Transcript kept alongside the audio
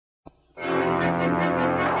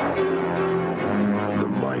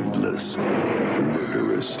ruthless,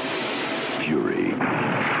 murderous fury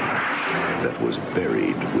that was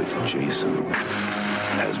buried with Jason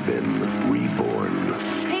has been reborn.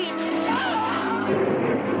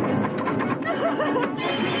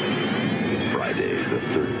 Friday the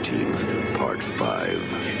 13th, Part 5.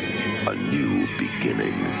 A New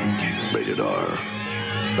Beginning. Rated R.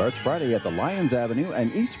 Starts Friday at the Lyons Avenue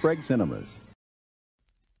and East Sprague Cinemas.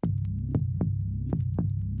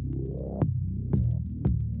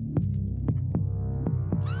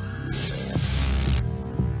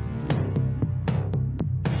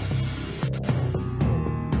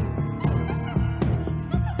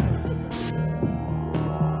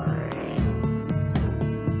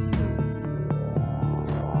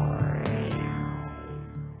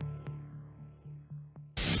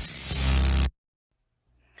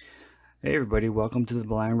 Hey everybody, welcome to the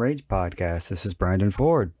Blind Rage Podcast. This is Brandon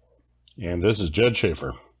Ford. And this is Jed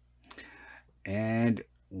Schaefer. And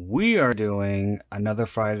we are doing another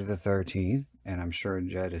Friday the 13th, and I'm sure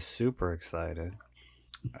Jed is super excited.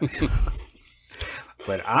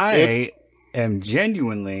 But I am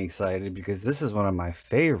genuinely excited because this is one of my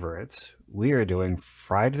favorites. We are doing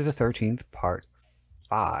Friday the 13th, Part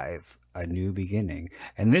 5, A New Beginning.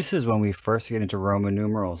 And this is when we first get into Roman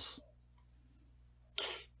numerals.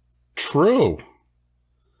 True.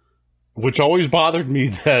 Which always bothered me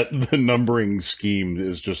that the numbering scheme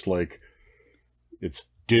is just like, it's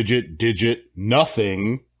digit,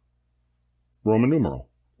 nothing, Roman numeral.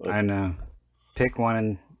 I know. Pick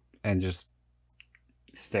one and just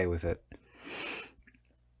stay with it.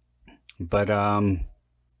 But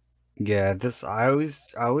yeah, this I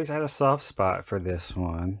always had a soft spot for this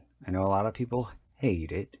one. I know a lot of people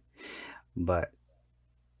hate it, but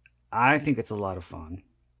I think it's a lot of fun.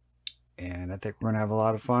 And I think we're going to have a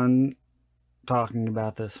lot of fun talking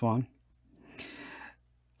about this one.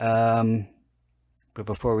 But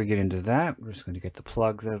before we get into that, we're just going to get the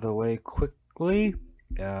plugs out of the way quickly.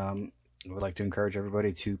 I would like to encourage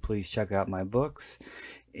everybody to please check out my books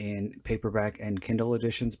in paperback and Kindle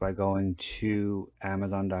editions by going to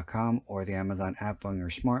Amazon.com or the Amazon app on your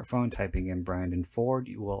smartphone, typing in Brandon Ford.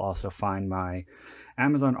 You will also find my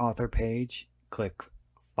Amazon author page. Click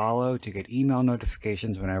follow to get email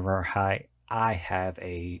notifications whenever I have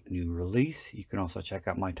a new release. You can also check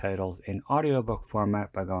out my titles in audiobook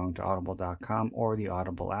format by going to audible.com or the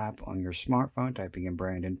Audible app on your smartphone, typing in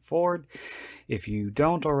Brandon Ford. If you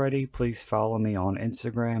don't already, please follow me on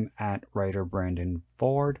Instagram at writer Brandon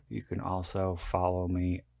Ford. You can also follow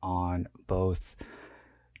me on both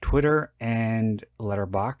Twitter and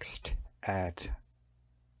Letterboxd at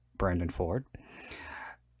Brandon Ford.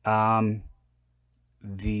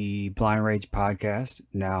 The Blind Rage Podcast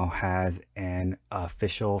now has an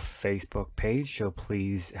official Facebook page, so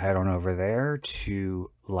please head on over there to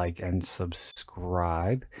like and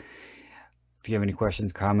subscribe. If you have any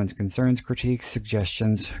questions, comments, concerns, critiques,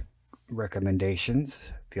 suggestions,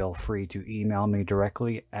 recommendations, feel free to email me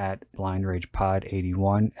directly at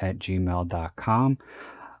blindragepod81@gmail.com.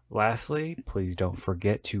 Lastly, please don't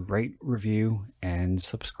forget to rate, review, and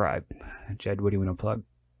subscribe. Jed, what do you want to plug?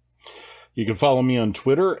 You can follow me on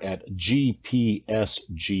Twitter at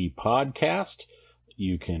GPSG Podcast.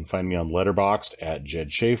 You can find me on Letterboxd at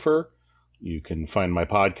Jed Schaefer. You can find my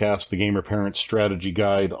podcast, The Gamer Parent Strategy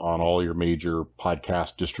Guide, on all your major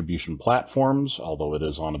podcast distribution platforms, although it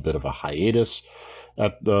is on a bit of a hiatus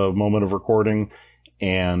at the moment of recording.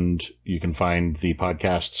 And you can find the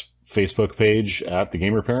podcast's Facebook page at The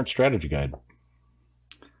Gamer Parent Strategy Guide.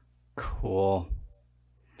 Cool.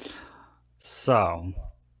 So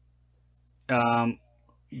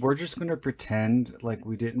we're just going to pretend like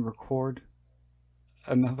we didn't record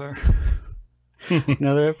another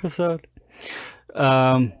episode.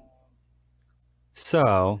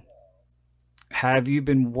 So have you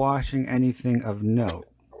been watching anything of note?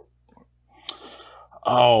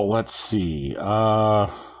 Oh, let's see. What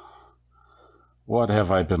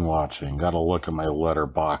have I been watching? Got to look at my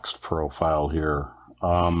Letterboxd profile here.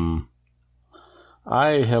 I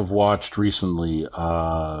have watched recently,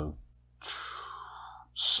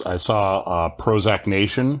 I saw Prozac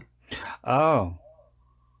Nation. Oh.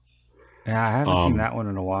 Yeah, I haven't seen that one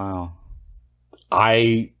in a while.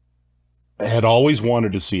 I had always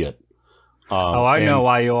wanted to see it. I know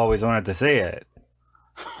why you always wanted to see it.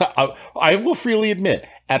 I will freely admit,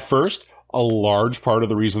 at first, a large part of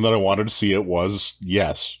the reason that I wanted to see it was,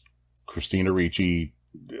 yes, Christina Ricci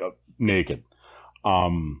naked.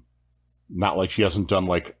 Not like she hasn't done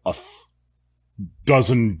like a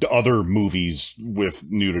dozen other movies with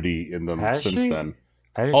nudity in them since then.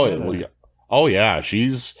 Oh yeah,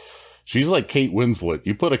 she's like Kate Winslet.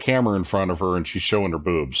 You put a camera in front of her and she's showing her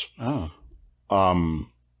boobs. Oh.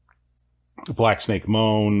 Black Snake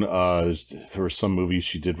Moan. There were some movies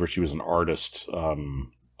she did where she was an artist, a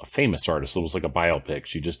famous artist. It was like a biopic.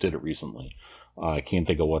 She just did it recently. I can't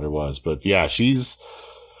think of what it was, but yeah, she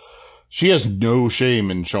has no shame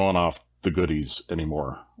in showing off the goodies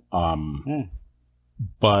anymore.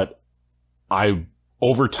 But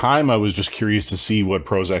over time, I was just curious to see what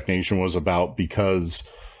Prozac Nation was about, because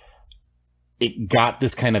it got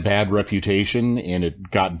this kind of bad reputation and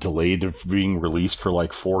it got delayed of being released for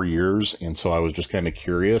like 4 years. And so I was just kind of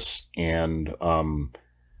curious, and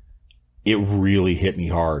it really hit me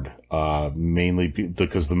hard, mainly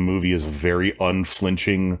because the movie is a very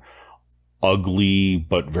unflinching, ugly,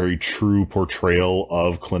 but very true portrayal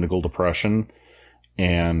of clinical depression.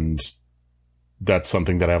 And that's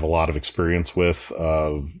something that I have a lot of experience with.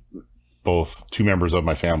 Both two members of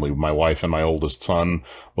my family, my wife and my oldest son,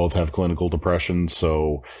 both have clinical depression.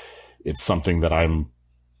 So it's something that I'm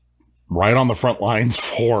right on the front lines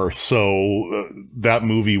for. So that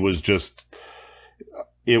movie was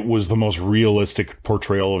it was the most realistic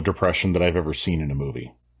portrayal of depression that I've ever seen in a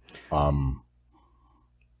movie.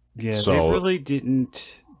 They really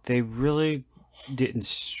didn't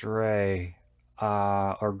stray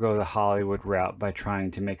or go the Hollywood route by trying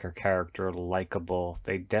to make her character likable.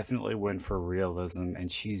 They definitely went for realism,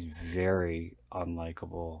 and she's very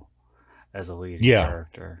unlikable as a leading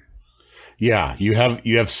character. Yeah, you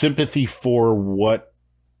have sympathy for what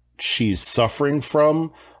she's suffering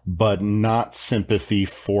from, but not sympathy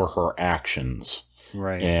for her actions.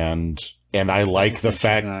 Right. And I like the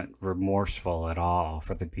fact she's not remorseful at all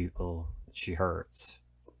for the people she hurts.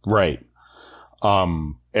 Right.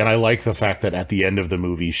 And I like the fact that at the end of the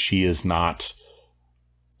movie, she is not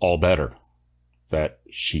all better, that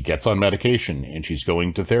she gets on medication and she's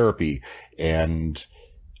going to therapy, and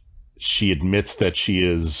she admits that she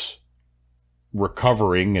is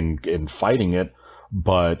recovering and fighting it,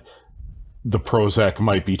 but the Prozac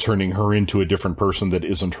might be turning her into a different person that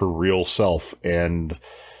isn't her real self, and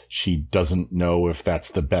she doesn't know if that's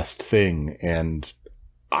the best thing. And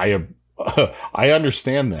I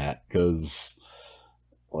understand that, because,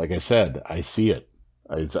 like I said, I see it.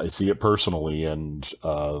 I see it personally, and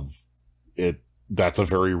that's a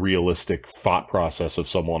very realistic thought process of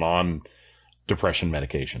someone on depression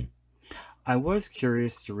medication. I was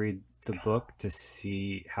curious to read the book to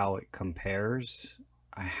see how it compares.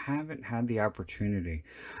 I haven't had the opportunity,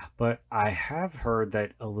 but I have heard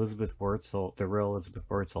that Elizabeth Wurtzel, the real Elizabeth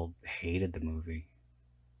Wurtzel, hated the movie.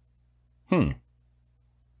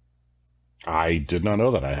 I did not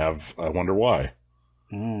know that. I wonder why.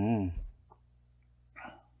 Mm-hmm.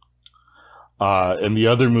 And the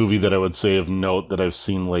other movie that I would say of note that I've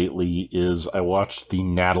seen lately is I watched the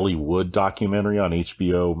Natalie Wood documentary on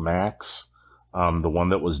HBO Max, the one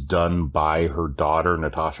that was done by her daughter,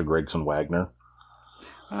 Natasha Gregson Wagner.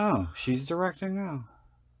 Oh, she's directing now.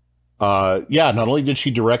 Yeah, not only did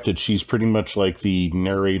she direct it, she's pretty much like the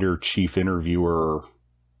narrator, chief interviewer.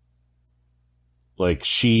 Like,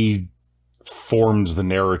 she forms the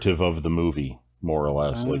narrative of the movie, more or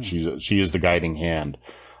less. Like, she is the guiding hand.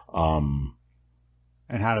 And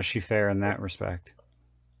how does she fare in that respect?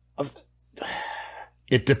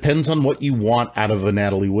 It depends on what you want out of a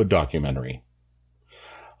Natalie Wood documentary.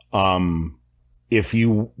 If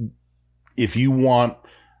you want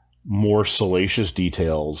more salacious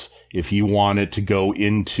details, if you want it to go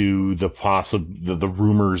into the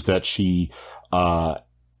rumors that she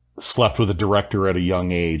slept with a director at a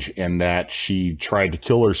young age, and that she tried to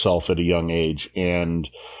kill herself at a young age, and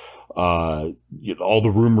all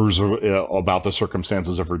the rumors about the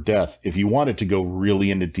circumstances of her death, if you want it to go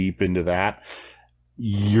really deep into that,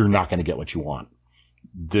 you're not going to get what you want.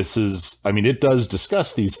 It does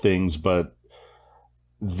discuss these things, but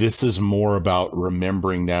this is more about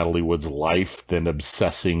remembering Natalie Wood's life than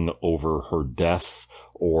obsessing over her death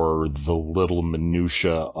or the little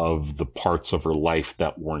minutia of the parts of her life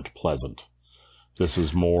that weren't pleasant. This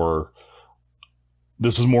is more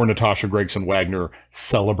Natasha Gregson Wagner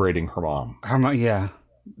celebrating her mom. Her mom, yeah.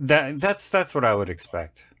 That's what I would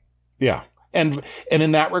expect. Yeah. And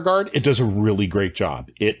in that regard, it does a really great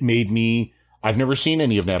job. I've never seen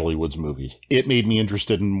any of Natalie Wood's movies. It made me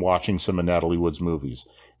interested in watching some of Natalie Wood's movies.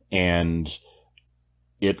 And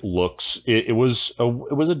it was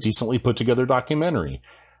a decently put together documentary.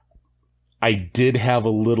 I did have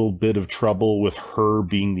a little bit of trouble with her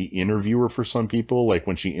being the interviewer for some people, like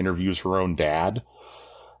when she interviews her own dad.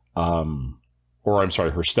 Her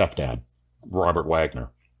stepdad, Robert Wagner.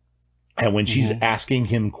 And when she's asking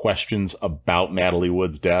him questions about Natalie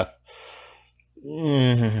Wood's death,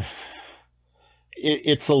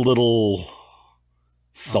 it's a little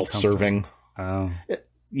self-serving. Oh.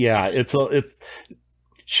 Yeah,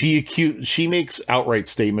 She makes outright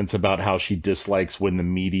statements about how she dislikes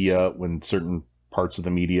when certain parts of the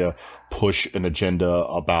media push an agenda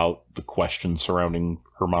about the questions surrounding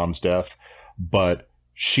her mom's death, but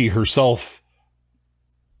she herself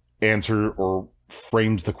answer or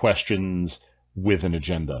frames the questions with an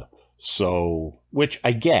agenda. So, which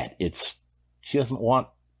I get. She doesn't want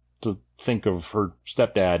to think of her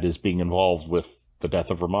stepdad as being involved with the death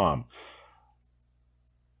of her mom.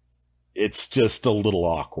 It's just a little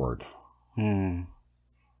awkward.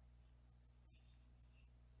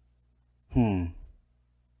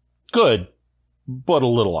 Good, but a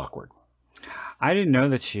little awkward. I didn't know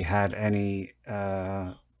that she had any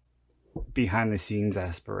behind the scenes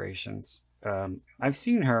aspirations. I've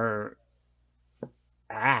seen her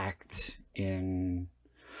act in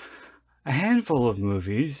a handful of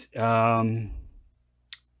movies.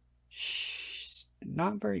 She's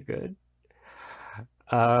not very good.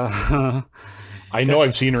 I know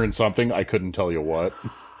I've seen her in something. I couldn't tell you what.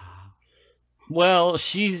 Well,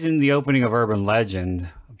 she's in the opening of Urban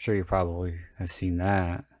Legend. I'm sure you probably have seen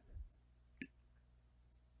that.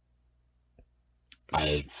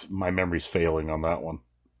 My memory's failing on that one.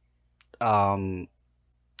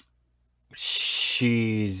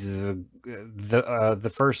 She's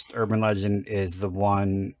the first Urban Legend is the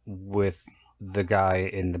one with the guy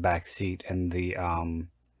in the back seat and the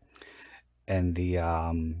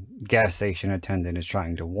gas station attendant is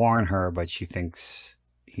trying to warn her, but she thinks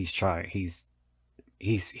he's the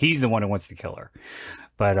one who wants to kill her.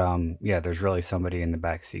 But yeah, there's really somebody in the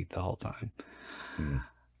back seat the whole time.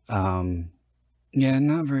 Yeah,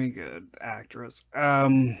 not very good actress.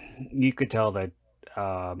 You could tell that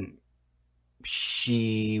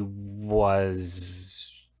she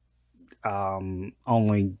was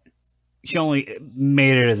only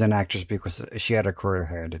made it as an actress because she had a career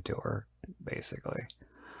handed to her, basically.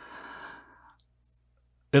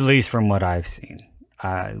 At least from what I've seen.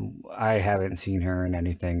 I haven't seen her in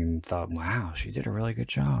anything and thought, wow, she did a really good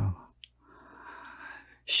job.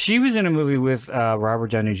 She was in a movie with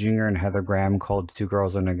Robert Downey Jr. and Heather Graham called Two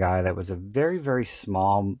Girls and a Guy. That was a very, very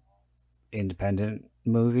small independent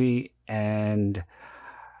movie, and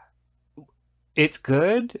it's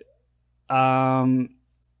good.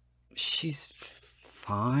 She's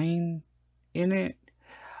fine in it.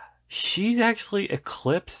 She's actually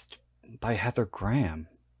eclipsed by Heather Graham,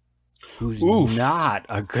 who's not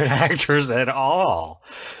a good actress at all.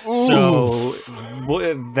 Oof. So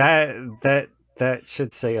that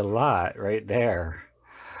should say a lot right there.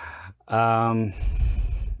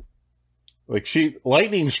 Like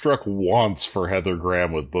lightning struck once for Heather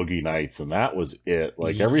Graham with Boogie Nights, and that was it.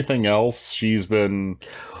 Like everything else, she's been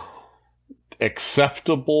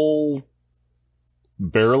acceptable,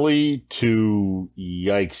 barely to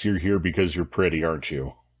yikes, you're here because you're pretty, aren't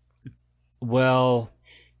you? Well,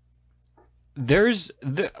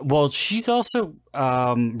 she's also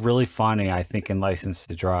really funny, I think, in License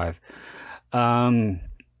to Drive.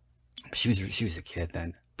 She was a kid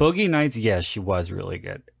then. Boogie Nights, yes, she was really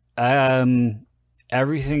good.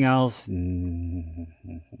 Everything else,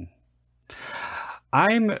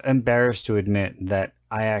 I'm embarrassed to admit that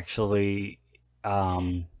I actually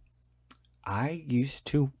I used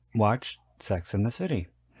to watch Sex and the City,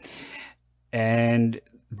 and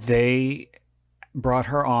they brought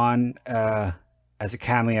her on as a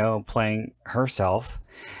cameo playing herself,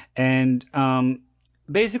 and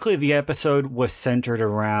basically the episode was centered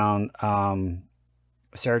around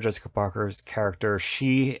Sarah Jessica Parker's character.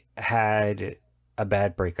 She had a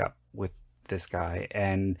bad breakup with this guy,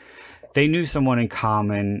 and they knew someone in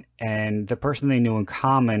common, and the person they knew in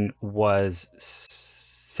common was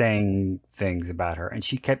saying things about her, and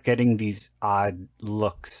she kept getting these odd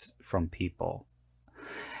looks from people.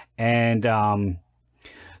 And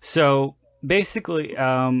so basically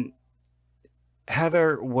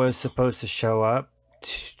Heather was supposed to show up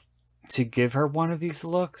to give her one of these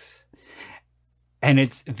looks, and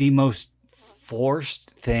it's the most forced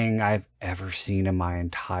thing I've ever seen in my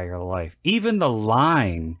entire life. Even the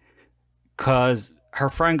line, because her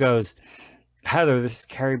friend goes, Heather, this is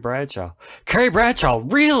Carrie Bradshaw. Carrie Bradshaw,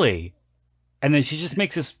 really? And then she just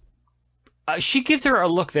makes this, she gives her a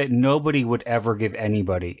look that nobody would ever give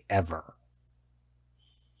anybody, ever.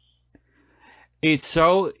 It's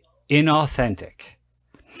so inauthentic.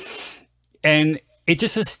 And it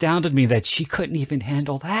just astounded me that she couldn't even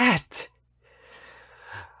handle that.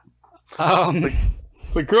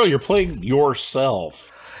 But girl, you're playing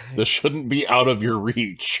yourself. This shouldn't be out of your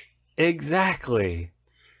reach. Exactly.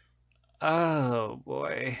 Oh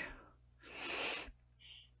boy.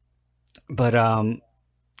 But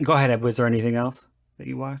go ahead, Ed. Was there anything else that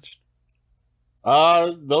you watched?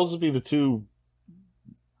 Those would be the two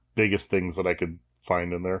biggest things that I could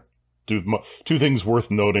find in there. Two things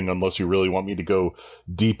worth noting, unless you really want me to go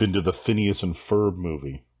deep into the Phineas and Ferb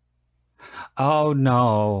movie. Oh,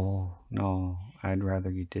 no. No, I'd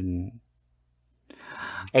rather you didn't.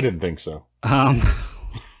 I didn't think so.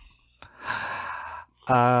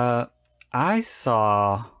 I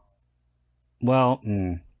saw. Well,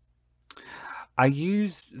 I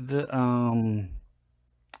used the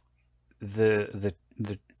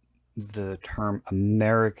term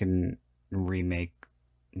American remake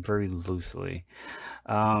very loosely,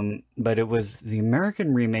 but it was the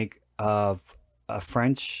American remake of a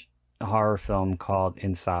French horror film called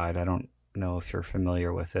Inside. I don't know if you're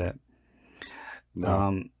familiar with it.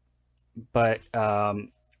 No. But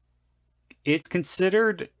it's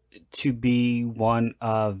considered to be one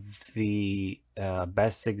of the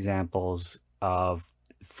best examples of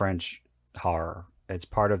French horror. It's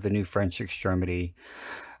part of the new French extremity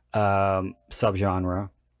subgenre,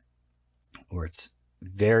 where it's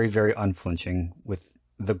very, very unflinching with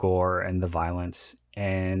the gore and the violence.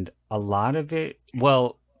 And a lot of it,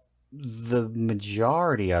 well, the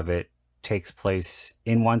majority of it takes place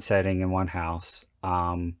in one setting, in one house.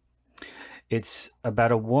 It's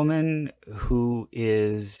about a woman who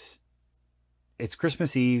it's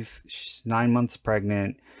Christmas Eve. She's 9 months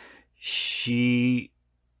pregnant. She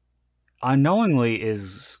unknowingly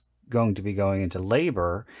is going to be going into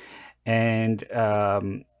labor, and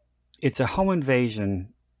it's a home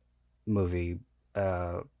invasion movie.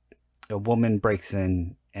 A woman breaks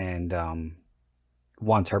in and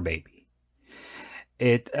wants her baby.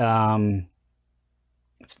 It's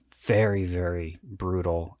very, very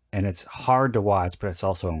brutal, and it's hard to watch, but it's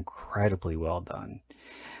also incredibly well done.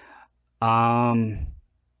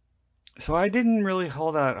 So I didn't really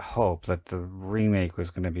hold out hope that the remake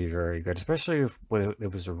was going to be very good, especially if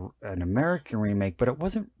it was an American remake, but it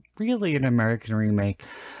wasn't really an American remake.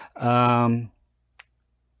 The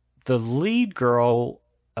lead girl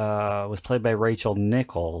was played by Rachel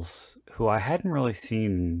Nichols, who I hadn't really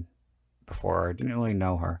seen before. I didn't really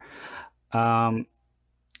know her.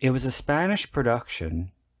 It was a Spanish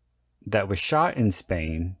production that was shot in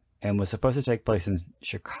Spain and was supposed to take place in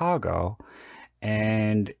Chicago,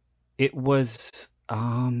 and it was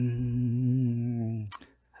by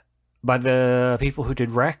the people who did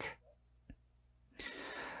Wreck.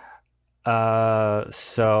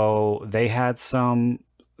 So they had some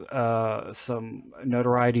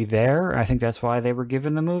notoriety there. I think that's why they were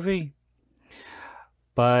given the movie.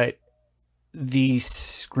 But the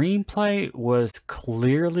screenplay was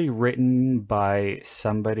clearly written by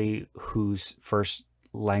somebody whose first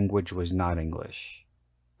language was not English,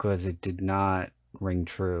 because it did not ring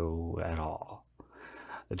true at all,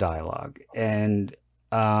 the dialogue. And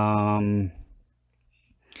I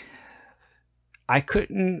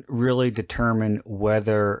couldn't really determine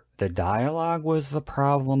whether the dialogue was the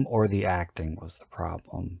problem or the acting was the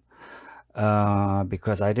problem,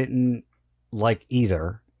 because I didn't like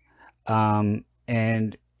either. And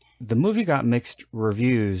the movie got mixed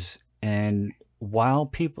reviews, and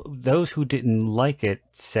while those who didn't like it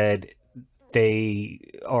said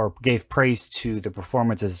or gave praise to the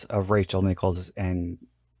performances of Rachel Nichols and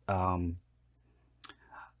the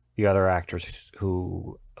other actors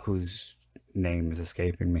whose name is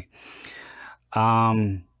escaping me.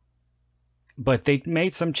 But they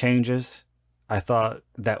made some changes, I thought,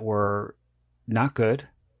 that were not good.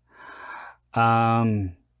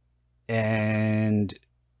 And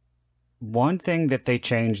one thing that they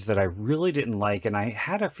changed that I really didn't like, and I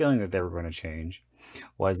had a feeling that they were going to change,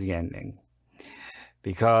 was the ending.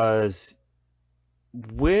 Because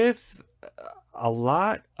with a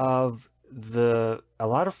lot of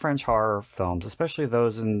French horror films, especially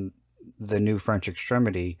those in the new French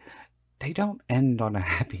extremity, they don't end on a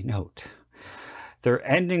happy note. Their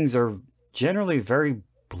endings are generally very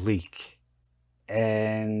bleak.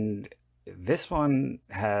 And this one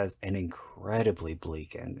has an incredibly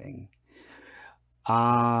bleak ending.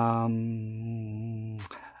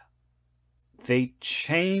 They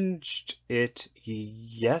changed it,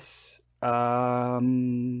 yes.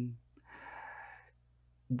 While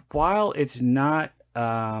it's not,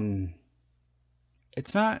 well,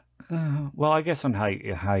 I guess on how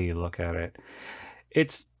you look at it,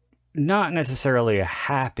 it's not necessarily a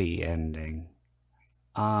happy ending.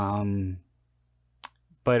 But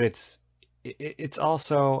it's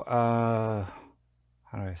also how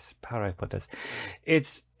do I put this?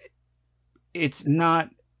 It's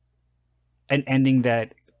not an ending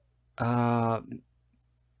that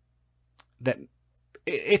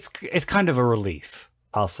it's kind of a relief,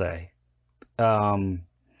 I'll say.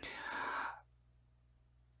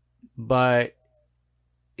 But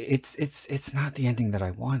it's not the ending that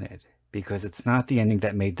I wanted, because it's not the ending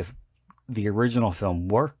that made the original film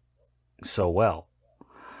work so well.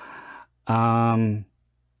 And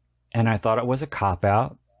I thought it was a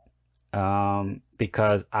cop-out,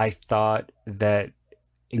 because I thought that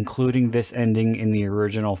including this ending in the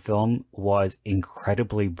original film was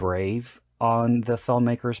incredibly brave on the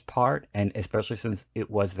filmmaker's part, and especially since it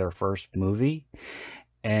was their first movie,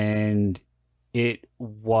 and it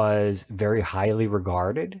was very highly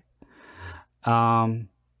regarded.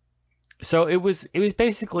 So it was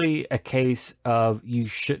basically a case of you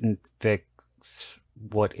shouldn't fix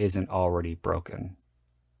what isn't already broken.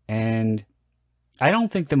 And I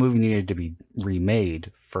don't think the movie needed to be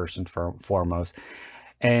remade, first and foremost.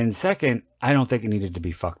 And second, I don't think it needed to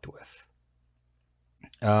be fucked with.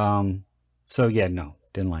 So yeah, no,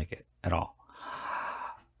 didn't like it at all.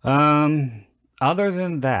 Other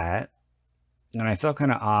than that, and I felt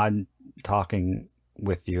kind of odd talking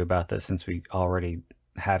with you about this since we already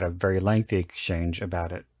had a very lengthy exchange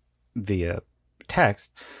about it via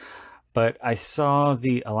text, but I saw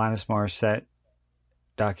the Alanis Morissette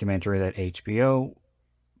documentary that HBO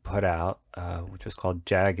put out, which was called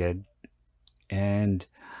Jagged, and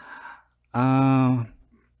I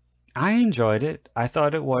enjoyed it. I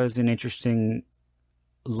thought it was an interesting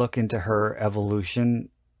look into her evolution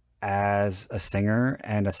as a singer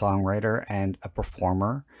and a songwriter and a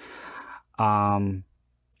performer.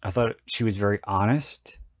 I thought she was very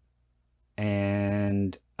honest,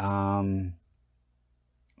 and I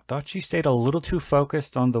thought she stayed a little too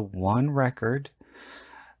focused on the one record.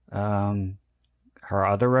 Her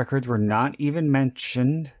other records were not even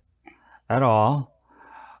mentioned at all,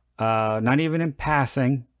 not even in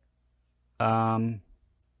passing.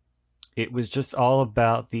 It was just all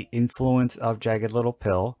about the influence of Jagged Little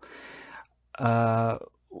Pill,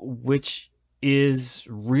 which is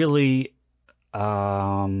really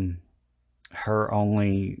her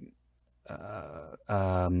only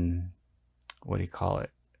what do you call it?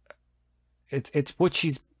 It's what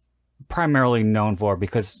she's primarily known for,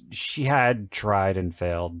 because she had tried and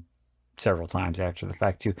failed several times after the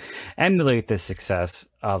fact to emulate the success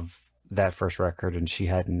of that first record, and she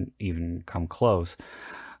hadn't even come close.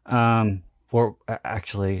 Or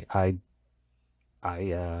actually, I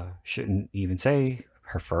shouldn't even say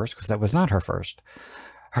her first, because that was not her first.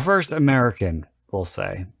 Her first American, we'll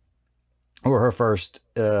say, or her first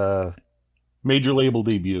major label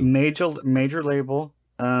debut. Major label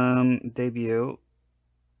debut,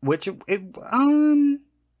 which I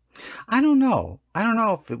don't know. I don't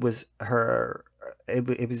know if it was her.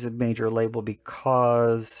 It was a major label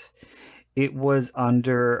because it was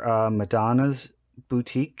under Madonna's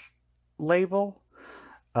boutique label,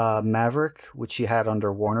 Maverick, which she had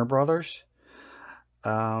under Warner Brothers.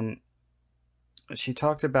 She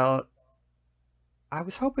talked about, I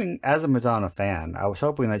was hoping, as a Madonna fan, I was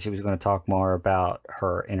hoping that she was going to talk more about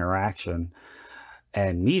her interaction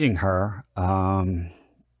and meeting her,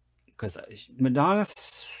 because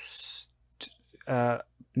Madonna's,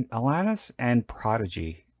 Alanis and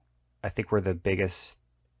Prodigy, I think, were the biggest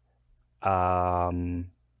acts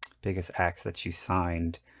that she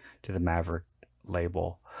signed to the Maverick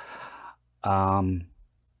label.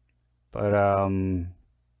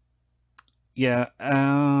 Yeah,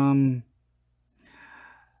 and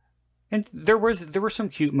there were some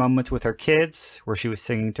cute moments with her kids where she was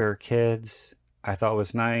singing to her kids. I thought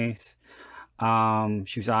was nice.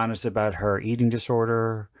 She was honest about her eating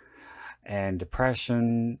disorder and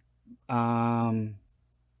depression.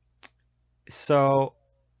 So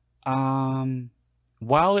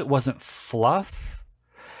while it wasn't fluff,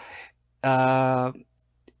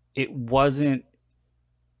 it wasn't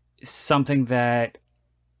something that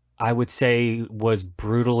I would say was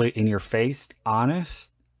brutally in your face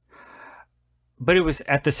honest, but it was,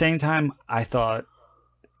 at the same time, I thought,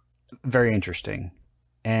 very interesting.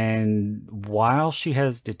 And while she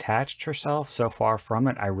has detached herself so far from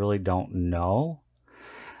it, I really don't know.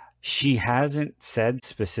 She hasn't said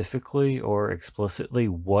specifically or explicitly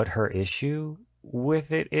what her issue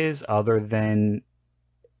with it is, other than,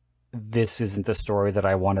 this isn't the story that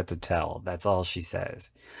I wanted to tell. That's all she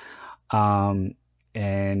says.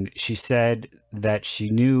 And she said that she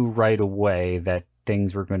knew right away that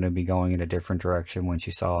things were going to be going in a different direction when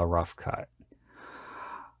she saw a rough cut.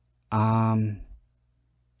 I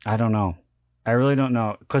don't know. I really don't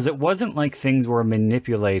know. Because it wasn't like things were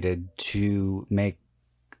manipulated to make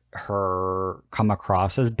her come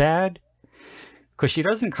across as bad. Because she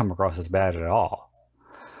doesn't come across as bad at all.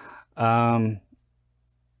 The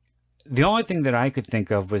only thing that I could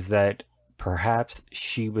think of was that perhaps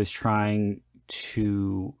she was trying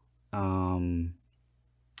to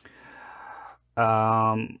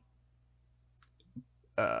um,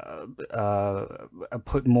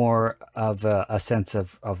 put more of a sense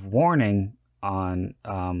of warning on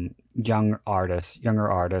younger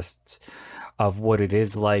artists of what it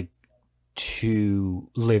is like to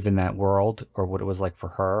live in that world, or what it was like for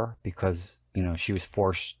her, because she was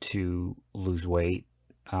forced to lose weight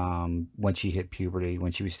when she hit puberty,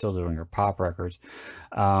 when she was still doing her pop records.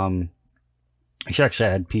 She actually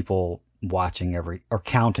had people watching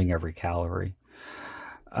counting every calorie.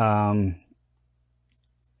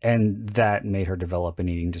 And that made her develop an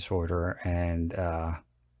eating disorder and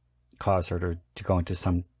caused her to go into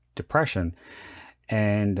some depression.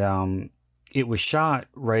 And it was shot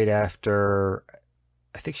right after,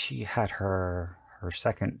 I think she had her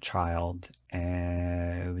second child,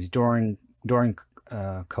 and it was during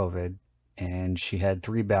COVID, and she had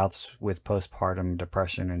 3 bouts with postpartum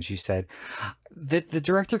depression, and she said that the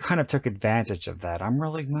director kind of took advantage of that. I'm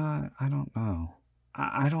really not, I don't know.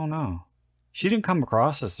 I don't know. She didn't come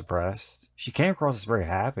across as depressed. She came across as very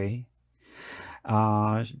happy.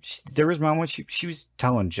 There was moments she was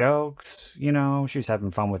telling jokes, she was having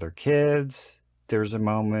fun with her kids. There's a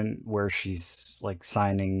moment where she's like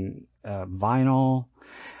signing vinyl,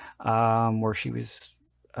 where she was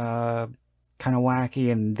kind of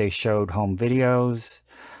wacky, and they showed home videos.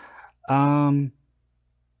 I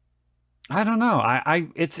don't know.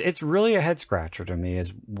 It's really a head scratcher to me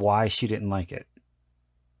is why she didn't like it.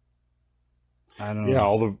 I don't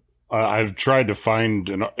know. I've tried to find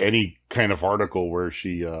any kind of article where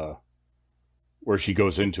she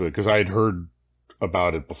goes into it, because I had heard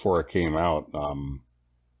about it before it came out,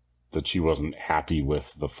 that she wasn't happy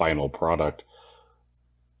with the final product.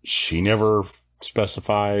 She never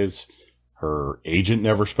specifies. Her agent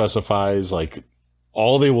never specifies. Like,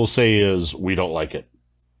 all they will say is, we don't like it.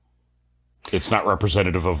 It's not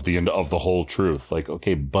representative of the whole truth. Like,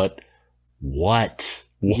 okay, but what?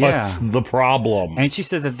 What's the problem? And she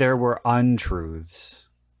said that there were untruths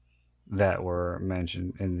that were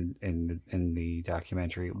mentioned in the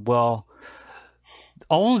documentary. Well,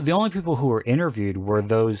 the only people who were interviewed were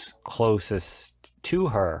those closest to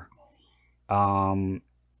her, and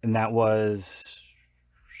that was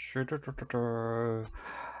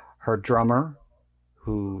her drummer,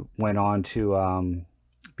 who went on to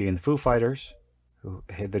be in the Foo Fighters, who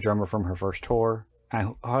hit the drummer from her first tour.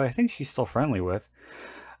 I think she's still friendly with.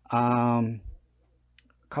 A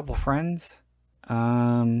couple friends.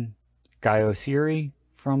 Guy Osiri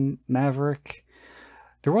from Maverick.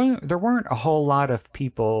 There weren't a whole lot of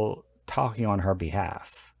people talking on her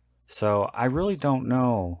behalf. So I really don't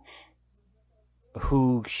know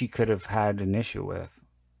who she could have had an issue with.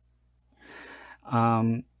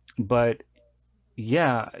 But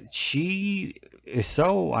yeah, she is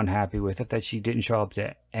so unhappy with it that she didn't show up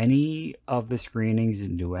to any of the screenings,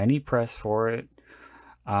 didn't do any press for it.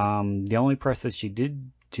 The only press that she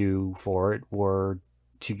did do for it were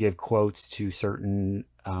to give quotes to certain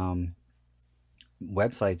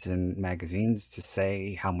websites and magazines to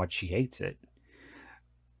say how much she hates it,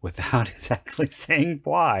 without exactly saying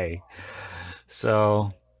why.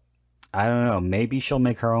 So I don't know. Maybe she'll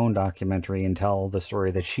make her own documentary and tell the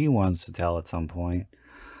story that she wants to tell at some point.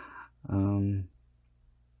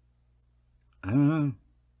 I don't know.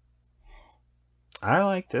 I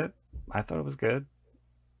liked it. I thought it was good.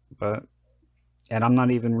 And I'm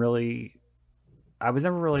not even really... I was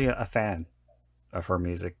never really a fan of her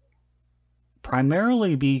music.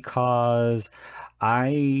 Primarily because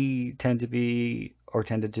I tended to be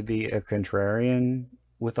a contrarian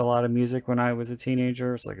with a lot of music when I was a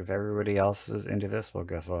teenager. It's like, if everybody else is into this, well,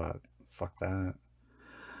 guess what? Fuck that.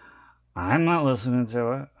 I'm not listening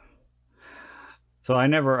to it. So I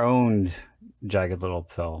never owned Jagged Little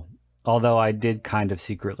Pill, although I did kind of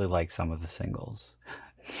secretly like some of the singles.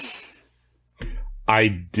 I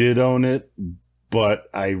did own it, but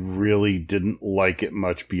I really didn't like it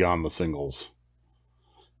much beyond the singles.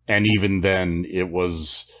 And even then, it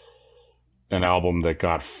was an album that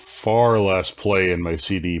got far less play in my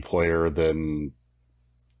CD player than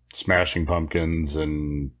Smashing Pumpkins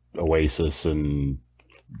and Oasis and,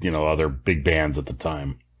 other big bands at the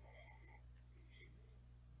time.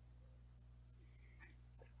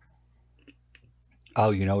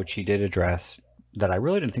 Oh, you know what she did address that I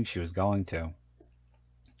really didn't think she was going to?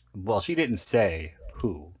 Well, she didn't say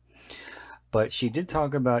who, but she did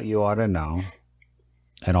talk about You Oughta Know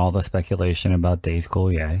and all the speculation about Dave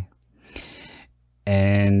Coulier.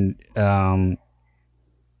 And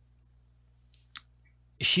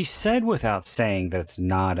she said without saying that it's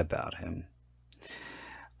not about him.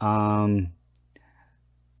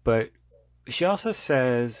 But she also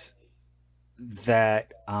says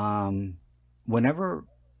that whenever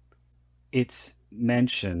it's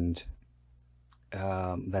mentioned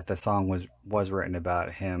that the song was written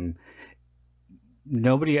about him.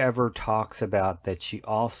 Nobody ever talks about that she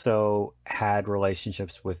also had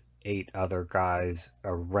relationships with 8 other guys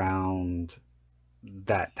around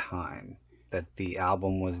that time that the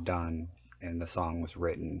album was done and the song was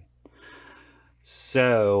written.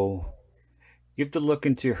 So you have to look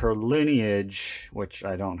into her lineage, which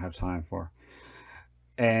I don't have time for,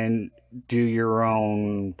 and do your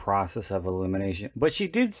own process of elimination. But she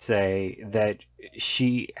did say that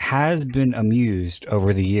she has been amused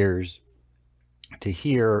over the years to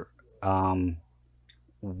hear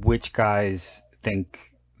which guys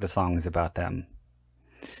think the song is about them.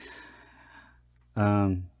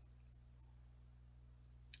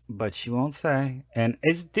 But she won't say. And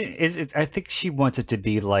is it? I think she wants it to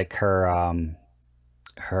be like her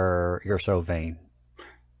 "You're So Vain."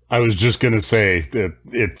 I was just gonna say that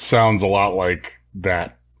it sounds a lot like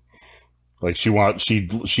that. Like she wants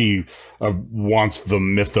the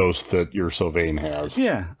mythos that You're So Vain has.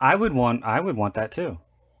 Yeah, I would want that too.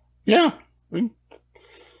 Yeah,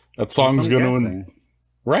 that song's gonna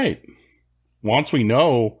right. Once we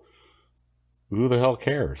know, who the hell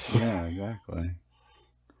cares? Yeah, exactly.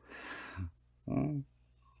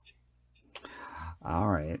 All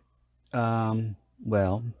right.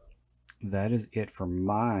 Well, that is it for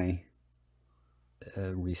my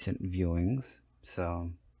recent viewings.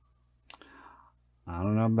 So I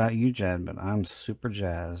don't know about you, Jed, but I'm super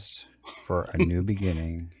jazzed for a new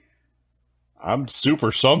beginning. I'm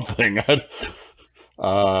super something.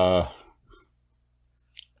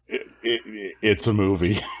 It's a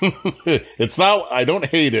movie. It's not. I don't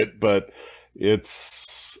hate it, but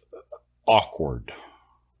it's awkward.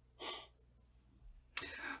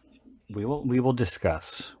 We will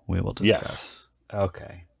discuss. Yes.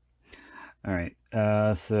 Okay. All right.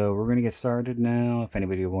 So we're gonna get started now. If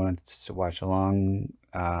anybody wants to watch along,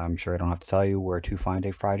 I'm sure I don't have to tell you where to find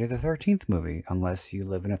a Friday the 13th movie, unless you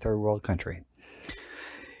live in a third world country.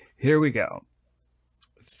 Here we go.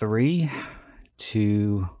 3,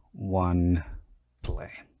 2, 1,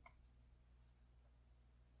 play.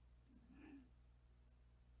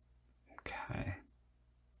 Okay.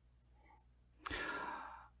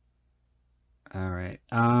 All right.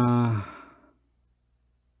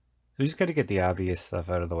 We just got to get the obvious stuff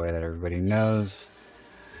out of the way that everybody knows.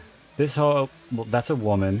 That's a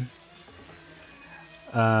woman.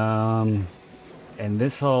 And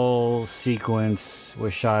this whole sequence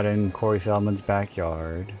was shot in Corey Feldman's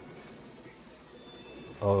backyard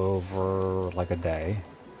over like a day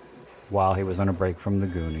while he was on a break from the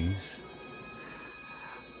Goonies.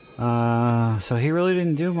 So he really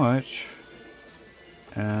didn't do much.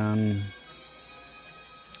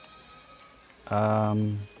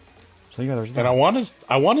 So yeah, there's that. And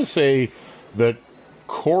I want to say that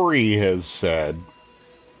Corey has said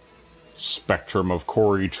spectrum of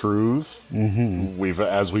Corey truth. Mm-hmm. We've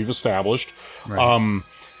established. Right.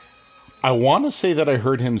 I want to say that I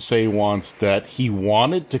heard him say once that he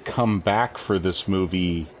wanted to come back for this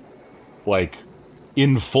movie, like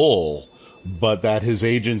in full, but that his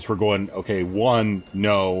agents were going, okay, 1,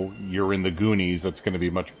 no, you're in the Goonies. That's going to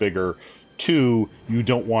be much bigger. 2, you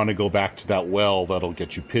don't want to go back to that well. That'll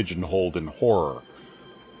get you pigeonholed in horror.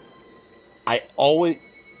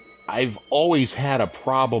 I've always had a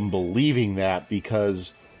problem believing that,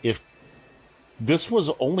 because if this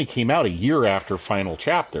only came out a year after Final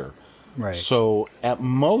Chapter, Right. So at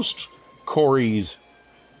most Corey's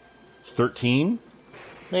 13,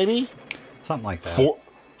 maybe Something like that.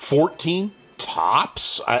 14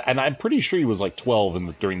 tops, and I'm pretty sure he was like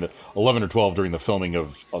 12 during the 11 or 12 during the filming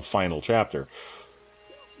of Final Chapter.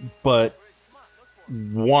 But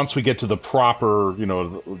once we get to the proper,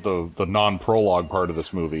 the non-prologue part of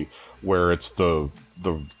this movie, where it's the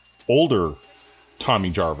older Tommy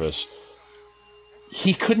Jarvis,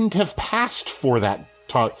 he couldn't have passed for that.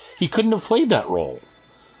 He couldn't have played that role.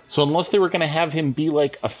 So unless they were going to have him be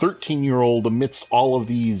like a 13-year-old amidst all of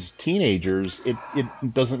these teenagers, it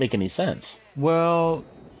doesn't make any sense. Well,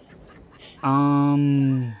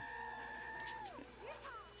 from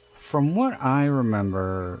what I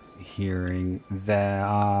remember hearing,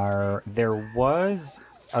 there was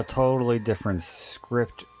a totally different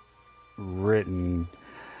script written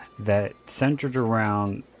that centered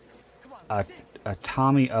around a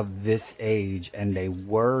Tommy of this age, and they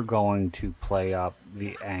were going to play up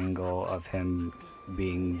the angle of him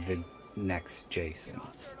being the next Jason.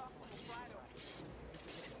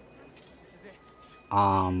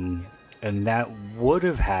 And that would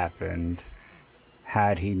have happened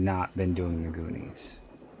had he not been doing the Goonies.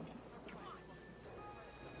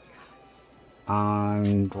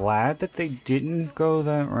 I'm glad that they didn't go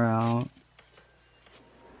that route.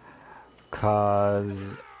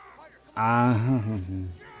 Cause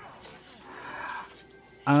I'm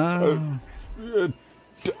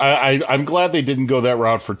glad they didn't go that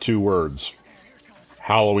route for 2 words.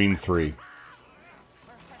 Halloween 3.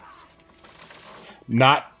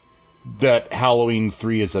 Not that Halloween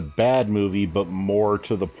 3 is a bad movie, but more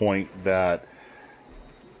to the point that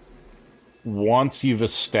once you've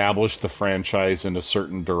established the franchise in a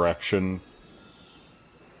certain direction,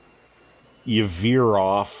 you veer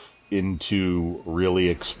off into really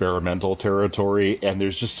experimental territory, and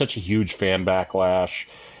there's just such a huge fan backlash.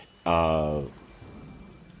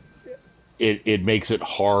 It makes it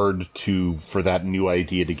hard for that new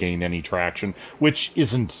idea to gain any traction, which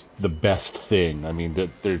isn't the best thing. I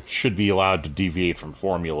mean, there should be allowed to deviate from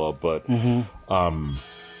formula, but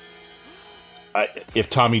if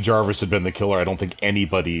Tommy Jarvis had been the killer, I don't think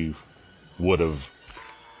anybody would have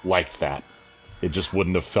liked that. It just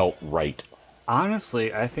wouldn't have felt right.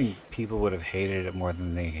 Honestly, I think people would have hated it more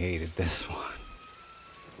than they hated this one.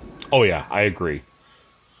 Oh yeah, I agree.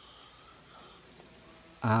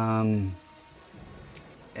 And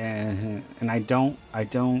I don't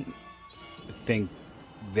think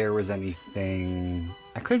there was anything.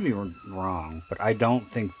 I could be wrong, but I don't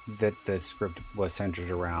think that the script was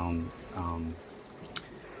centered around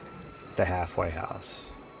the halfway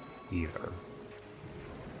house either.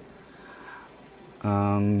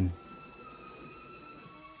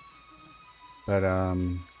 But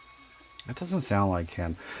that doesn't sound like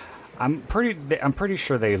him. I'm pretty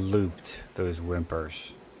sure they looped those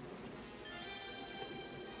whimpers.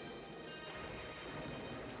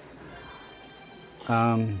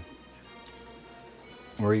 What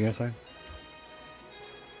were you gonna say?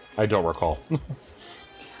 I don't recall.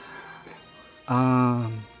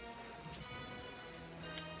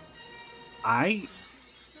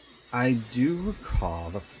 I do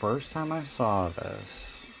recall the first time I saw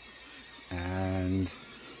this, and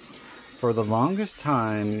for the longest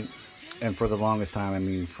time I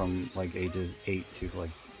mean from like ages 8 to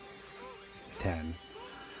like 10,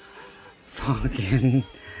 fucking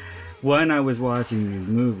when I was watching these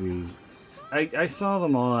movies, I saw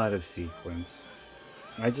them all out of sequence.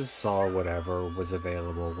 I just saw whatever was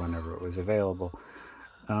available whenever it was available.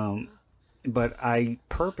 But I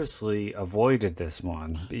purposely avoided this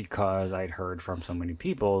one because I'd heard from so many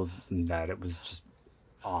people that it was just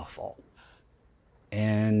awful.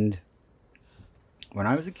 And when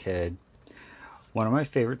I was a kid, one of my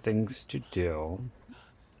favorite things to do,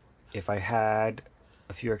 if I had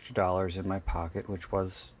a few extra dollars in my pocket, which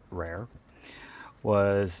was rare,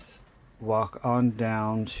 was walk on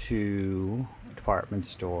down to a department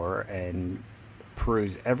store and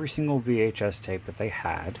peruse every single VHS tape that they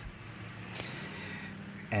had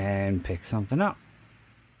and pick something up.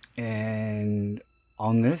 And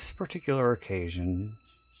on this particular occasion,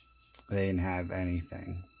 they didn't have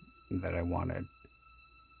anything that I wanted.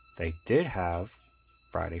 They did have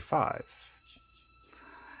Friday 5.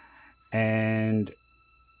 And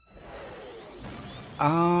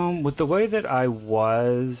with the way that I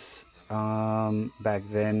was back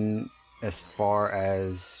then, as far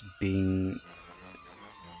as being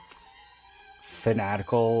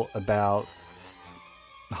fanatical about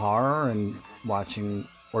horror and watching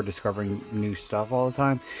or discovering new stuff all the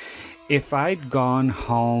time, if I'd gone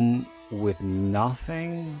home with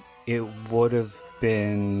nothing, if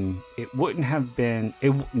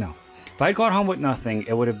I'd gone home with nothing,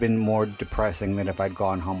 it would have been more depressing than if I'd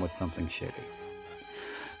gone home with something shitty.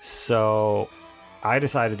 So I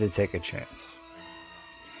decided to take a chance.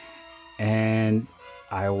 And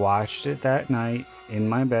I watched it that night in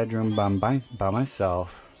my bedroom by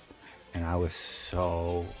myself, and I was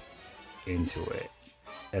so into it.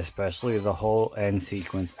 Especially the whole end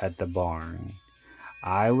sequence at the barn.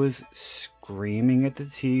 I was screaming at the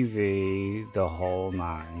TV the whole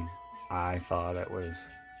night. I thought it was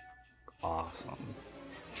awesome.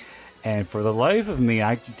 And for the life of me,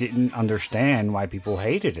 I didn't understand why people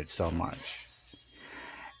hated it so much.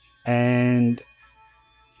 And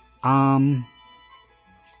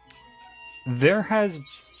there has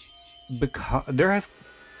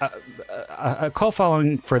a cult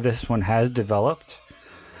following for this one has developed.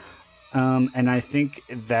 And I think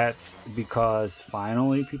that's because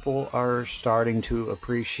finally people are starting to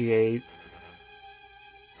appreciate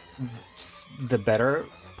the better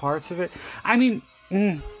parts of it. I mean,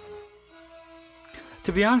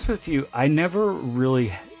 to be honest with you, I never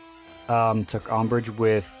really took umbrage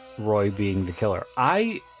with Roy being the killer.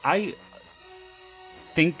 I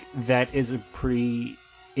think that is a pretty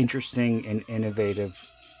interesting and innovative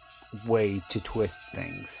way to twist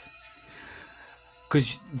things.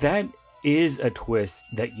 Because that is a twist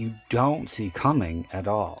that you don't see coming at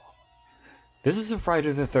all. This is a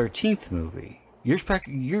Friday the 13th movie.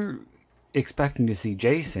 You're expecting to see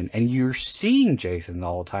Jason, and you're seeing Jason the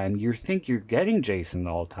whole time. You think you're getting Jason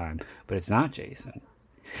the whole time, but it's not Jason.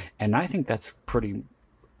 And I think that's a pretty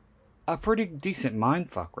decent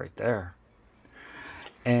mindfuck right there.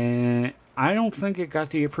 And I don't think it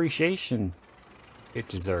got the appreciation it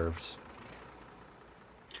deserves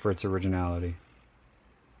for its originality.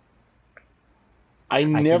 I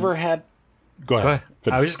never had... Go ahead.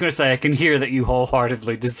 I was just going to say, I can hear that you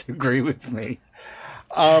wholeheartedly disagree with me.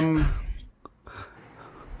 I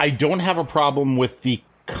don't have a problem with the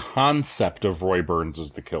concept of Roy Burns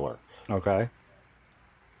as the killer. Okay.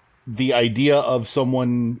 The idea of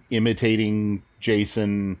someone imitating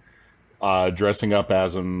Jason, dressing up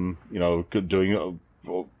as him, doing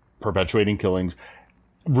perpetuating killings,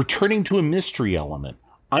 returning to a mystery element.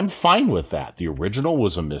 I'm fine with that. The original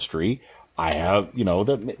was a mystery. I have,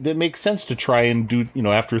 that makes sense to try and do,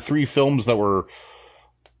 after 3 films that were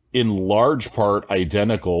in large part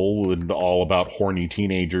identical and all about horny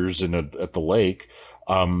teenagers at the lake.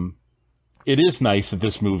 It is nice that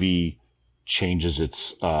this movie changes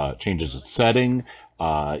its setting.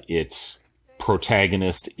 Its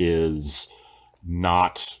protagonist is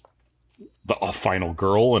not a final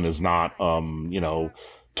girl and is not,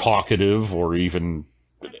 talkative or even,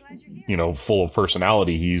 full of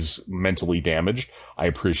personality. He's mentally damaged. I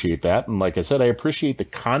appreciate that. And like I said, I appreciate the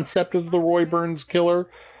concept of the Roy Burns killer.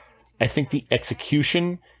 I think the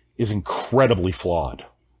execution is incredibly flawed.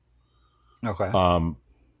 Okay.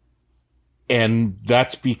 And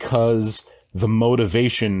that's because the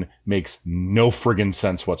motivation makes no friggin'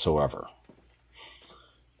 sense whatsoever.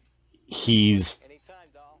 It's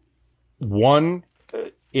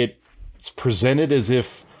presented as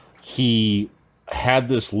if he had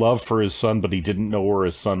this love for his son, but he didn't know where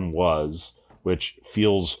his son was, which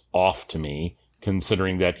feels off to me,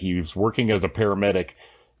 considering that he was working as a paramedic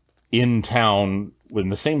in town, in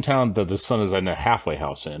the same town that the son is in a halfway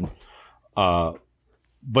house in. But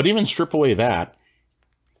even strip away that,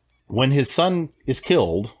 when his son is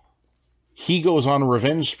killed, he goes on a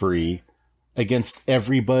revenge spree against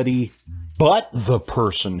everybody but the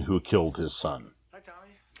person who killed his son.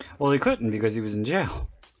 Well, he couldn't because he was in jail.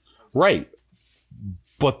 Right.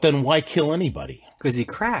 But then why kill anybody? Because he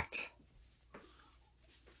cracked.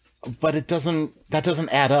 But that doesn't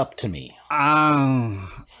add up to me.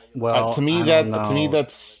 Well, to me that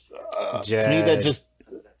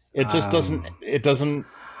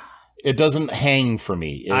doesn't hang for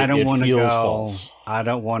me. I don't want to go false. I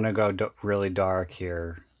don't want to go really dark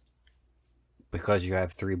here because you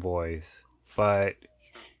have 3 boys. But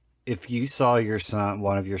if you saw your son,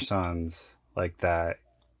 one of your sons, like that,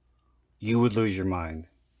 you would lose your mind.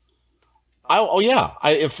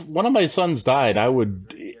 If one of my sons died,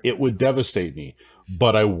 it would devastate me,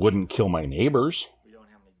 but I wouldn't kill my neighbors.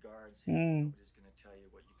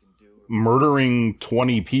 Murdering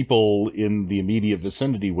 20 people in the immediate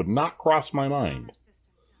vicinity would not cross my mind.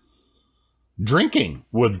 Drinking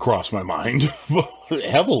would cross my mind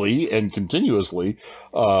heavily and continuously,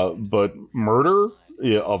 but murder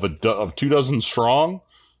of 2 dozen strong.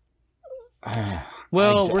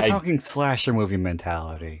 Well, we're talking slasher movie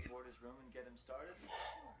mentality.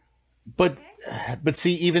 But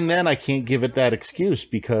see, even then, I can't give it that excuse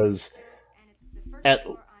because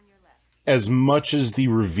as much as the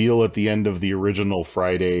reveal at the end of the original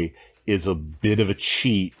Friday is a bit of a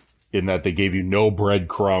cheat in that they gave you no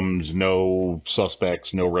breadcrumbs, no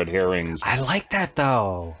suspects, no red herrings. I like that,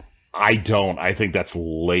 though. I don't. I think that's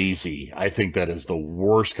lazy. I think that is the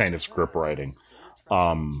worst kind of script writing.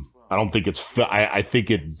 I don't think it's... I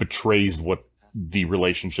think it betrays what the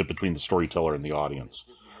relationship between the storyteller and the audience.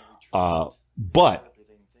 But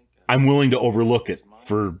I'm willing to overlook it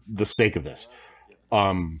for the sake of this.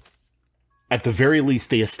 At the very least,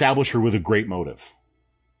 they establish her with a great motive.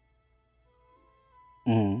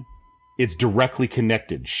 Mm-hmm. It's directly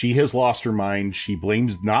connected. She has lost her mind. She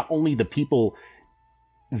blames not only the people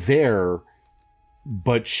there,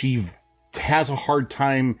 but she has a hard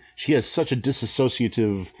time. She has such a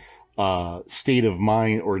disassociative state of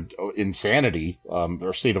mind or insanity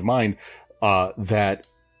or state of mind that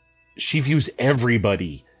she views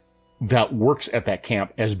everybody that works at that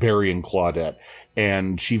camp as Barry and Claudette.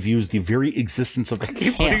 And she views the very existence of the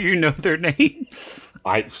camp. Do you know their names?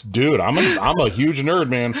 Dude, I'm a huge nerd,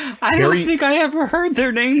 man. I don't think I ever heard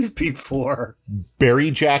their names before. Barry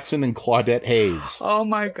Jackson and Claudette Hayes. Oh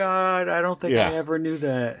my God, I don't think I ever knew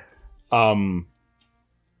that.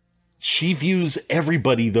 She views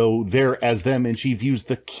everybody, though, there as them, and she views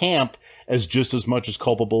the camp as just as much as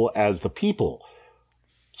culpable as the people.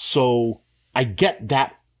 So I get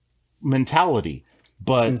that mentality,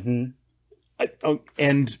 but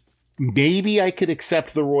And maybe I could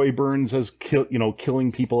accept the Roy Burns as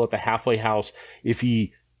killing people at the halfway house if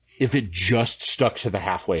it just stuck to the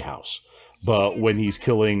halfway house. But when he's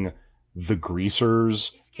killing the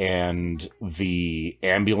greasers and the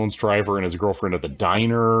ambulance driver and his girlfriend at the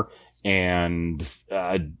diner and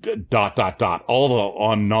all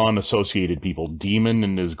the non-associated people, Demon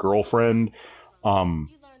and his girlfriend,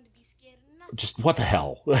 just what the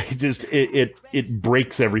hell? Just it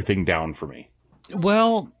breaks everything down for me.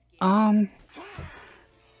 Well,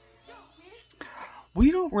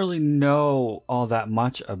 we don't really know all that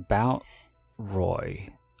much about Roy,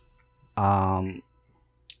 other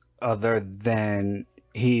than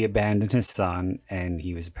he abandoned his son and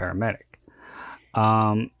he was a paramedic.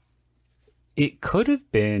 It could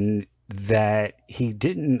have been that he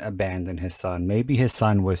didn't abandon his son. Maybe his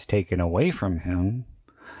son was taken away from him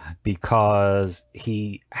because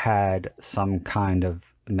he had some kind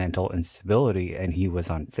of mental instability and he was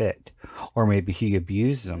unfit, or maybe he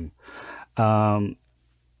abused him.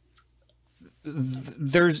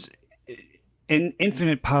 There's an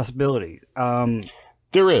infinite possibility.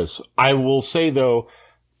 There is. I will say though,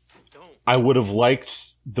 I would have liked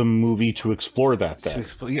the movie to explore that.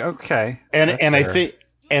 Okay, and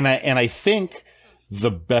I think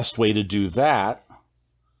the best way to do that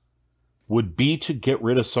would be to get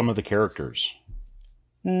rid of some of the characters,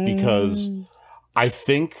 because I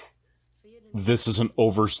think this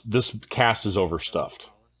cast is overstuffed.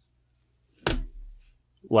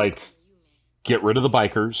 Like, get rid of the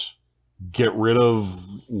bikers, get rid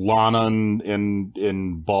of Lana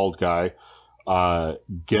and bald guy. I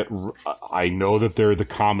know that they're the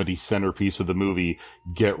comedy centerpiece of the movie.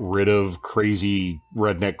 Get rid of crazy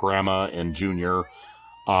redneck grandma and Junior.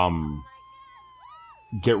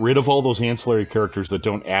 Get rid of all those ancillary characters that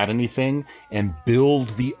don't add anything, and build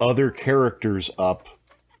the other characters up,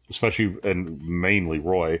 especially and mainly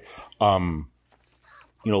Roy.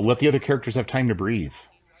 Let the other characters have time to breathe.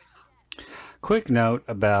 Quick note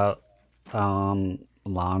about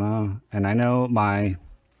Lana, and I know my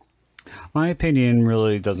opinion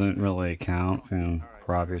really doesn't really count,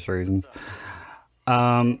 for obvious reasons.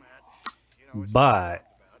 But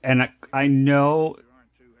I know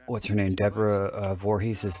what's her name, Deborah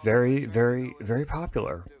Voorhees, is very, very, very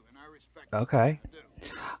popular. Okay,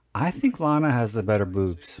 I think Lana has the better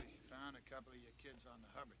boobs.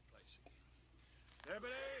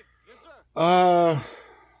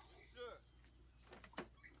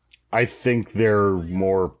 I think they're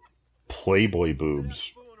more Playboy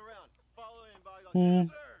boobs.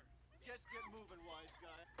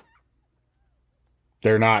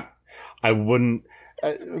 They're not. I wouldn't.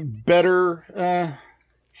 Better.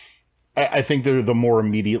 I think they're the more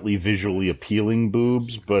immediately visually appealing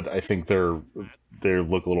boobs, but I think they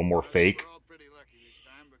look a little more fake.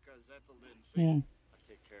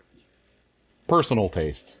 Personal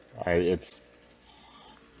taste. I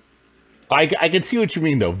can see what you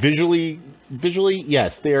mean, though. Visually,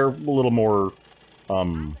 yes, they're a little more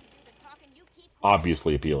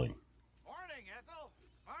obviously appealing.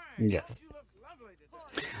 Yes.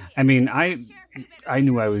 I mean, I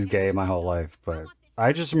knew I was gay my whole life, but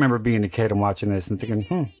I just remember being a kid and watching this and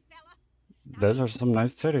thinking, those are some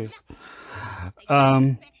nice titties.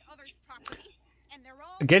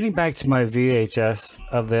 Getting back to my VHS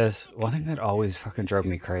of this, one thing that always fucking drove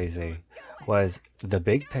me crazy was the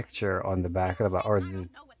big picture on the back of the, or the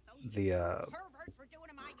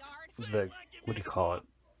what do you call it?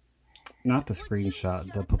 Not the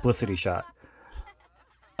screenshot, the publicity shot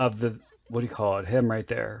of the, what do you call it? Him right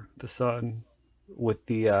there, the son with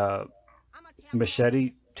the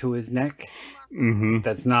machete to his neck. Mm-hmm.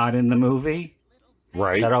 That's not in the movie.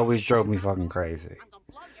 Right. That always drove me fucking crazy.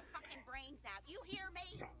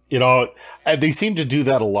 They seem to do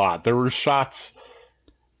that a lot. There were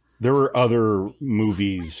other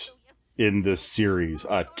movies in this series.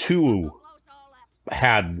 2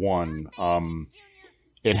 had one.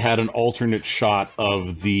 It had an alternate shot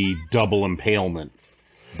of the double impalement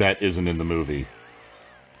that isn't in the movie.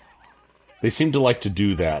 They seem to like to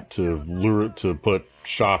do that, to put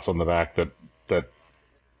shots on the back that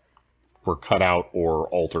were cut out or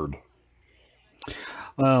altered.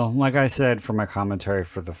 Well, like I said for my commentary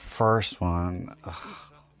for the first one,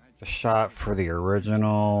 the shot for the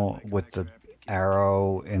original with the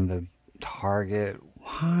arrow in the target,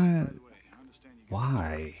 what?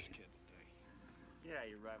 Why?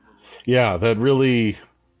 Yeah, that really...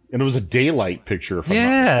 And it was a daylight picture, if I'm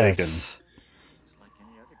not mistaken.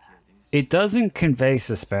 It doesn't convey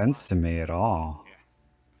suspense to me at all.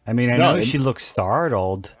 I mean, I know she looks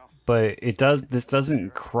startled, but this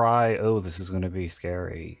doesn't cry, oh, this is going to be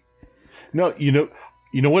scary. No,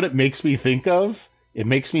 You know what it makes me think of? It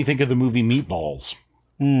makes me think of the movie Meatballs.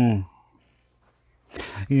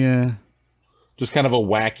 Yeah. Just kind of a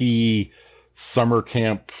wacky summer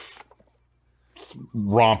camp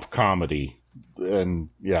romp comedy. And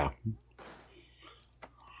yeah.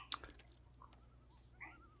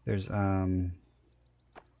 There's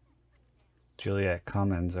Juliet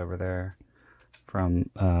Cummins over there from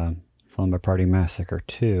Slumber Party Massacre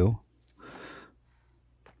 2.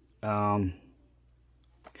 Now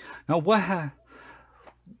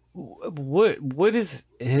what is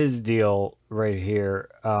his deal right here?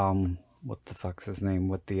 What the fuck's his name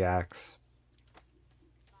with the axe?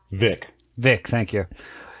 Vic, thank you.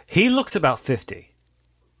 He looks about 50.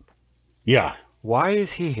 Yeah. Why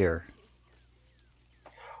is he here?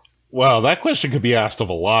 Well, that question could be asked of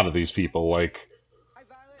a lot of these people. Like,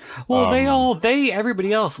 well,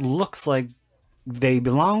 everybody else looks like they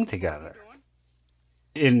belong together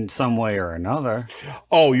in some way or another.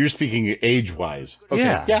 Oh, you're speaking age-wise.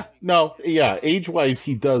 Okay. Yeah. No. Yeah. Age-wise,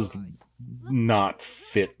 he does not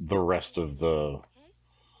fit the rest of the.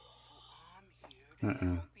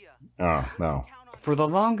 Oh no. For the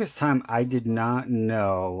longest time, I did not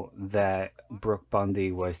know that Brooke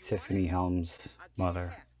Bundy was Tiffany Helm's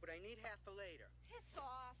mother.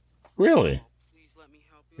 Really?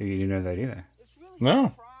 You didn't know that either.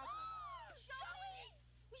 No.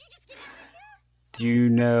 Do you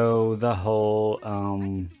know the whole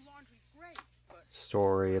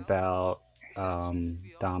story about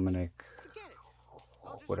Dominic,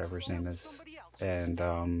 whatever his name is,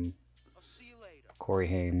 and Corey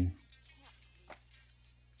Haim?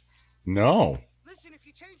 No.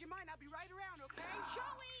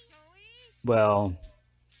 Well,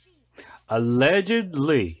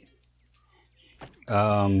 allegedly,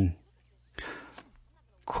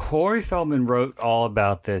 Corey Feldman wrote all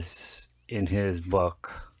about this in his book,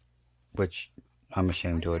 which I'm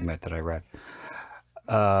ashamed to admit that I read.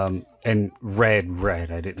 And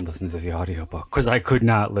read. I didn't listen to the audiobook because I could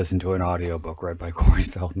not listen to an audiobook read by Corey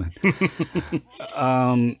Feldman.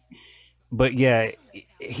 But yeah,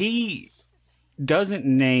 he doesn't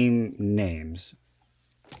name names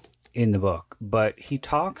in the book, but he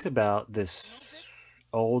talks about this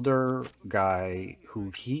older guy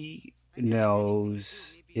who he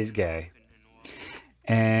knows is gay,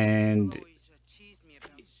 and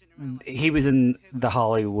he was in the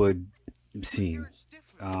Hollywood scene.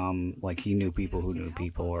 Like he knew people who knew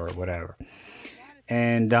people or whatever.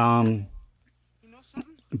 And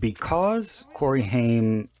because Corey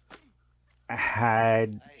Haim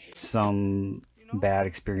had some bad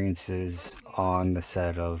experiences on the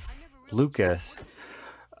set of Lucas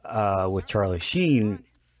with Charlie Sheen,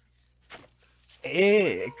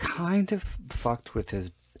 it kind of fucked with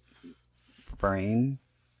his brain,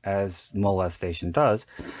 as molestation does.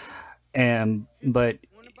 But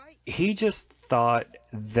he just thought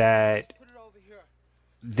that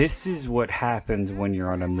this is what happens when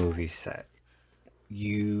you're on a movie set.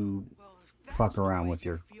 You fuck around with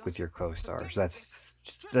your co-stars. That's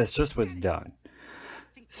just what's done.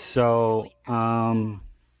 So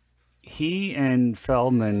he and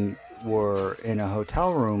Feldman were in a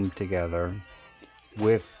hotel room together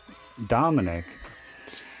with Dominic,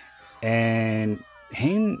 and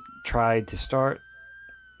Haim tried to start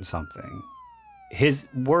something. His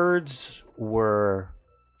words were...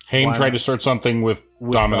 Haim tried to start something with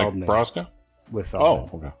Dominic Feldman. Brosca? With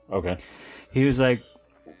Feldman. Oh, okay. He was like,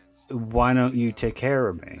 why don't you take care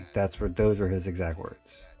of me? Those were his exact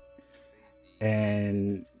words.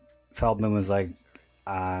 And Feldman was like,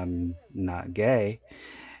 I'm not gay.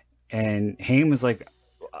 And Haim was like,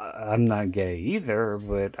 I'm not gay either,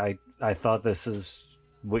 but I thought this is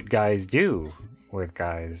what guys do with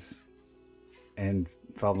guys. And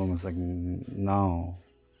Feldman was like, no.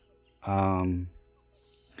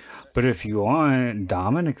 But if you want,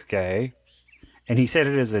 Dominic's gay. And he said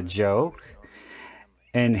it as a joke.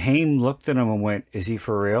 And Haim looked at him and went, is he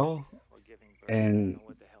for real? And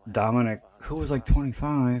Dominic, who was like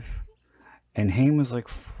 25, and Haim was like,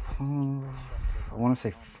 I want to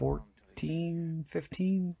say 14,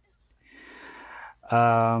 15.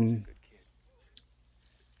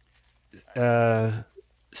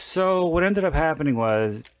 So what ended up happening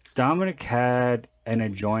was Dominic had an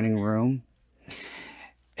adjoining room,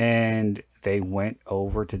 and they went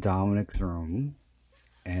over to Dominic's room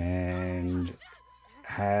and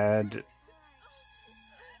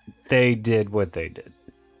they did what they did.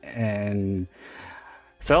 And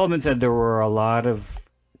Feldman said there were a lot of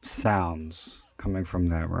sounds coming from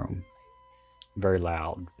that room. Very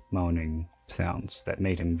loud, moaning sounds that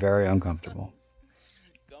made him very uncomfortable.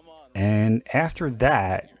 And after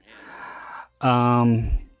that,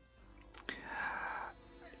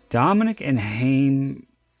 Dominic and Haim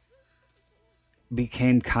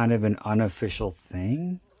became kind of an unofficial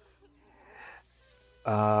thing.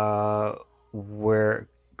 Where,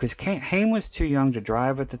 because Haim was too young to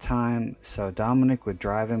drive at the time, so Dominic would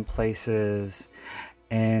drive him places,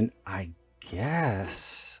 and I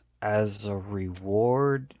guess as a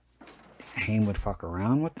reward, Haim would fuck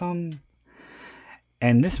around with them.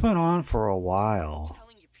 And this went on for a while.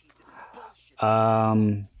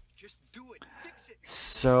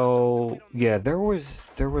 So yeah, there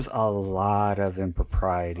was a lot of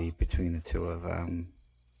impropriety between the two of them.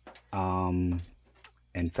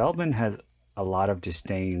 And Feldman has a lot of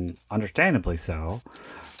disdain, understandably so,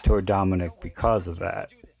 toward Dominic because of that.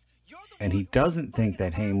 And he doesn't think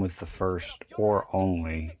that Haim was the first or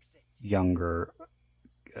only younger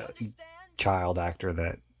child actor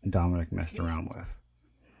that Dominic messed around with.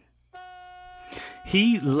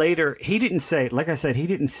 He didn't say, like I said, he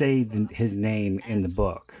didn't say his name in the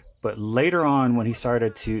book. But later on, when he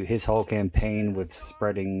started his whole campaign with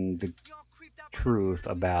spreading the truth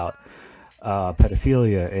about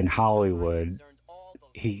pedophilia in Hollywood,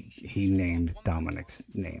 he named Dominic's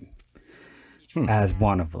name as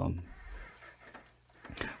one of them.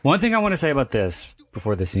 One thing I want to say about this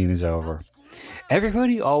before the scene is over.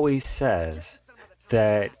 Everybody always says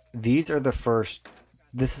that this is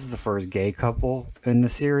the first gay couple in the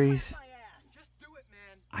series.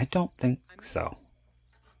 I don't think so.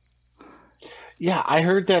 Yeah, I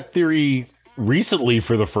heard that theory recently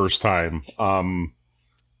for the first time.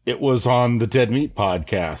 It was on the Dead Meat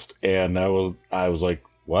podcast, and I was like,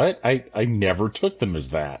 what? I never took them as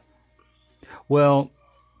that. Well,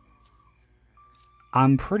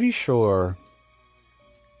 I'm pretty sure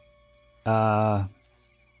not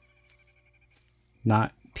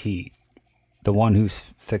Pete, the one who's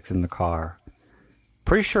fixing the car.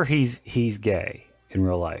 Pretty sure he's gay in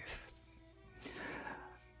real life.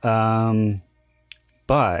 But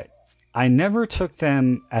I never took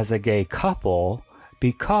them as a gay couple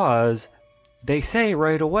because they say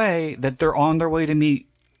right away that they're on their way to meet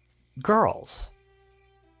girls.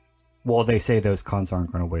 Well, they say those cons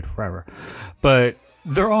aren't going to wait forever, but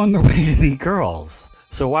they're on their way to meet girls.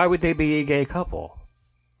 So why would they be a gay couple?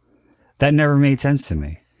 That never made sense to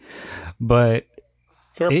me. But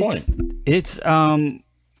fair point. It's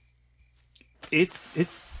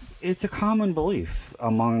a common belief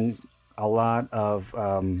among a lot of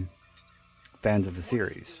fans of the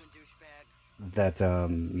series that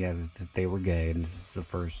that they were gay, and this is the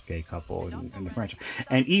first gay couple in the franchise.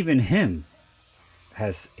 And even he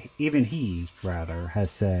has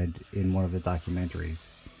said in one of the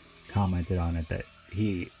documentaries, commented on it, that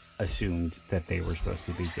he assumed that they were supposed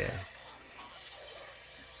to be gay.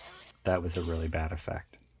 That was a really bad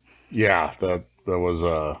effect. Yeah, that was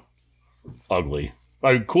ugly.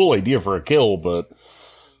 Cool idea for a kill, but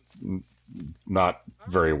not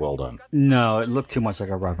very well done. No, it looked too much like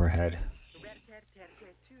a rubber head.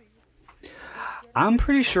 I'm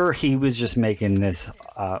pretty sure he was just making this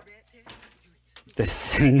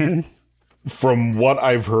singing. From what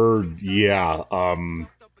I've heard, yeah.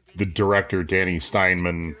 The director, Danny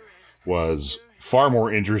Steinman, was far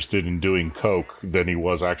more interested in doing coke than he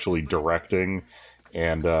was actually directing.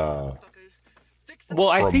 And I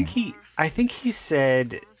don't think he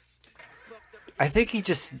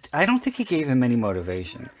gave him any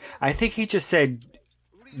motivation. I think he just said,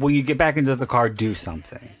 when you get back into the car, do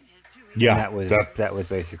something. Yeah, and that was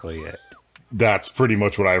basically it. That's pretty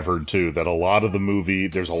much what I've heard too, that a lot of the movie,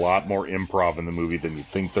 there's a lot more improv in the movie than you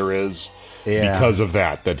think there is. Yeah. Because of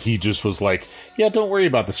that he just was like, yeah, don't worry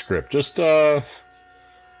about the script. Just, I'll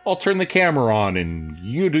turn the camera on and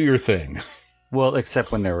you do your thing. Well,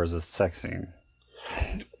 except when there was a sex scene.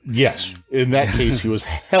 Yes. In that case, he was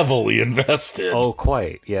heavily invested. Oh,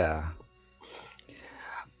 quite. Yeah.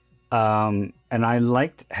 And I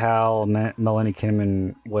liked how Melanie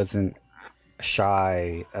Kinnaman wasn't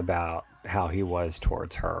shy about how he was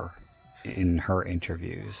towards her in her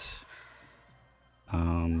interviews.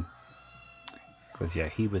 Because, yeah,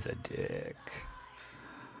 he was a dick.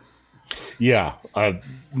 Yeah.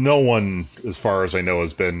 No one, as far as I know,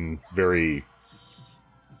 has been very...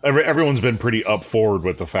 Everyone's been pretty up forward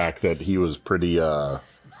with the fact that he was pretty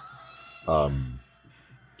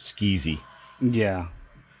skeezy. Yeah.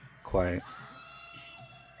 Quite.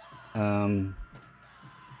 And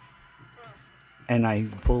I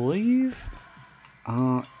believe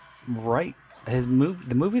the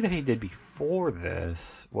movie that he did before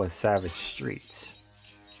this was Savage Streets,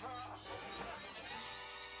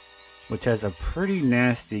 which has a pretty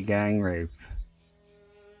nasty gang rape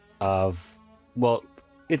of, well,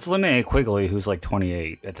 it's Linnea Quigley, who's like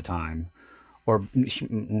 28 at the time, or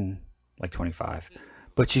like 25,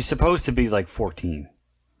 but she's supposed to be like 14.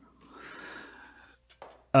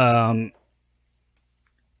 And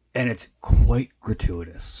it's quite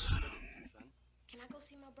gratuitous. Can I go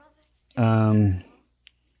see my brother?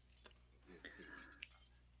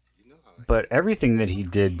 But everything that he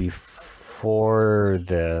did before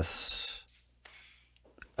this,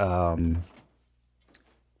 as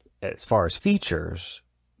far as features,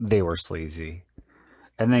 they were sleazy.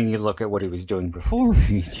 And then you look at what he was doing before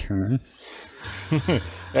features.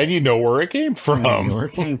 And you know where it came from. You know where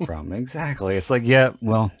it came from, exactly. It's like, yeah,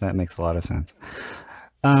 well, that makes a lot of sense.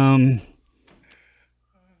 I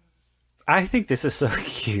think this is so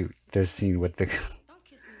cute, this scene with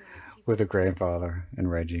the grandfather and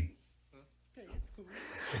Reggie.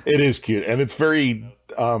 It is cute, and it's very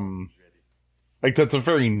like that's a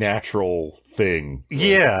very natural thing.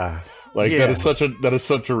 Yeah. Like yeah. that is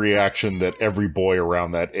such a reaction that every boy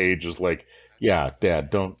around that age is like, yeah, Dad,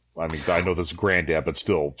 don't. I mean, I know this is granddad, but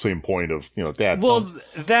still, same point of, you know, Dad. Well,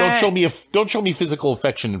 don't show me physical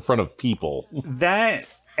affection in front of people. That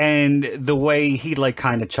and the way he like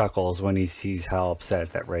kind of chuckles when he sees how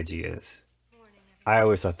upset that Reggie is. I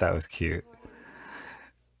always thought that was cute.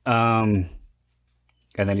 And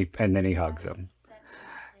then he hugs him.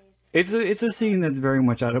 It's a scene that's very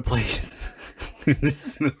much out of place in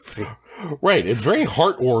this movie. Right, it's very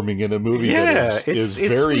heartwarming in a movie that is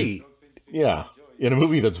very sweet. Yeah, in a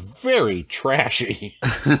movie that's very trashy.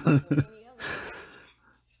 Oh God,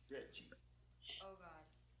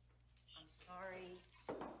 I'm sorry.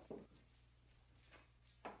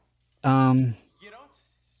 You don't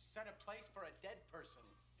set a place for a dead person.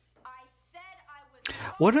 I said I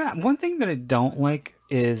was. One thing that I don't like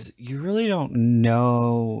is you really don't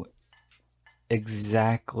know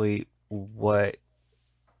exactly why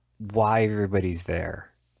everybody's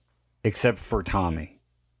there, except for Tommy.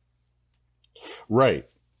 Right.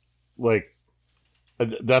 Like,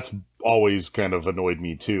 that's always kind of annoyed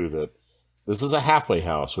me, too, that this is a halfway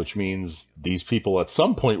house, which means these people at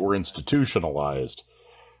some point were institutionalized.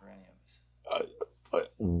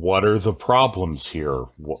 What are the problems here?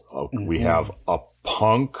 We have a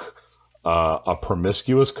punk, a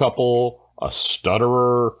promiscuous couple, a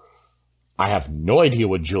stutterer. I have no idea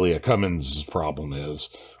what Julia Cummins' problem is.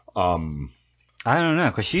 I don't know,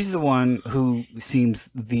 because she's the one who seems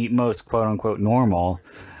the most quote-unquote normal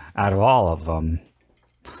out of all of them.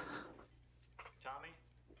 Tommy,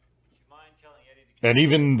 would you mind telling Eddie to And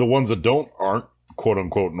even the ones that aren't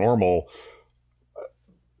quote-unquote normal,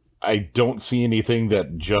 I don't see anything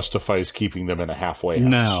that justifies keeping them in a halfway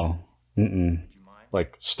house. No. Mm-mm.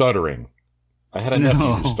 Like stuttering. I had a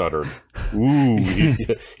nephew who stuttered. Ooh,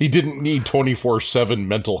 he didn't need 24/7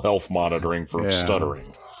 mental health monitoring for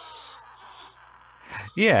stuttering.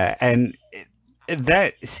 Yeah, and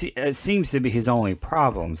that seems to be his only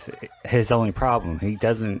problem. He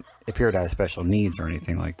doesn't appear to have special needs or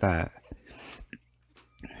anything like that.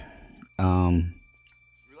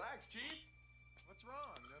 relax, Chief? What's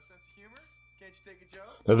wrong? No sense of humor? Can't you take a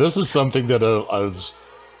joke? Now, this is something that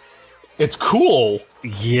it's cool,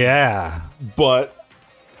 Yeah. but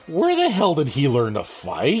where the hell did he learn to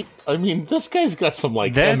fight? I mean, this guy's got some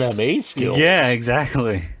like MMA skills. Yeah,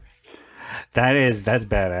 exactly. That's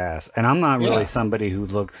badass. And I'm not really somebody who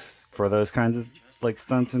looks for those kinds of like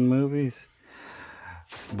stunts in movies.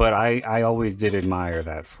 But I always did admire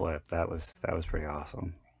that flip. That was pretty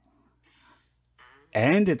awesome.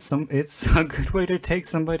 And it's a good way to take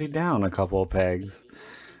somebody down a couple of pegs.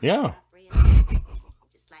 Yeah.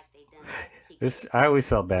 I always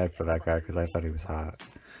felt bad for that guy because I thought he was hot.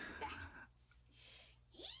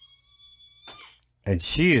 And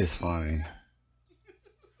she is funny.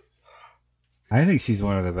 I think she's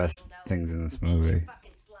one of the best things in this movie.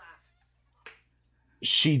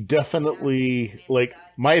 She definitely, like,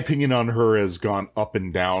 my opinion on her has gone up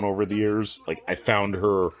and down over the years. Like, I found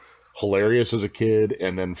her hilarious as a kid,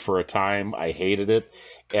 and then for a time I hated it.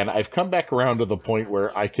 And I've come back around to the point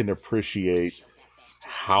where I can appreciate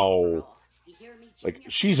how, like,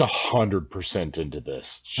 she's 100% into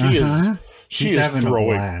this. She's having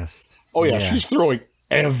throwing, a blast. Oh yeah, she's throwing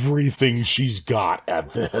everything she's got at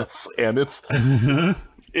this, and it's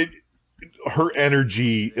her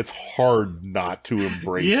energy. It's hard not to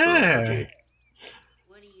embrace her energy.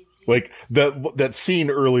 Like that scene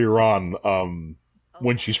earlier on,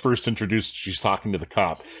 when she's first introduced, she's talking to the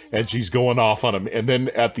cop, and she's going off on him, and then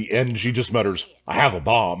at the end, she just mutters, "I have a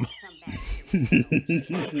bomb."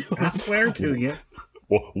 I swear to you.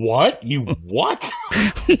 What? You what?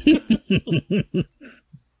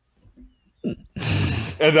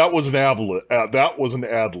 And that was an ad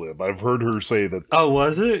lib. I've heard her say that. Oh,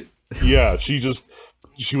 was it? Yeah, she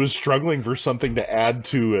was struggling for something to add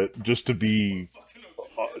to it, just to be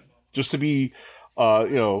just to be,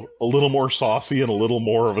 a little more saucy and a little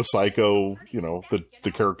more of a psycho, that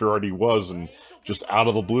the character already was, and just out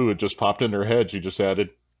of the blue, it just popped in her head. She just added,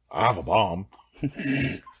 "I have a bomb."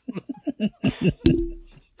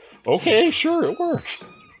 Okay, sure, it works.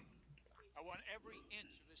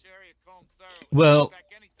 Well,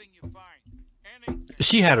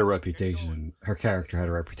 she had a reputation. Her character had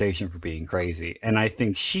a reputation for being crazy, and I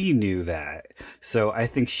think she knew that. So I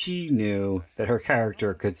think she knew that her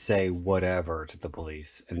character could say whatever to the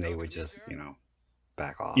police, and they would just,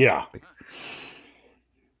 back off. Yeah.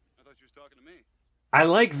 I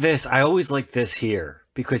like this. I always like this here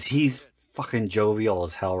because he's fucking jovial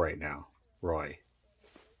as hell right now, Roy.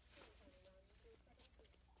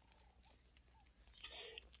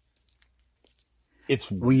 It's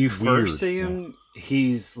when you weird. First see him,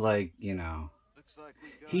 he's like,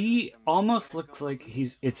 he almost looks like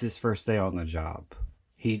it's his first day on the job.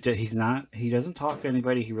 He doesn't talk to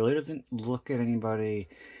anybody. He really doesn't look at anybody.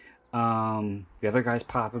 The other guy's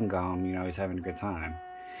popping gum, he's having a good time.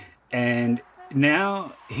 And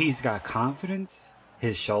now he's got confidence.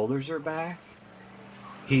 His shoulders are back.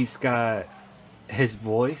 He's got his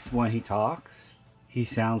voice when he talks. He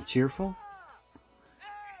sounds cheerful.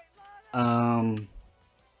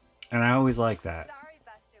 And I always like that. Sorry,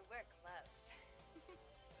 Buster, we're closed.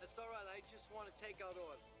 That's all right. I just want to take out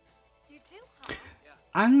order. You do, huh?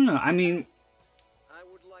 I don't know. I mean, I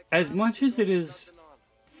would like as much as it is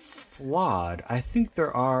flawed, I think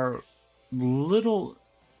there are little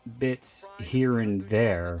bits here and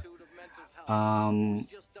there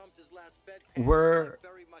where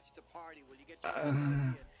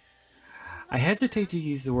I hesitate to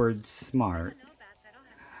use the word smart,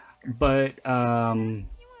 but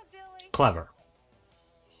clever.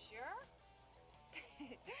 Sure?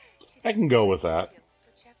 I can go with that.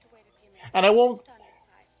 And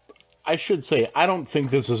I should say, I don't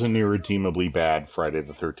think this is an irredeemably bad Friday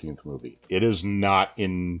the 13th movie. It is not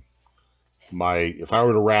in if I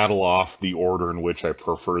were to rattle off the order in which I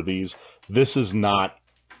prefer these, this is not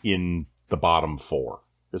in the bottom 4.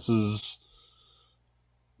 This is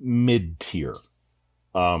mid-tier.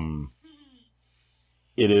 It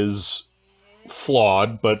is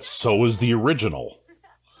flawed, but so is the original.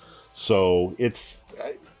 So it's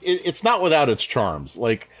not without its charms.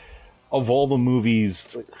 Like, of all the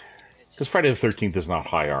movies, because Friday the 13th is not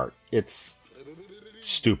high art. It's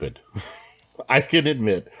stupid. I can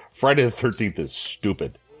admit, Friday the 13th is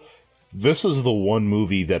stupid. This is the one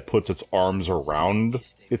movie that puts its arms around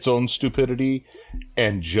its own stupidity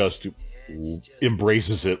and just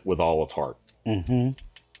embraces it with all its heart. Mm-hmm.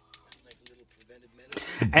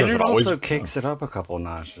 And it also kicks it up a couple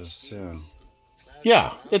notches, too.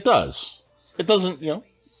 Yeah, it does. It doesn't,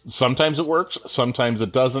 sometimes it works, sometimes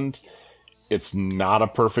it doesn't. It's not a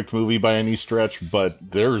perfect movie by any stretch, but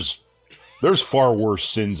there's far worse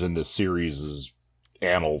sins in this series'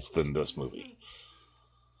 annals than this movie.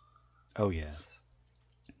 Oh, yes.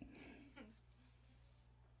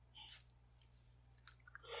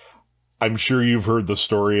 I'm sure you've heard the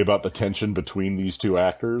story about the tension between these two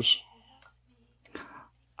actors.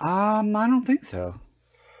 I don't think so.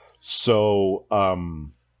 So,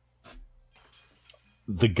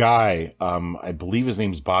 the guy, I believe his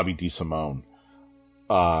name's Bobby DeSimone,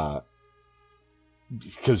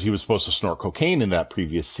 because he was supposed to snort cocaine in that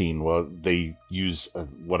previous scene. Well, they use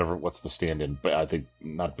what's the stand-in? But I think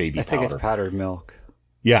not baby powder. I think it's powdered milk.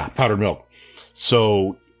 Yeah, powdered milk.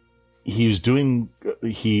 So he's doing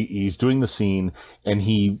the scene,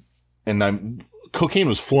 and cocaine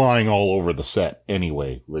was flying all over the set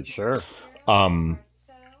anyway. Sure.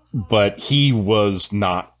 But he was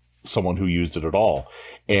not someone who used it at all.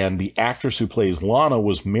 And the actress who plays Lana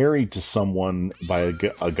was married to someone by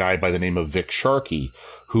a guy by the name of Vic Sharkey,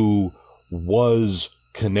 who was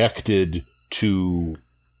connected to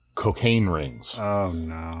cocaine rings. Oh,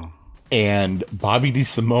 no. And Bobby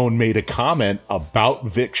DeSimone made a comment about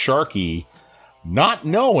Vic Sharkey, not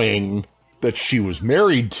knowing that she was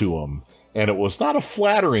married to him. And it was not a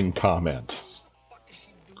flattering comment.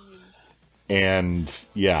 And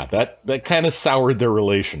yeah, that kind of soured their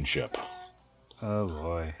relationship. Oh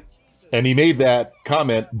boy. And he made that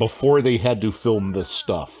comment before they had to film this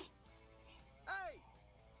stuff.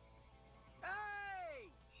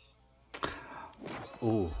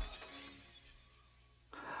 Ooh.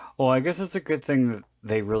 Well, I guess it's a good thing that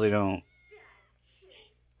they really don't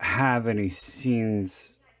have any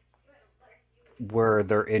scenes where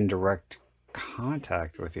they're in direct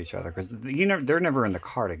contact with each other, because they're never in the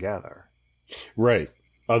car together. Right.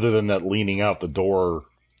 Other than that leaning out the door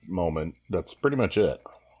moment, that's pretty much it.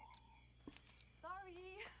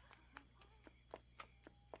 Sorry.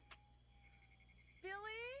 Billy?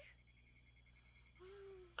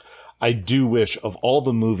 I do wish, of all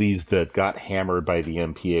the movies that got hammered by the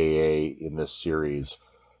MPAA in this series,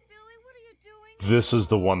 Billy, what are you doing? this is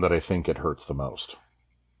the one that I think it hurts the most.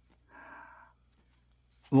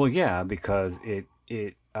 Well, yeah, because it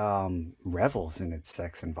revels in its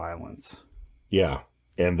sex and violence. Yeah,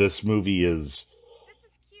 and this movie is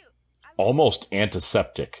This is cute. almost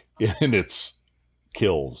antiseptic in its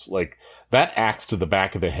kills. Like, that axe to the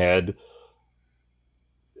back of the head,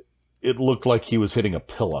 it looked like he was hitting a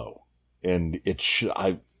pillow. And it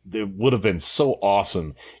would have been so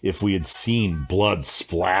awesome if we had seen blood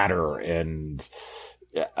splatter and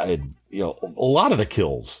a lot of the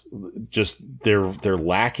kills just they're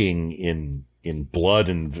lacking in blood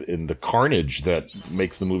and in the carnage that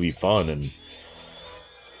makes the movie fun. And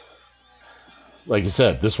like you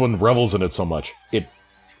said, this one revels in it so much. It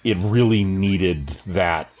really needed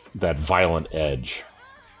that violent edge.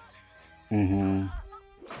 Mm-hmm.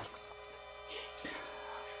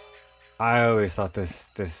 I always thought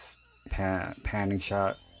this panning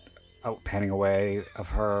shot, panning away of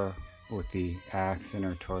her with the axe in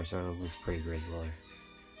her torso was pretty grisly.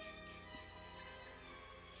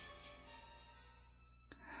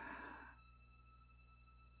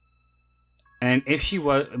 And if she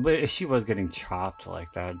was getting chopped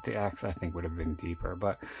like that, the axe I think would have been deeper.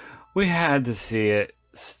 But we had to see it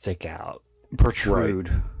stick out,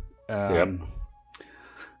 protrude, Yep.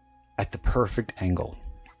 at the perfect angle.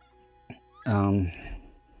 I'm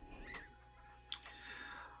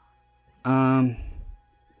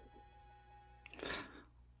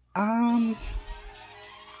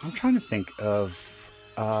trying to think of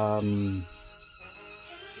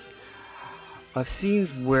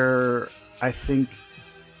scenes where I think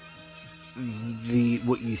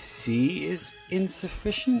what you see is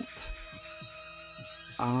insufficient.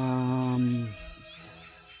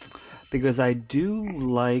 Because I do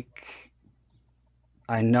like.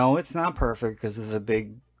 I know it's not perfect because it's a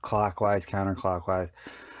big clockwise, counterclockwise,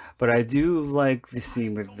 but I do like the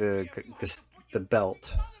scene with the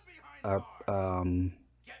belt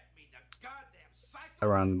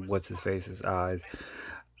around what's his face's eyes.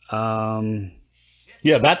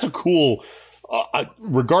 Yeah, that's a cool.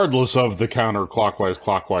 Regardless of the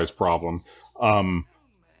counterclockwise problem,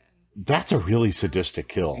 that's a really sadistic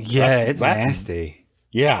kill. Yeah, that's it's nasty.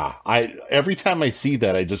 Yeah, every time I see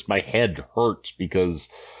that, my head hurts because,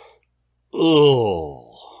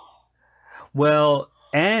 ugh. Well,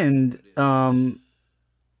 and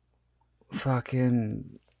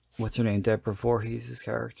fucking what's her name? Deborah Voorhees'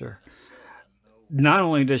 character. Not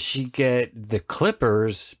only does she get the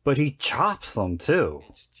clippers, but he chops them too.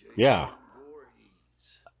 Yeah.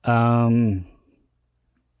 So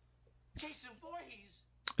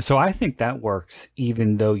I think that works,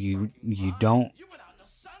 even though you don't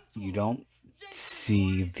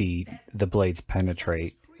see the blades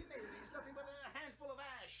penetrate.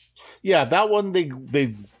 Yeah, that one they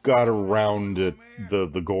got around it,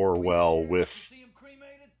 the gore well with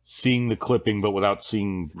seeing the clipping, but without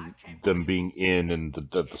seeing them being in and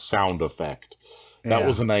the sound effect. That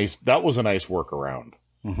was a nice workaround.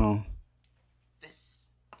 Mm-hmm.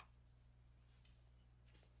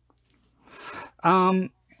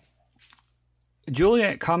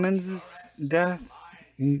 Juliet Cummins' death.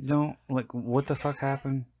 You don't like what the fuck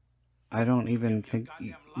happened? I don't even think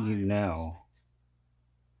you know.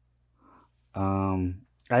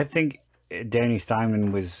 I think Danny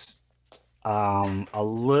Steinman was a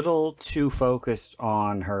little too focused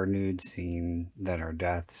on her nude scene than her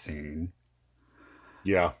death scene.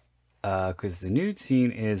 Yeah. Because the nude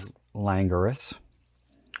scene is languorous.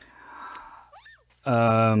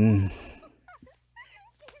 Same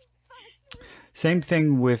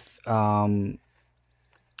thing with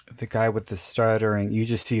the guy with the stuttering. You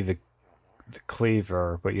just see the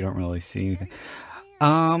cleaver, but you don't really see anything.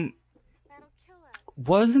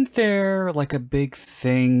 Wasn't there like a big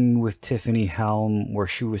thing with Tiffany Helm where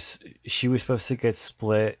she was supposed to get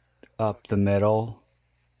split up the middle?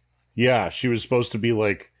 Yeah, she was supposed to be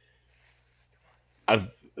like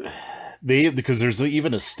because there's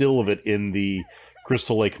even a still of it in the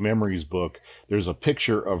Crystal Lake Memories book. There's a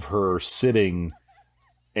picture of her sitting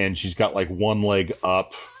and she's got like one leg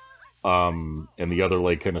up and the other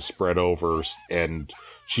leg kind of spread over, and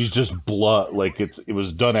she's just blood. Like it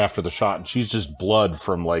was done after the shot, and she's just blood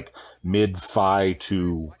from like mid thigh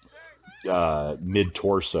to mid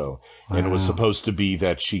torso. Wow. And it was supposed to be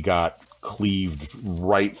that she got cleaved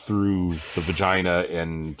right through the vagina,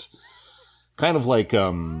 and kind of like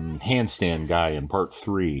handstand guy in part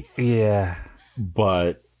 3. Yeah.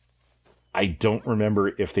 But I don't remember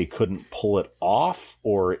if they couldn't pull it off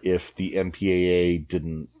or if the MPAA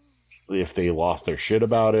didn't, if they lost their shit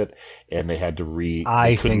about it and they had to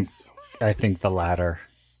I think the latter.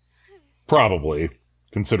 Probably,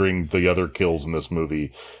 considering the other kills in this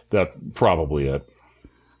movie, that probably it.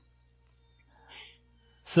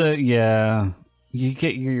 So yeah, you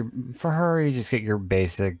get for her, you just get your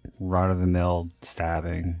basic run-of-the-mill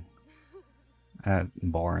stabbing.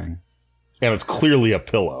 Boring. And it's clearly a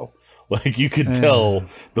pillow. Like, you could tell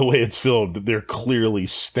the way it's filmed, they're clearly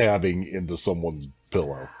stabbing into someone's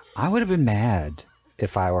pillow. I would have been mad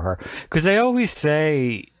if I were her. Because they always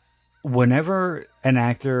say, whenever an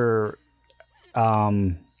actor,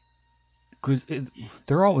 because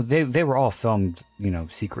they were all filmed,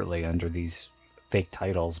 secretly under these fake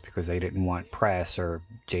titles because they didn't want press or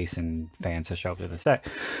Jason fans to show up to the set.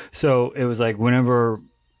 So it was like whenever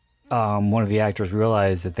one of the actors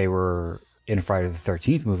realized that they were in a Friday the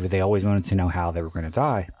 13th movie, they always wanted to know how they were going to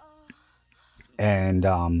die. And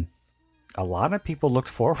a lot of people looked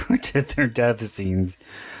forward to their death scenes.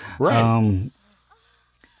 Right.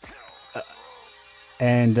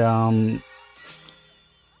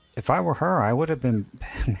 If I were her, I would have been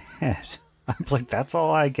mad. I'm like, that's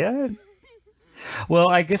all I get? Well,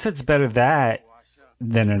 I guess it's better that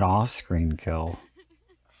than an off-screen kill.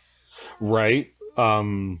 Right.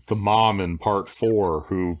 The mom in part 4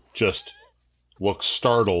 who just looks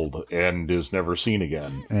startled and is never seen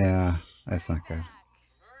again. Yeah, that's not good.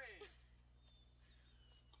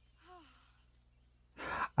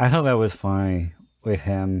 I thought that was funny with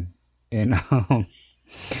him in I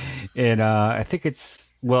think they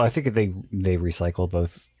recycled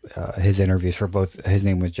both his interviews for both. His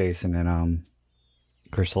name was Jason and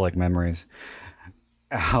Crystal Lake Memories.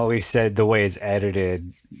 How he said the way it's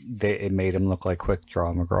edited, it made him look like Quick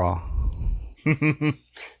Draw McGraw.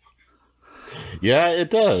 Yeah, it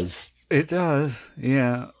does. It does,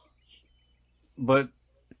 yeah. But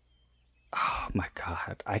oh my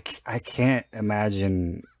god, I can't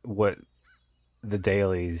imagine what the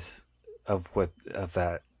dailies of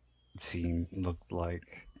that scene looked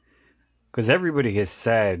like, because everybody has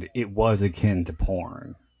said it was akin to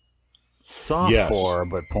porn, softcore,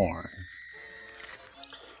 but porn.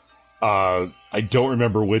 I don't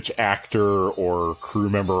remember which actor or crew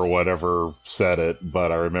member or whatever said it,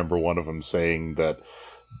 but I remember one of them saying that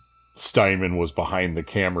Steinman was behind the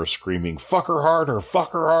camera screaming, fuck her harder,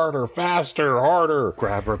 faster, harder.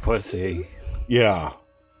 Grab her pussy. Yeah.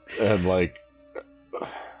 And like...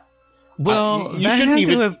 Well, you that shouldn't had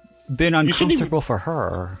even to have been uncomfortable for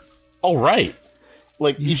her. Oh, right.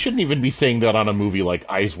 Like, you shouldn't even be saying that on a movie like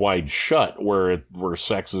Eyes Wide Shut, where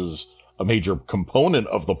sex is a major component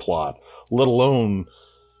of the plot, let alone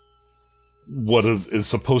what is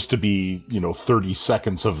supposed to be, 30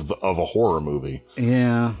 seconds of a horror movie.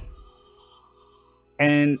 Yeah.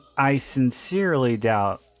 And I sincerely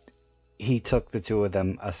doubt he took the two of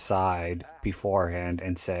them aside beforehand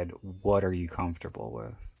and said, what are you comfortable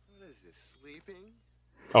with? What is this, sleeping?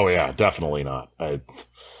 Oh, yeah, definitely not. I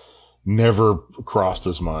never crossed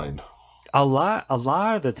his mind. A lot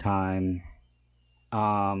of the time,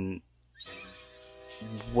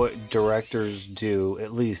 what directors do,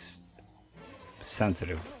 at least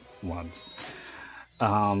sensitive ones,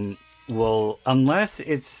 will, unless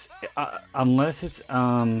it's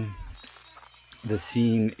the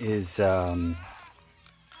scene is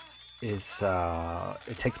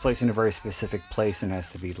it takes place in a very specific place and has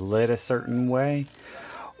to be lit a certain way,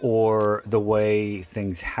 or the way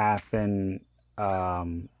things happen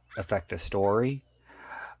affect the story,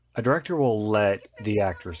 a director will let the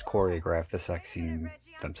actors choreograph the sex scene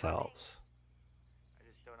themselves. I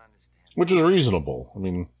just don't understand. Which is reasonable. I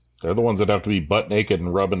mean, they're the ones that have to be butt naked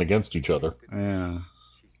and rubbing against each other. Yeah.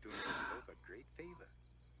 She's doing us both a great favor.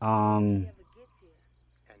 Never gets here.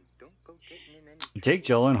 And don't go getting in any Jake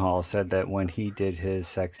Gyllenhaal said that when he did his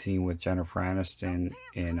sex scene with Jennifer Aniston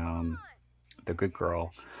in The Good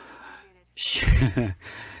Girl,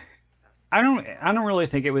 I don't really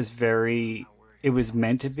think it was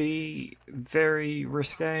meant to be very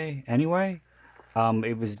risque anyway.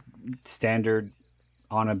 It was standard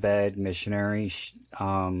on a bed missionary,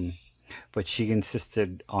 but she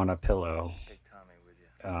insisted on a pillow take Tommy with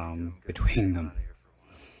you. between them.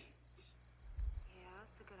 Yeah,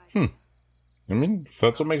 that's a good idea. I mean, if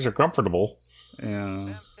that's what makes her comfortable. Yeah.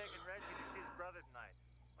 Sam's taking Reggie to see his brother tonight.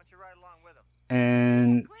 Why don't you ride along with him?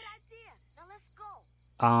 And Great idea. Now let's go.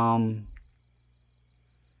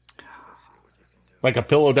 Like a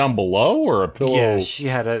pillow down below, or a pillow? yeah,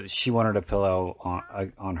 she wanted a pillow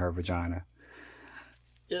on her vagina.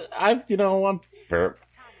 I'm fair.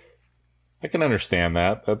 I can understand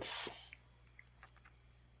that. It's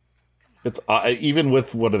even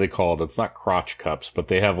with, what are they called? It's not crotch cups, but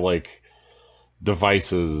they have like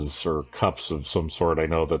devices or cups of some sort. I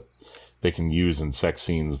know that they can use in sex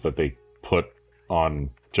scenes that they put on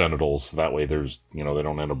genitals. That way there's, they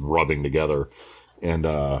don't end up rubbing together. And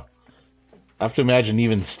I have to imagine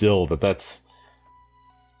even still that's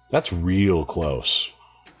real close.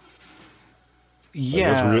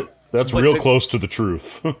 Yeah. Like, that's real close to the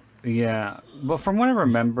truth. Yeah. But from what I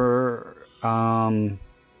remember,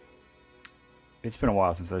 it's been a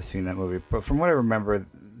while since I've seen that movie, but from what I remember,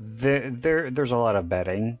 there's a lot of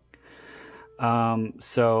bedding.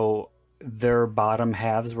 So their bottom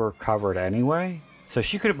halves were covered anyway. So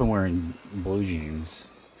she could have been wearing blue jeans.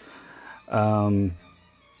 And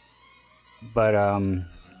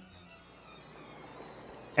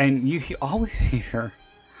you always hear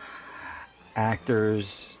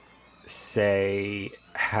actors say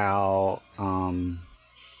how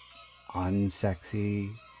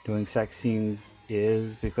unsexy doing sex scenes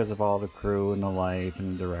is because of all the crew and the lights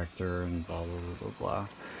and the director and blah blah blah blah blah.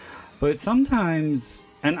 But sometimes,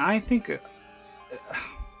 and I think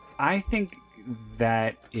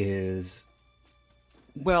that is,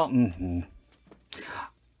 well,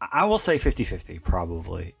 I will say 50-50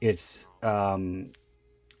 probably. It's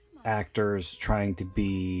actors trying to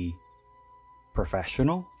be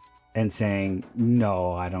professional and saying,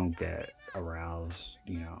 no, I don't get aroused,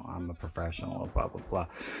 I'm a professional, blah blah blah.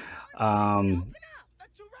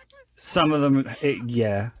 Some of them,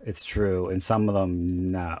 it's true, and some of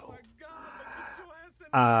them, no.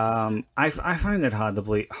 I find it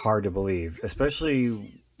hard to believe,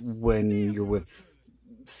 especially when you're with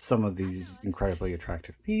some of these incredibly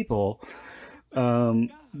attractive people,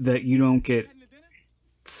 that you don't get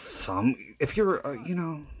some. If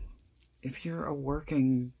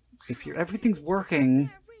everything's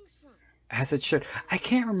working as it should. I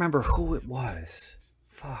can't remember who it was.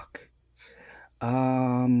 Fuck.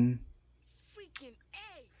 I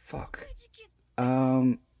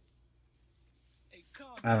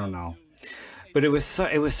don't know. But it was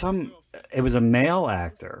a male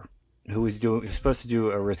actor who was supposed to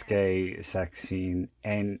do a risque sex scene,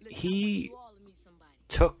 and he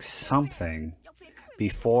took something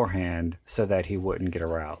beforehand so that he wouldn't get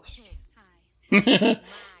aroused. Okay.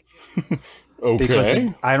 Because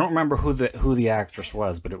I don't remember who the actress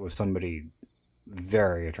was, but it was somebody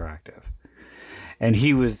very attractive, and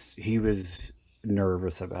he was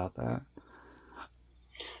nervous about that.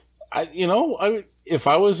 If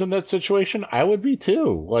I was in that situation, I would be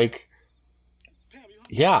too. Like,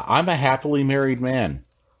 yeah, I'm a happily married man.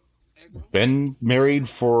 Been married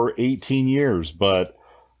for 18 years, but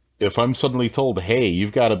if I'm suddenly told, hey,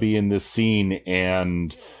 you've got to be in this scene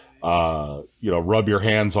and rub your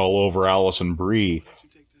hands all over Allison Brie,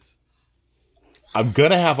 I'm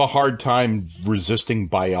gonna have a hard time resisting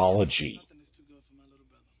biology.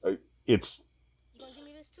 It's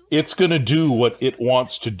gonna do what it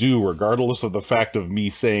wants to do, regardless of the fact of me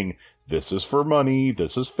saying this is for money,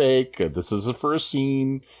 this is fake, this is for a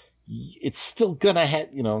scene. It's still gonna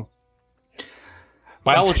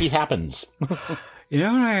biology happens. You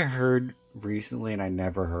know what I heard recently, and I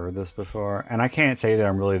never heard this before, and I can't say that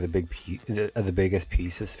I'm really the biggest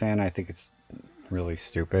Pieces fan. I think it's really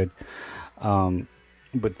stupid.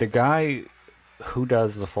 But the guy who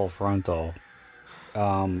does the full frontal,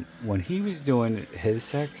 when he was doing his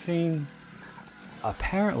sex scene,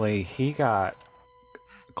 apparently he got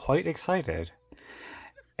quite excited,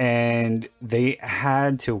 and they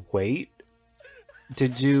had to wait to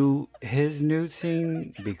do his nude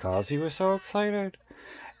scene because he was so excited,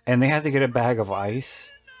 and they had to get a bag of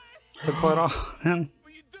ice to put on him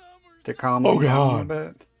to calm him down a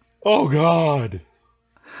bit. Oh God!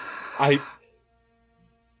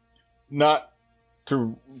 Not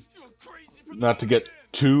to get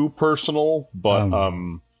too personal, but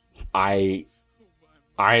I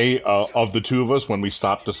of the two of us, when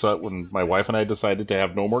my wife and I decided to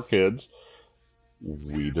have no more kids,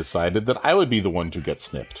 we decided that I would be the one to get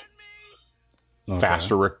snipped. Okay.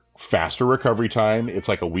 Faster recovery time. It's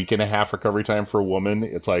like a week and a half recovery time for a woman.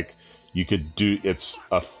 It's like it's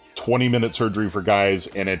a 20-minute surgery for guys,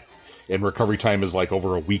 and recovery time is like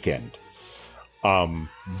over a weekend.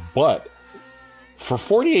 But for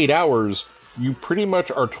 48 hours, you pretty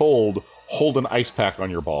much are told, hold an ice pack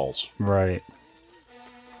on your balls. Right.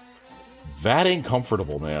 That ain't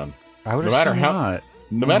comfortable, man. I would assume not.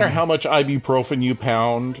 No matter how much ibuprofen you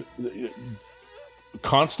pound,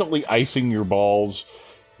 constantly icing your balls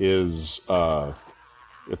is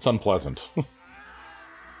it's unpleasant.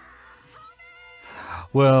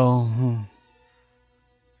 Well,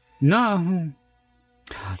 no,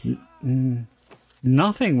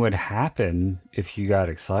 nothing would happen if you got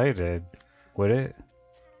excited, would it?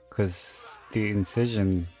 Because the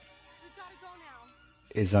incision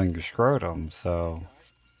is on your scrotum, so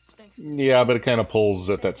Yeah, but it kind of pulls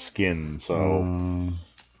at that skin, so...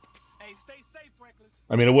 Hey, stay safe, Reckless.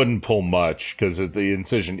 I mean, it wouldn't pull much, because the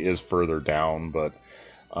incision is further down, but...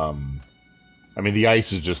 I mean, the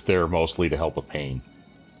ice is just there mostly to help with pain.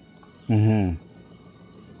 Mm-hmm.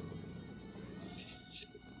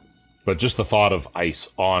 But just the thought of ice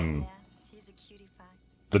on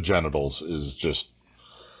the genitals is just...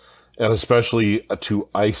 And especially to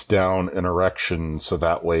ice down an erection so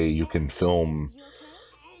that way you can film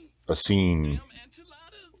a scene.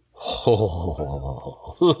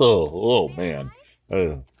 Oh man.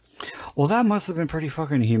 Well, that must have been pretty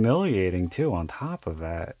fucking humiliating, too, on top of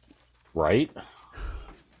that. Right?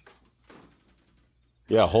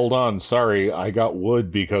 Yeah, hold on. Sorry, I got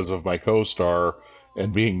wood because of my co-star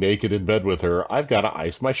and being naked in bed with her. I've got to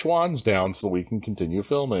ice my schwans down so we can continue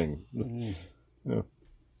filming. Yeah.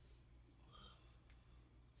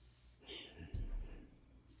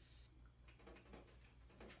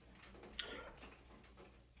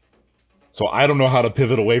 So I don't know how to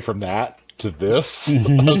pivot away from that to this,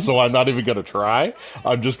 so I'm not even going to try.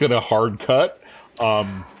 I'm just going to hard cut.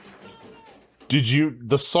 The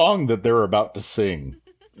song that they're about to sing,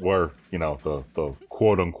 where, you know, the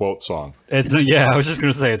quote-unquote song. Yeah, I was just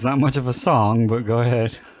going to say, it's not much of a song, but go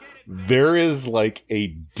ahead. There is, like,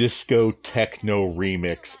 a disco techno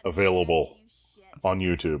remix available on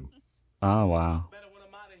YouTube. Oh, wow.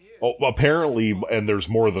 Oh, apparently, and there's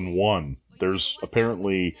more than one. There's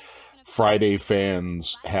apparently... Friday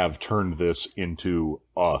fans have turned this into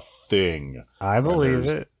a thing. I believe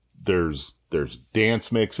it. There's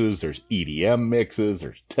dance mixes, there's EDM mixes,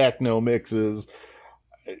 there's techno mixes.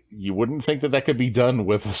 You wouldn't think that could be done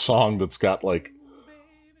with a song that's got like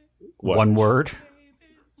what? One word.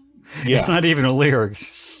 Yeah. It's not even a lyric,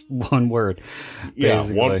 it's one word.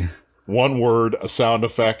 Basically. Yeah, one word, a sound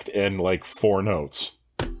effect, and like 4 notes.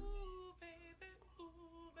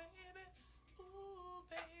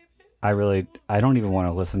 I don't even want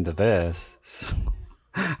to listen to this. So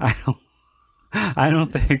I don't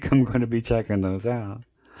think I'm going to be checking those out.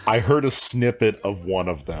 I heard a snippet of one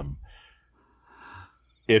of them.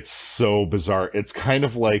 It's so bizarre. It's kind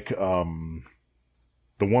of like the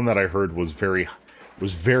one that I heard was very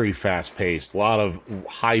fast paced. A lot of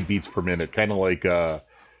high beats per minute, kind of like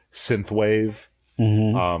synthwave.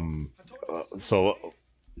 Mm-hmm. So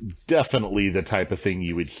definitely the type of thing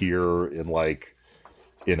you would hear in like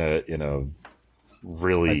in a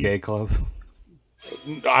really a gay club.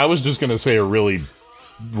 I was just gonna say a really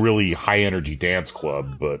high energy dance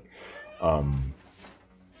club, but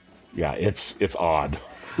yeah, it's odd.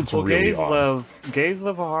 It's well, really odd. Gays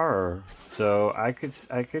love horror, so I could.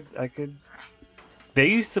 They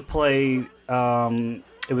used to play.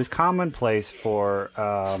 It was commonplace for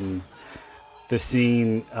the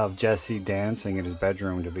scene of Jesse dancing in his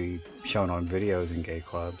bedroom to be shown on videos in gay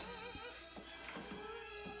clubs.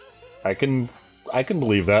 I can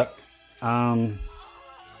believe that.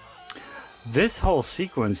 This whole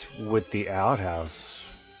sequence with the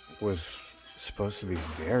outhouse was supposed to be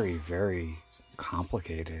very, very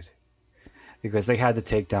complicated because they had to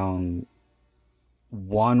take down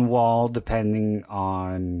one wall depending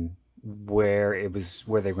on where they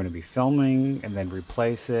were going to be filming, and then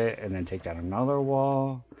replace it, and then take down another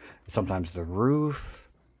wall. Sometimes the roof.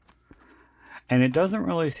 And it doesn't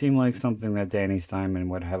really seem like something that Danny Steinman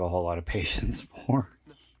would have a whole lot of patience for.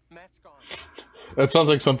 That sounds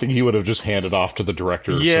like something he would have just handed off to the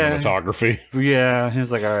director of cinematography. Yeah, he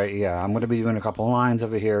was like, all right, yeah, I'm going to be doing a couple lines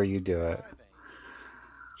over here, you do it.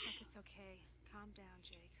 It's okay. Calm down,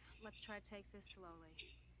 Jake. Let's try to take this slowly.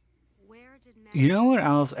 Where did You know what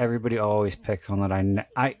else everybody always picks on that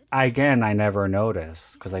I never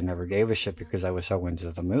noticed, because I never gave a shit because I was so into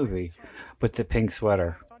the movie, but the pink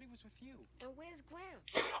sweater.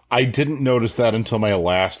 I didn't notice that until my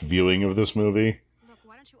last viewing of this movie.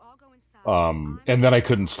 And then I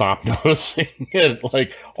couldn't stop noticing it,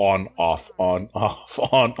 like on, off, on, off,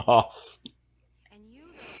 on, off.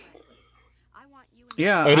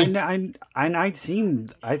 Yeah, I've seen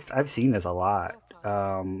this a lot,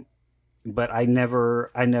 but I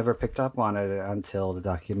never picked up on it until the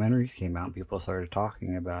documentaries came out and people started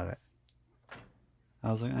talking about it.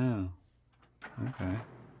 I was like, oh, okay.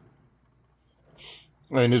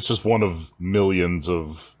 I mean, it's just one of millions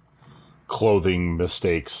of clothing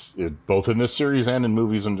mistakes, both in this series and in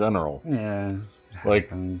movies in general. Yeah,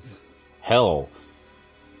 like hell.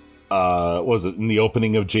 Was it in the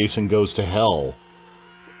opening of Jason Goes to Hell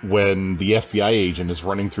when the FBI agent is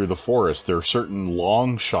running through the forest? There are certain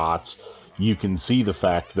long shots you can see the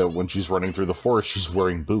fact that when she's running through the forest, she's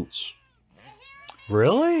wearing boots.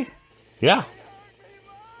 Really? Yeah.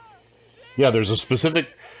 Yeah, there's a specific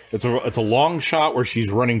it's a long shot where she's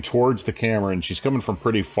running towards the camera and she's coming from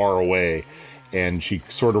pretty far away, and she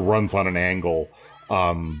sort of runs on an angle.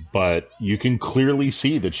 But you can clearly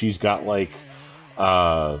see that she's got like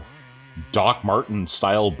Doc Marten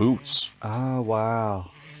style boots. Oh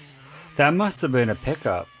wow, that must have been a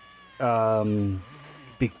pickup,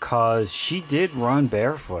 because she did run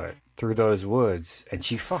barefoot through those woods, and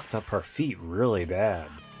she fucked up her feet really bad.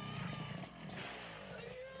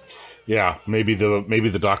 Yeah, maybe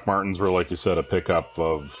the Doc Martens were, like you said, a pickup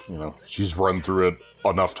of, you know, she's run through it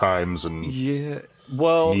enough times and needed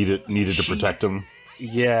to protect him.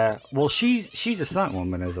 Yeah, well, she's a stunt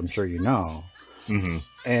woman, as I'm sure you know,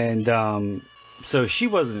 and so she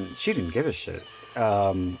didn't give a shit.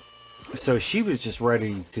 So she was just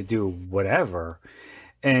ready to do whatever,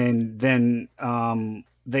 and then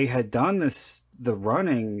they had done the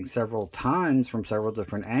running several times from several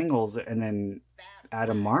different angles, and then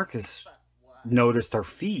Adam Marcus noticed her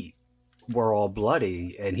feet were all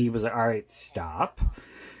bloody, and he was like, all right, stop.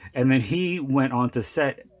 And then he went onto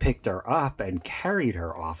set, picked her up, and carried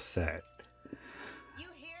her off set.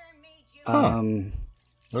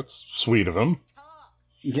 That's sweet of him.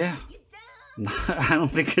 Yeah. I don't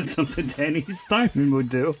think it's something Danny Steinman would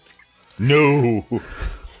do. No.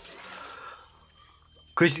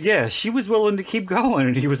 Because, yeah, she was willing to keep going,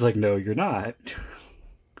 and he was like, no, you're not.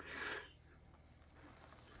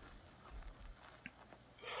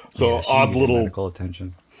 So odd little medical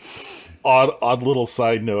attention. Odd little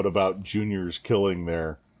side note about Junior's killing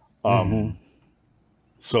there.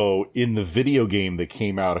 So in the video game that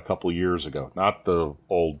came out a couple years ago, not the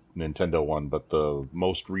old Nintendo one, but the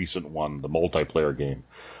most recent one, the multiplayer game,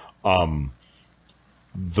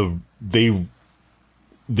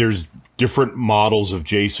 there's different models of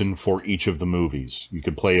Jason for each of the movies. You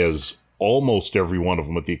can play as almost every one of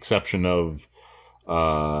them, with the exception of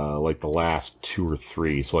like the last 2 or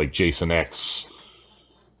 3. So like Jason X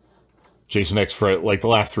for like the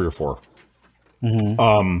last 3 or 4.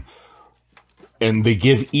 And they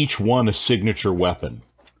give each one a signature weapon.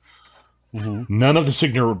 None of the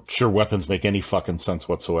signature weapons make any fucking sense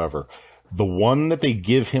whatsoever. The one that they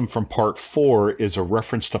give him from part 4 is a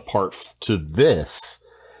reference to this,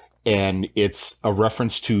 and it's a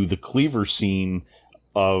reference to the cleaver scene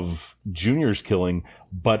of Junior's killing,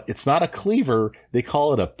 but it's not a cleaver. They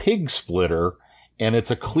call it a pig splitter, and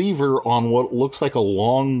it's a cleaver on what looks like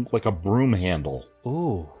a broom handle.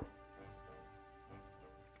 Ooh.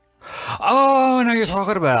 Oh, I know what you're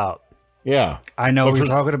talking about. Yeah. I know what you're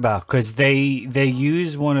talking about, because they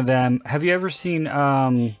use one of them. Have you ever seen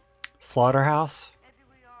Slaughterhouse?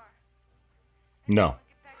 No.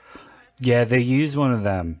 Yeah, they use one of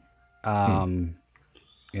them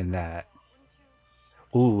in that.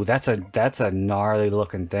 Ooh, that's a gnarly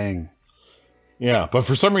looking thing. Yeah, but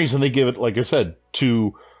for some reason they give it, like I said,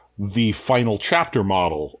 to the final chapter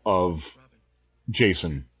model of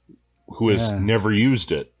Jason, who has never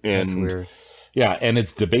used it. And that's weird. Yeah, and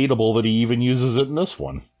it's debatable that he even uses it in this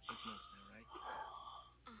one.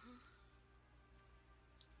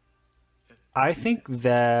 I think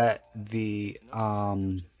that the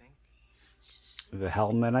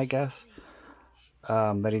helmet, I guess,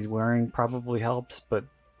 that he's wearing probably helps, but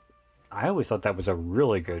I always thought that was a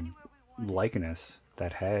really good likeness,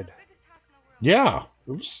 that head. Yeah,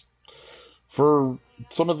 it was, for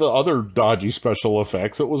some of the other dodgy special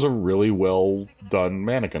effects, it was a really well done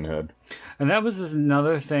mannequin head. And that was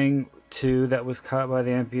another thing too that was cut by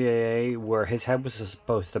the MPAA, where his head was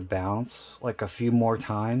supposed to bounce like a few more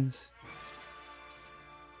times,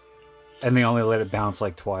 and they only let it bounce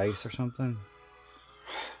like twice or something.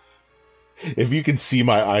 If you can see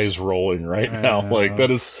my eyes rolling right now, like that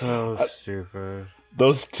is so stupid.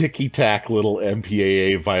 Those ticky-tack little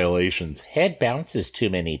MPAA violations. Head bounces too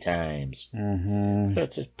many times.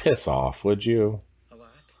 Just piss off, would you?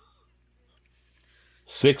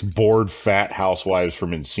 6 bored fat housewives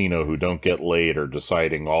from Encino who don't get laid are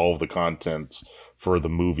deciding all of the contents for the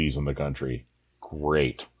movies in the country.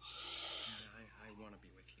 Great. I want to be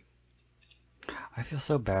with you. I feel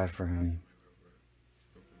so bad for him.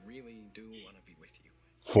 Really do want to be with you.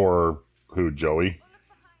 For who, Joey?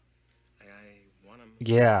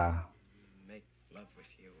 Yeah. Make love with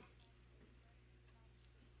you.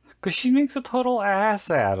 Because she makes a total ass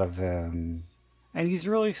out of him. And he's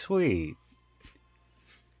really sweet.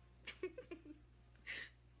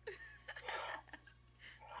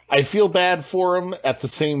 I feel bad for him at the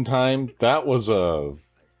same time. That was a...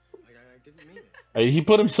 He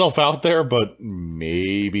put himself out there, but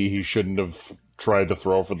maybe he shouldn't have tried to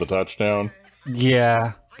throw for the touchdown.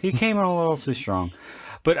 Yeah. He came in a little too strong.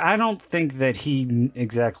 But I don't think that he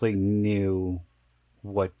exactly knew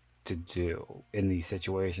what to do in these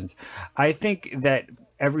situations. I think that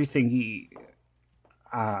everything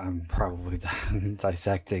I'm probably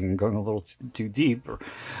dissecting and going a little too deep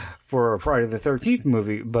for a Friday the 13th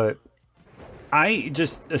movie, but I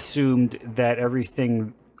just assumed that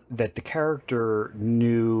everything that the character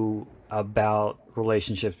knew about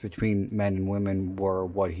relationships between men and women were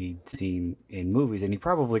what he'd seen in movies, and he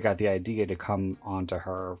probably got the idea to come onto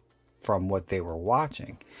her from what they were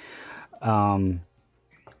watching.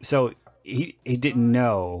 So he didn't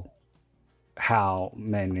know how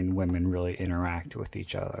men and women really interact with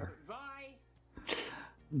each other.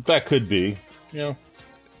 That could be, And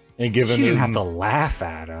given she didn't have to laugh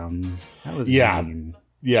at him. That was mean.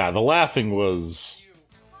 Yeah, the laughing was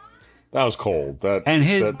cold. And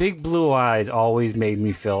his big blue eyes always made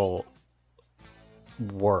me feel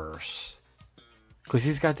worse. Because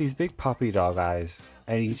he's got these big puppy dog eyes.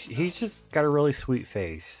 And he's just got a really sweet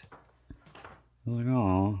face. I'm like,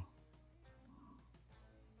 oh.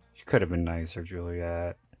 You could have been nicer,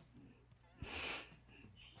 Juliet.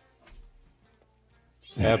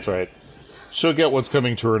 That's right. She'll get what's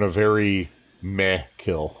coming to her in a very meh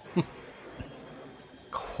kill.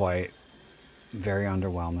 Quite. Very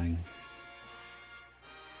underwhelming.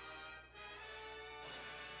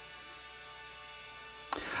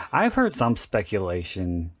 I've heard some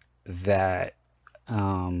speculation that I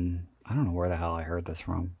don't know where the hell I heard this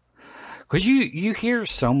from. Because you hear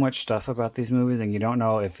so much stuff about these movies, and you don't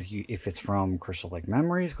know if it's from Crystal Lake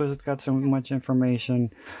Memories because it's got so much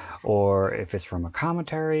information, or if it's from a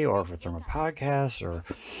commentary, or if it's from a podcast, or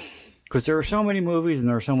because there are so many movies and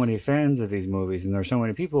there are so many fans of these movies, and there are so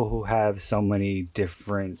many people who have so many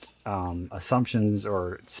different assumptions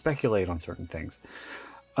or speculate on certain things.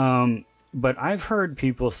 But I've heard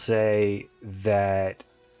people say that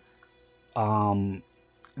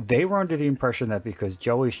they were under the impression that because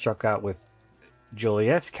Joey struck out with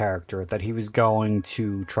Juliet's character, that he was going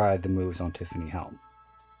to try the moves on Tiffany Helm.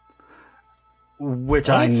 Which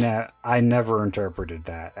I never interpreted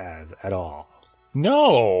that as at all.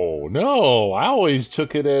 No. I always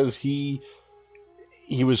took it as he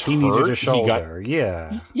was hurt. He needed a shoulder,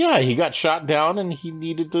 yeah. Yeah, he got shot down and he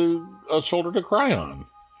needed a shoulder to cry on.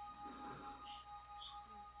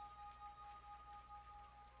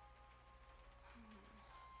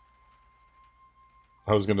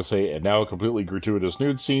 I was going to say, and now a completely gratuitous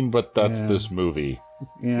nude scene, but that's this movie.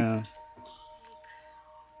 Yeah.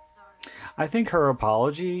 I think her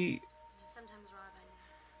apology...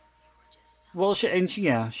 Well,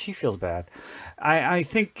 she feels bad. I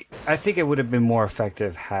think it would have been more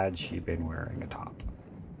effective had she been wearing a top.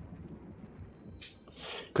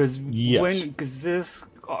 Because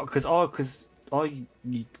all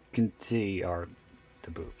you can see are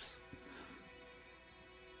the boobs.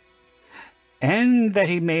 And that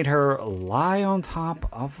he made her lie on top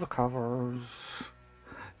of the covers.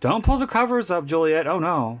 Don't pull the covers up, Juliet. Oh,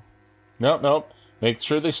 no. Nope. Make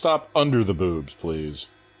sure they stop under the boobs, please.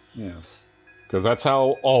 Yes. Because that's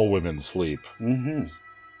how all women sleep. Mm-hmm.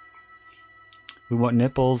 We want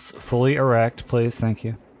nipples fully erect, please. Thank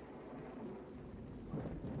you.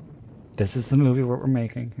 This is the movie what we're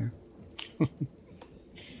making here.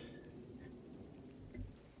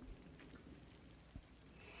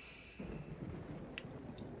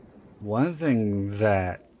 One thing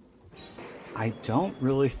that I don't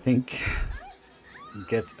really think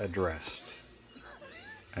gets addressed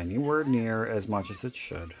anywhere near as much as it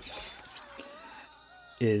should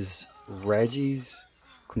is Reggie's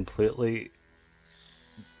completely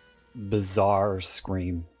bizarre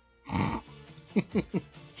scream.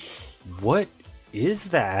 What is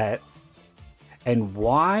that? And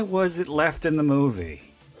why was it left in the movie?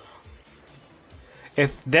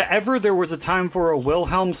 If ever there was a time for a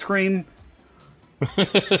Wilhelm scream...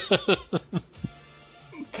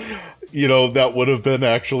 that would have been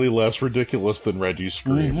actually less ridiculous than Reggie's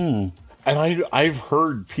scream. Mm-hmm. And I've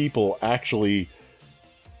heard people actually,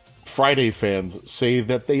 Friday fans, say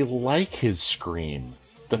that they like his scream,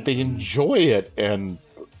 that they enjoy it, and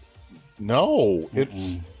no,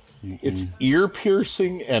 it's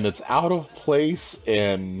ear-piercing, and it's out of place,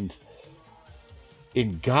 and...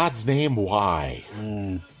 in God's name, why?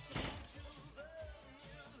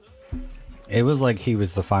 It was like he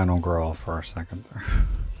was the final girl for a second there.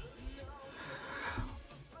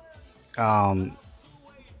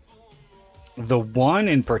 The one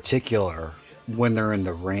in particular, when they're in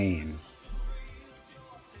the rain.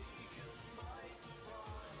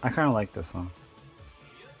 I kind of like this song.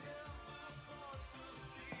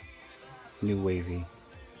 New wavy.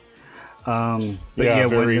 But yeah,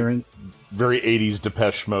 when they're in... very 80s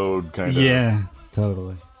Depeche Mode kind of. Yeah,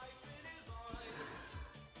 totally.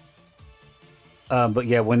 But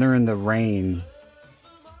yeah, when they're in the rain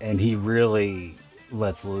and he really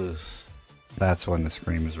lets loose, that's when the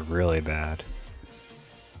scream is really bad.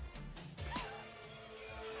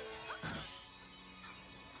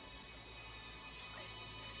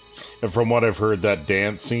 And from what I've heard, that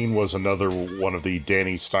dance scene was another one of the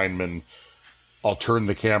Danny Steinman, I'll turn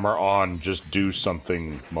the camera on, just do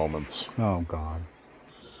something moments. Oh, God.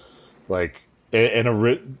 Like,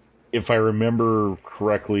 if I remember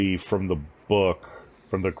correctly from the book,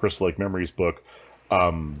 from the Crystal Lake Memories book,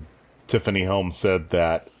 Tiffany Helm said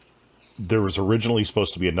that there was originally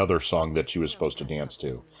supposed to be another song that she was supposed to dance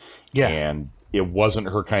to. Yeah. And it wasn't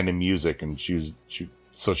her kind of music, and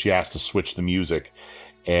so she asked to switch the music.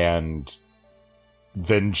 And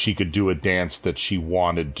then she could do a dance that she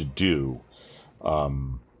wanted to do,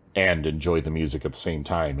 and enjoy the music at the same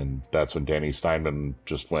time. And that's when Danny Steinman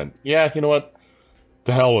just went, yeah, you know what?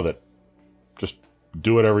 To hell with it. Just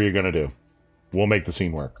do whatever you're going to do. We'll make the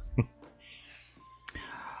scene work.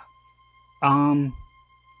 As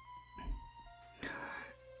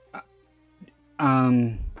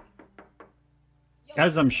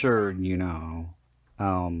I'm sure you know,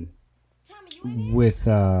 with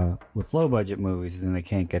low budget movies, then they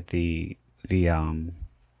can't get the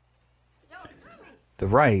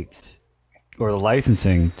rights or the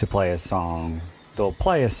licensing to play a song. They'll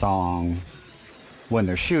play a song when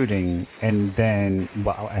they're shooting, and then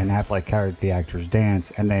and have like the actors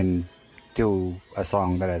dance, and then do a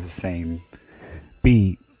song that has the same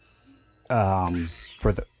beat.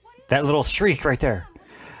 For that little shriek right there,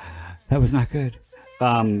 that was not good.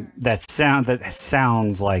 That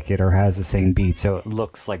sounds like it or has the same beat, so it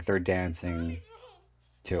looks like they're dancing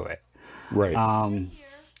to it. Right.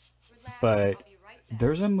 But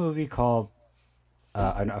there's a movie called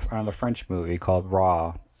another French movie called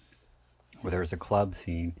Raw, where there's a club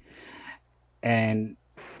scene, and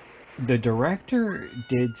the director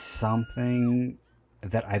did something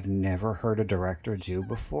that I've never heard a director do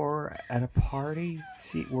before at a party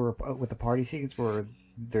with a party sequence where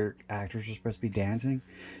their actors are supposed to be dancing.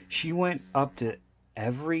 She went up to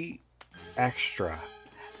every extra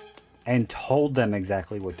and told them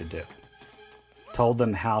exactly what to do. Told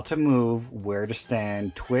them how to move, where to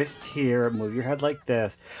stand, twist here, move your head like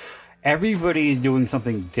this. Everybody's doing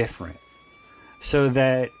something different. So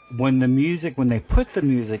that when they put the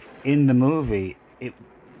music in the movie,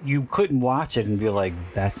 you couldn't watch it and be like,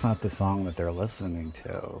 that's not the song that they're listening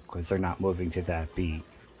to, because they're not moving to that beat.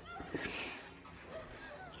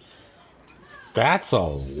 That's a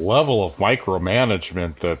level of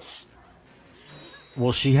micromanagement that's...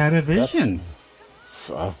 Well, she had a vision.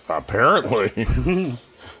 Apparently.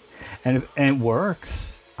 and it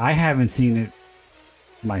works. I haven't seen it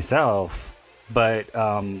myself, but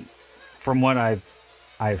from what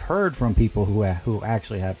I've heard from people who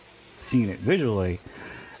actually have seen it visually,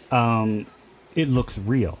 it looks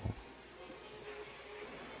real.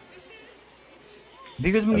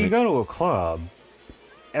 Because when you go to a club,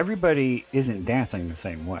 everybody isn't dancing the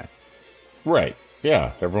same way. Right.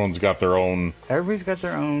 Yeah. Everyone's got their own... Everybody's got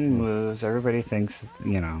their own moves. Everybody thinks,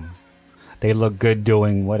 they look good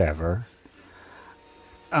doing whatever.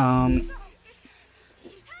 But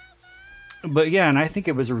yeah, and I think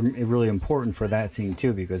it was really important for that scene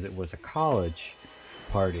too, because it was a college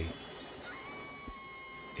party.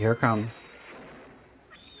 Here it comes.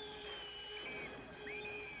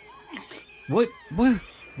 What?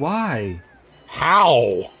 Why?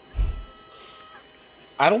 How?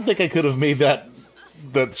 I don't think I could have made that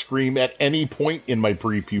scream at any point in my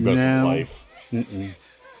prepubescent life. Mm-mm.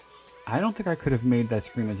 I don't think I could have made that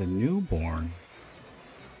scream as a newborn.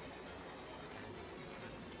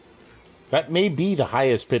 That may be the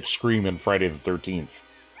highest pitched scream in Friday the 13th.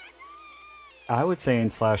 I would say in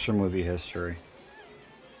slasher movie history.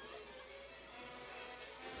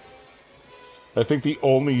 I think the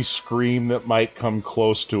only scream that might come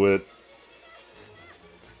close to it,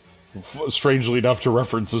 strangely enough to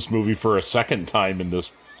reference this movie for a second time in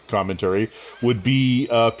this commentary, would be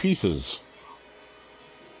Pieces.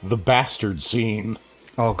 The bastard scene.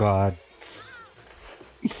 Oh, God.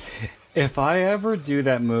 If I ever do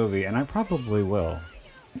that movie, and I probably will,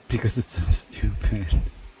 because it's so stupid,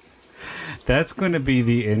 that's going to be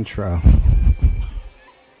the intro.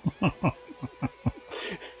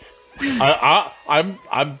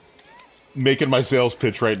 I'm making my sales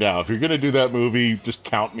pitch right now. If you're going to do that movie, just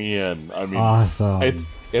count me in. I mean, awesome.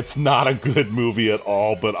 It's not a good movie at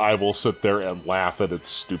all, but I will sit there and laugh at its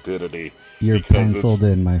stupidity. You're penciled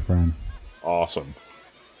in, my friend. Awesome.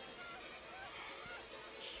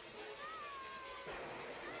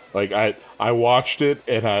 Like, I watched it,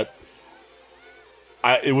 and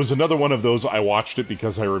it was another one of those. I watched it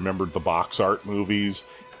because I remembered the box art movies.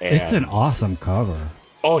 And, It's an awesome cover.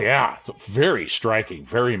 oh yeah, it's very striking,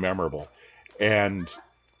 very memorable. And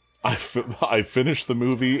I finished the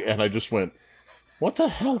movie and I just went, what the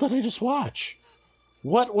hell did I just watch?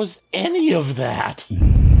 What was any of that?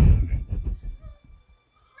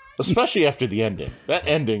 Especially after the ending. That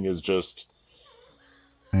ending is just...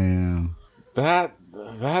 Yeah. That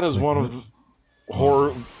is one of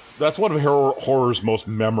horror... That's one of horror's most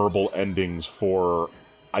memorable endings for...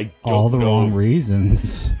 I don't All the know. wrong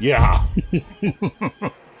reasons. Yeah.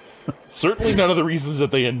 Certainly none of the reasons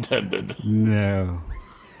that they intended. No.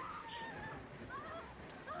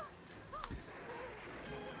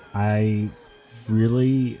 I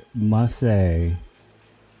really must say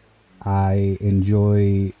I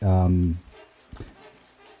enjoy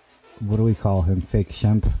what do we call him? Fake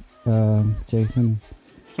Shemp, Jason?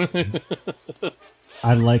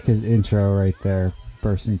 I like his intro right there,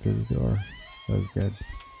 bursting through the door. That was good.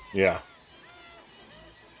 Yeah.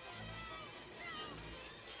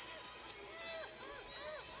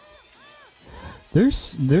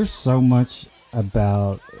 There's so much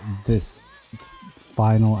about this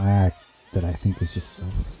final act that I think is just so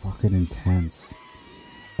fucking intense.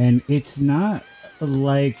 And it's not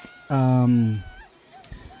like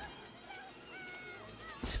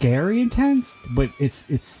scary intense, but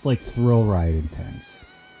it's like thrill ride intense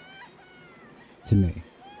to me.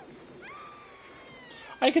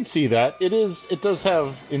 I can see that. It does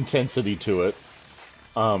have intensity to it.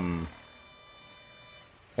 And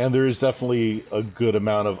there is definitely a good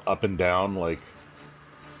amount of up and down, like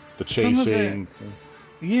the chasing.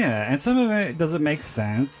 Yeah, and some of it doesn't make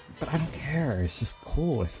sense, but I don't care. It's just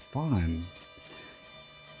cool. It's fun.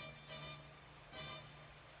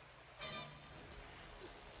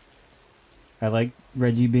 I like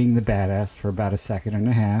Reggie being the badass for about a second and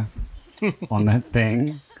a half on that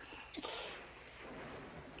thing.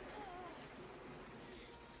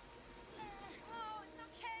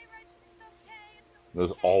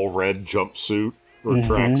 This all red jumpsuit or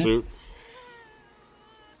tracksuit.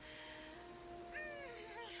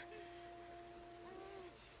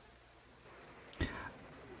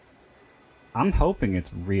 I'm hoping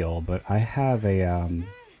it's real, but I have a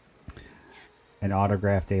an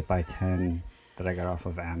autographed 8x10 that I got off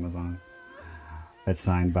of Amazon. That's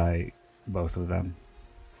signed by both of them.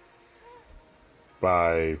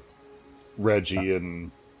 By Reggie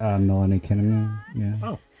and Melanie Kinnaman, yeah.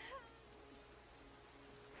 Oh.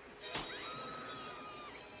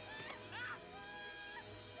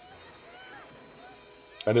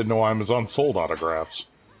 I didn't know Amazon sold autographs.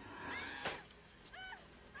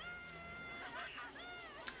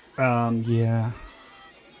 Yeah.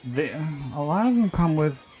 A lot of them come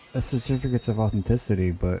with certificates of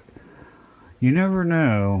authenticity, but you never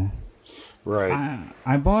know. Right.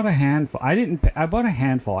 I bought a handful. I bought a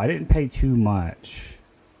handful. I didn't pay too much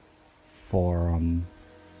for I don't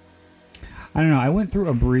know. I went through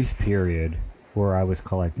a brief period where I was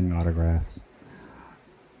collecting autographs.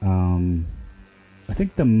 I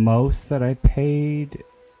think the most that I paid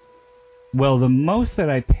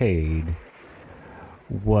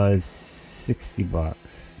was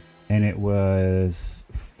 $60, and it was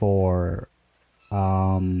for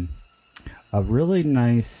a really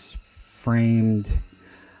nice framed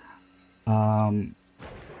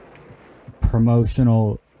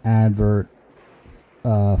promotional advert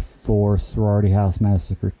for Sorority House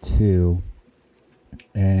Massacre 2,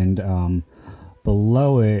 and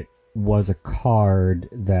below it was a card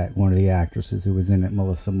that one of the actresses who was in it,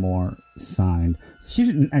 Melissa Moore, signed. She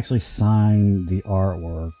didn't actually sign the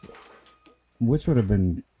artwork, which would have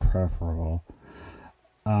been preferable.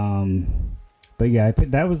 But yeah,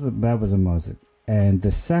 that was the most. And the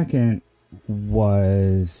second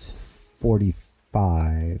was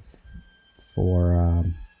 $45 for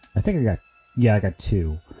I think I got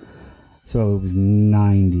two. So it was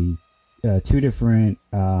 $90. Two different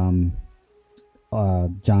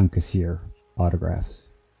John Cassier autographs.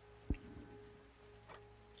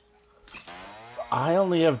 I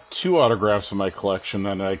only have 2 autographs in my collection,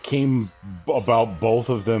 and I came about both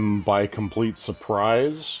of them by complete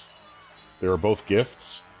surprise. They were both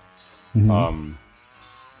gifts. Mm-hmm.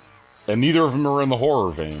 And neither of them are in the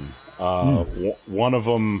horror vein. One of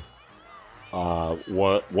them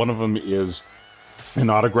is an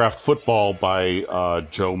autographed football by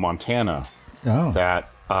Joe Montana. Oh. That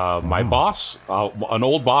my boss, an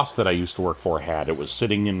old boss that I used to work for, had. It was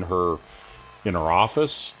sitting in her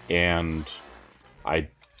office, and I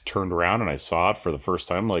turned around and I saw it for the first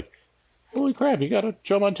time. Like, holy crap! You got a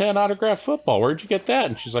Joe Montana autographed football. Where'd you get that?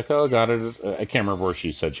 And she's like, "Oh, got it." I can't remember where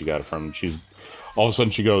she said she got it from. She's all of a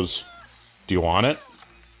sudden she goes, "Do you want it?"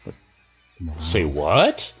 Say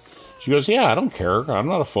what? She goes, yeah, I don't care. I'm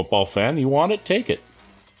not a football fan. You want it? Take it.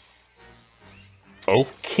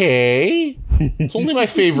 Okay. It's only my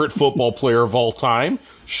favorite football player of all time.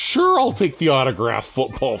 Sure, I'll take the autographed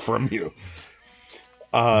football from you.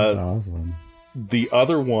 That's awesome. The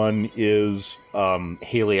other one is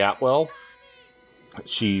Haley Atwell.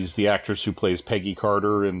 She's the actress who plays Peggy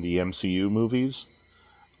Carter in the MCU movies.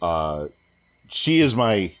 She is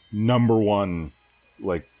my number one,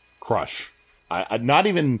 like, crush. I not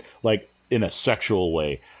even, like, in a sexual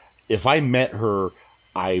way. If I met her,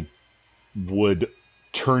 I would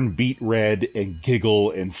turn beet red and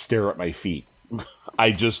giggle and stare at my feet.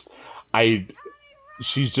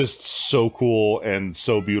 She's just so cool and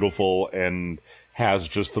so beautiful and has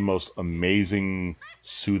just the most amazing,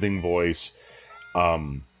 soothing voice.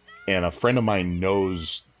 And a friend of mine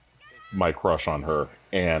knows my crush on her,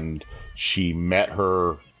 and she met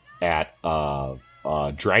her at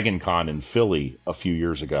Dragon Con in Philly a few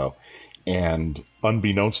years ago. And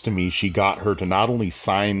unbeknownst to me, she got her to not only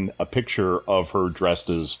sign a picture of her dressed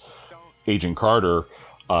as Agent Carter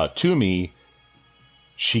to me,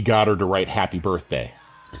 she got her to write happy birthday.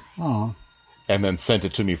 Aw. And then sent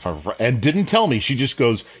it to me and didn't tell me. She just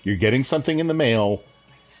goes, you're getting something in the mail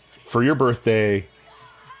for your birthday.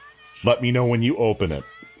 Let me know when you open it.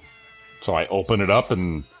 So I open it up,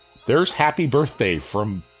 and there's happy birthday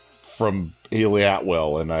from Haley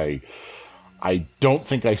Atwell, and I don't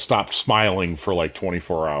think I stopped smiling for like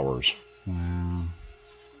 24 hours. Wow.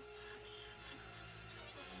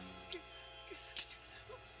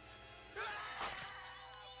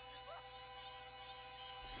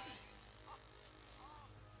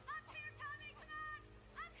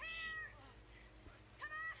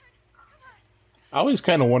 I always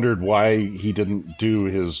kind of wondered why he didn't do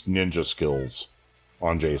his ninja skills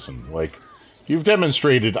on Jason. Like, you've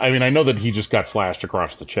demonstrated... I mean, I know that he just got slashed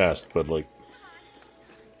across the chest, but, like...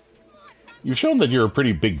 You've shown that you're a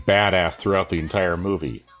pretty big badass throughout the entire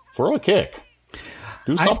movie. Throw a kick.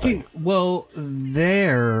 Do something. I think, well,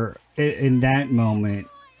 there, in that moment,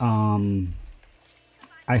 I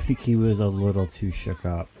think he was a little too shook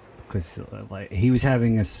up. Because, like, he was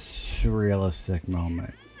having a surrealistic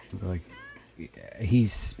moment. Like...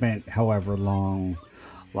 He's spent however long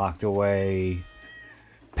locked away,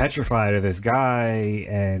 petrified of this guy,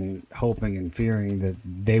 and hoping and fearing that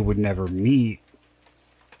they would never meet.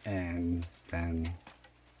 And then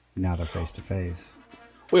now they're face to face.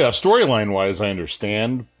 Well, yeah, storyline wise, I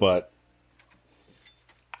understand, but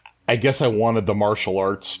I guess I wanted the martial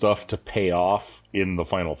arts stuff to pay off in the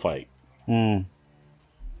final fight. Mm.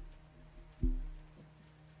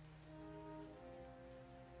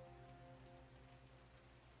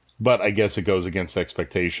 But I guess it goes against the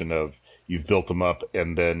expectation of you've built him up,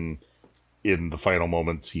 and then in the final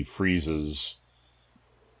moments he freezes.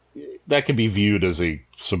 That can be viewed as a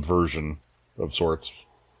subversion of sorts.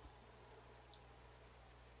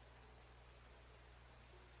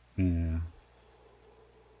 Yeah.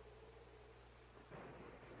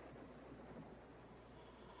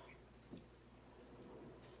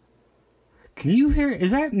 Can you hear?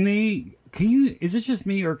 Is that me? Is it just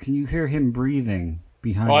me, or can you hear him breathing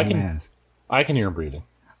behind the mask? I can hear him breathing.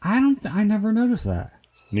 I never noticed that.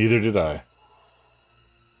 Neither did I.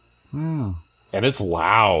 Wow. And it's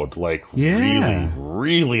loud, like really,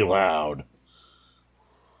 really loud.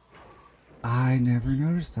 I never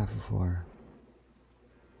noticed that before.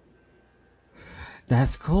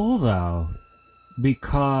 That's cool though,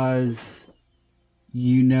 because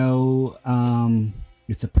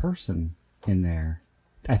it's a person in there.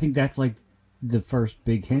 I think that's like the first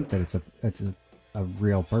big hint that it's a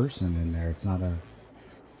real person in there. It's not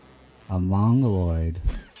a mongoloid.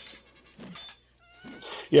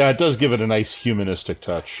 Yeah, it does give it a nice humanistic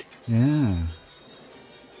touch. Yeah.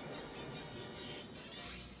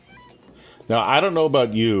 Now, I don't know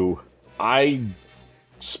about you. I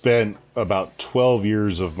spent about 12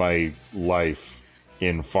 years of my life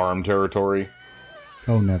in farm territory.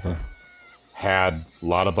 Oh, never. Had a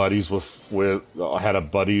lot of buddies had a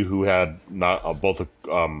buddy who had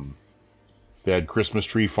they had Christmas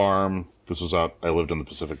tree farm. This was I lived in the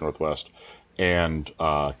Pacific Northwest, and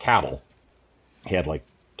cattle. He had like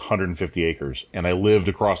 150 acres, and I lived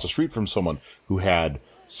across the street from someone who had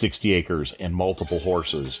 60 acres and multiple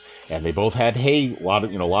horses, and they both had hay, a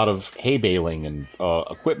lot of hay baling and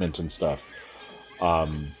equipment and stuff. I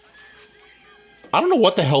don't know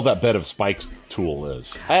what the hell that bed of spikes tool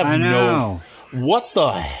is. I know. What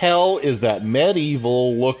the hell is that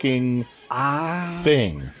medieval looking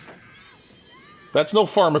thing? That's no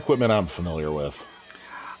farm equipment I'm familiar with.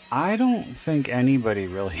 I don't think anybody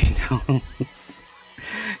really knows.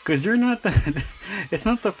 Because you're not the... It's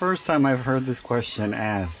not the first time I've heard this question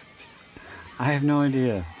asked. I have no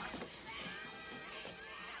idea.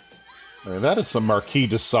 I mean, that is some Marquis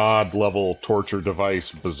de Sade level torture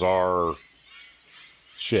device, bizarre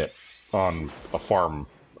shit on a farm.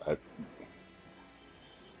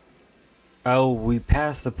 Oh, we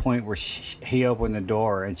passed the point where he opened the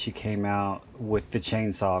door and she came out with the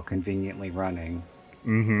chainsaw conveniently running.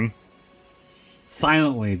 Mm-hmm.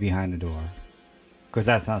 Silently behind the door. Because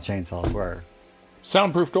that's how chainsaws work.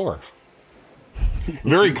 Soundproof door.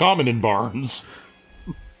 Very common in barns.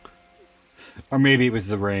 Or maybe it was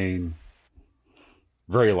the rain.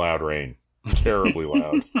 Very loud rain. Terribly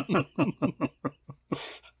loud.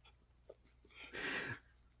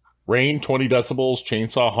 Rain, 20 decibels.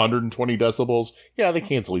 Chainsaw, 120 decibels. Yeah, they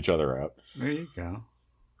cancel each other out. There you go.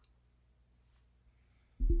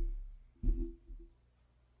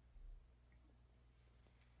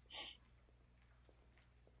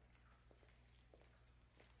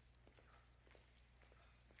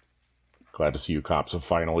 Glad to see you cops have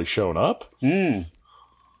finally shown up. Mm.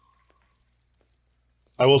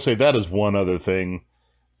 I will say that is one other thing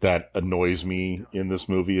that annoys me in this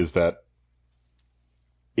movie is that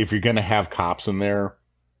if you're going to have cops in there,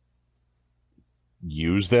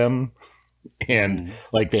 use them. And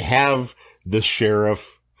like they have the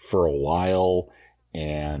sheriff for a while,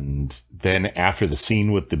 and then after the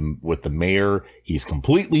scene with the mayor, he's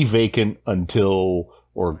completely vacant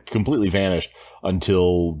completely vanished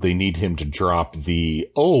until they need him to drop the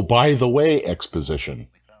 "oh, by the way" exposition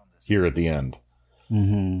here at the end.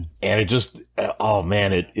 Mm-hmm. And it just, oh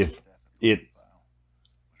man,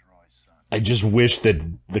 I just wish that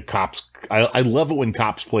the cops, I love it when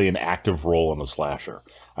cops play an active role in a slasher.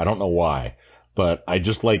 I don't know why, but I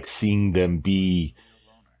just like seeing them be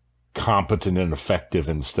competent and effective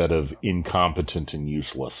instead of incompetent and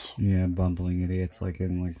useless. Yeah, bumbling idiots like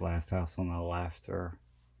in like Last House on the Left or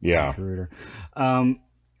Intruder.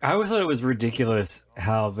 I always thought it was ridiculous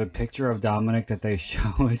how the picture of Dominic that they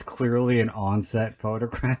show is clearly an on-set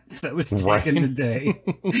photograph that was taken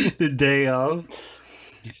the day of.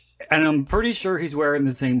 And I'm pretty sure he's wearing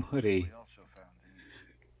the same hoodie.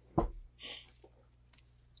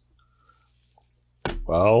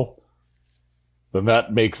 Well, then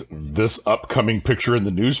that makes this upcoming picture in the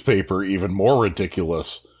newspaper even more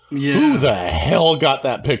ridiculous. Yeah. Who the hell got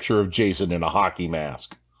that picture of Jason in a hockey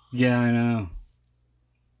mask? Yeah, I know.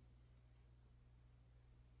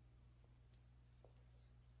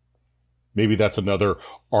 Maybe that's another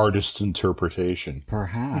artist's interpretation.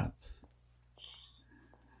 Perhaps.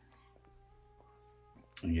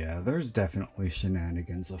 Yeah, there's definitely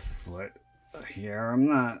shenanigans afoot here. I'm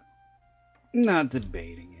not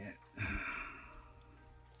debating it.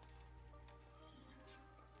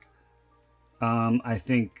 I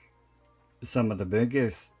think some of the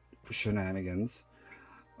biggest shenanigans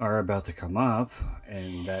are about to come up,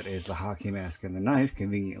 and that is the hockey mask and the knife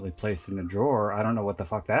conveniently placed in the drawer. I don't know what the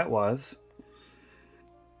fuck that was.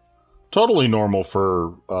 Totally normal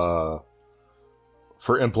for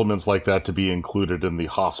implements like that to be included in the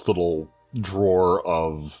hospital drawer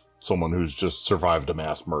of someone who's just survived a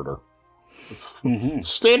mass murder. Mm-hmm.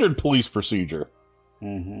 Standard police procedure.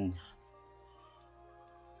 Mm-hmm.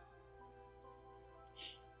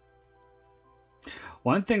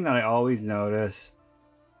 One thing that I always notice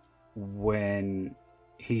when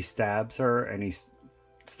he stabs her and he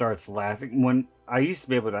starts laughing, when I used to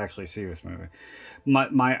be able to actually see this movie,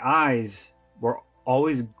 my eyes were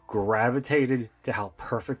always gravitated to how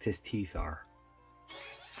perfect his teeth are.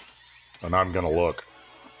 And I'm gonna look.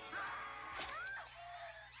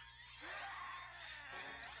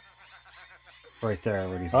 Right there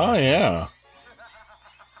when he's Oh, yeah.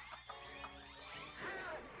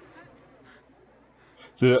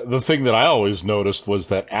 The thing that I always noticed was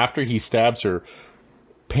that after he stabs her,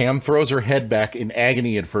 Pam throws her head back in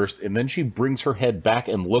agony at first, and then she brings her head back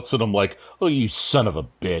and looks at him like, "Oh, you son of a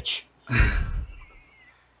bitch."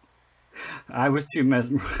 I was too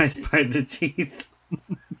mesmerized by the teeth.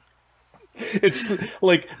 It's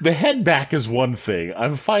like the head back is one thing.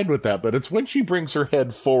 I'm fine with that, but it's when she brings her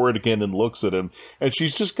head forward again and looks at him, and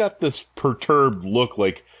she's just got this perturbed look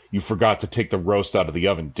like, "You forgot to take the roast out of the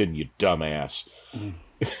oven, didn't you, dumbass?"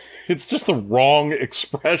 It's just the wrong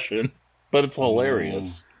expression, but it's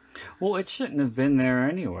hilarious. Well, it shouldn't have been there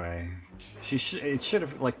anyway. It should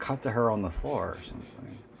have like cut to her on the floor or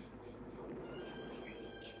something.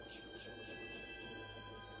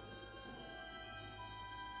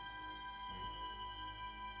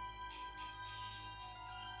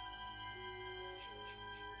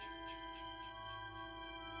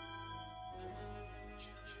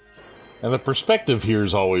 And the perspective here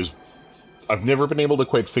is always, I've never been able to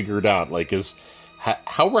quite figure it out. Like,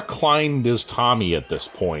 how reclined is Tommy at this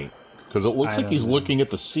point? Because it looks like he's looking at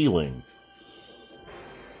the ceiling.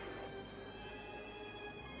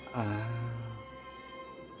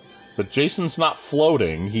 But Jason's not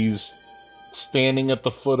floating. He's standing at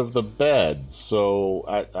the foot of the bed. So,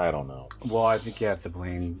 I don't know. Well, I think you have to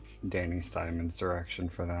blame Danny Steinman's direction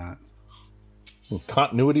for that.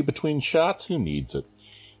 Continuity between shots? Who needs it?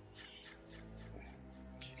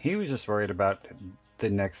 He was just worried about the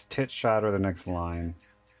next tit shot or the next line.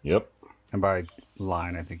 Yep. And by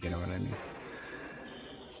line, I think you know what I mean.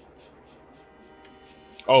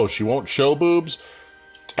 Oh, she won't show boobs?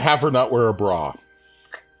 Have her not wear a bra.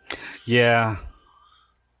 Yeah.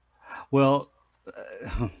 Well,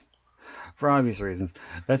 for obvious reasons.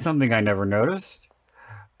 That's something I never noticed.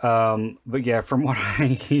 But yeah, from what I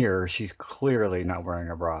hear, she's clearly not wearing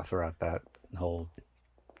a bra throughout that whole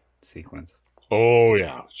sequence. Oh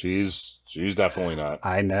yeah, she's definitely not.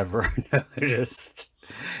 I never noticed.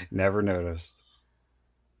 Never noticed.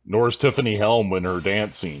 Nor is Tiffany Helm in her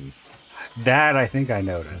dance scene. That I think I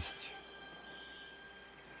noticed.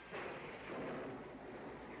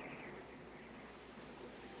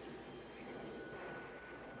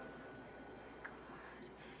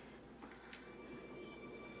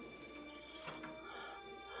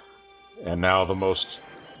 And now the most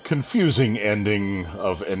confusing ending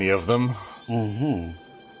of any of them. Mm-hmm.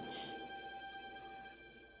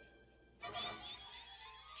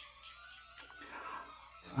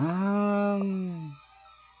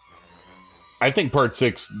 I think part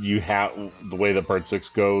 6, you have the way that part 6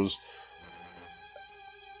 goes.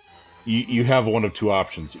 You have one of two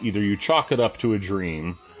options: either you chalk it up to a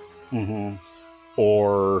dream,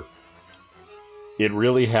 or it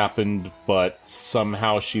really happened, but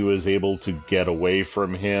somehow she was able to get away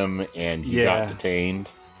from him, and he got detained.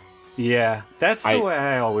 Yeah, that's the way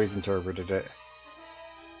I always interpreted it.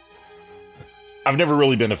 I've never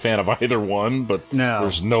really been a fan of either one, but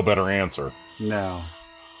there's no better answer. No.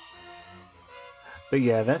 But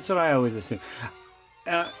yeah, that's what I always assume.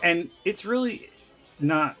 And it's really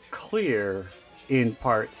not clear in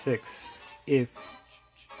part 6 if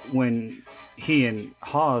when he and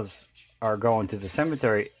Hawes are going to the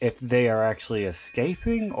cemetery, if they are actually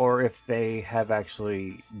escaping or if they have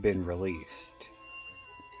actually been released.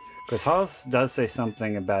 Because Hawes does say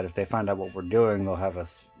something about if they find out what we're doing, they'll have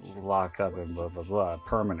us locked up and blah, blah, blah,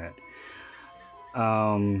 permanent.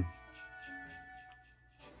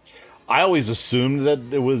 I always assumed that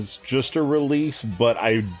it was just a release, but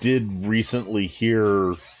I did recently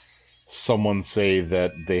hear someone say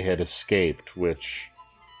that they had escaped, which...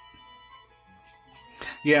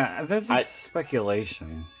 Yeah, that's just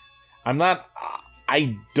speculation.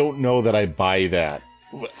 I don't know that I buy that.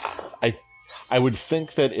 I would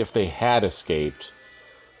think that if they had escaped,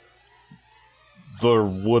 there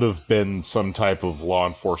would have been some type of law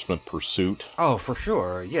enforcement pursuit. Oh, for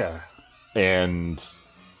sure, yeah. And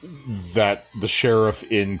that the sheriff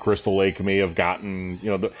in Crystal Lake may have gotten,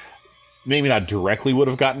 maybe not directly would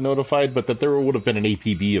have gotten notified, but that there would have been an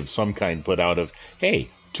APB of some kind put out of, hey,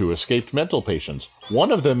 2 escaped mental patients.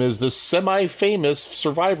 One of them is this semi-famous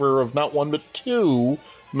survivor of not 1 but 2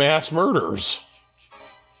 mass murders.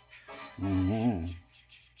 Mm-hmm.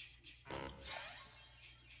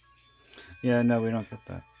 Yeah, no, we don't get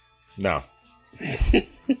that. No.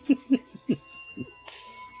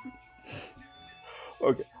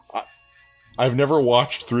 Okay. I've never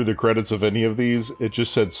watched through the credits of any of these. It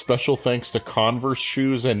just said special thanks to Converse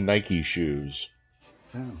shoes and Nike shoes.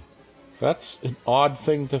 Oh. That's an odd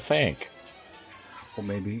thing to thank. Well,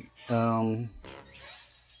 maybe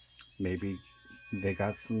they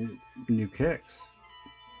got some new kicks.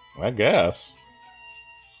 I guess.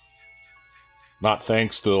 Not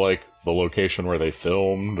thanks to, the location where they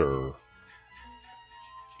filmed, or...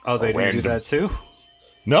 Oh, they didn't do that too?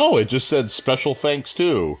 No, it just said special thanks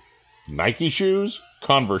to Nike shoes,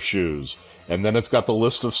 Converse shoes. And then it's got the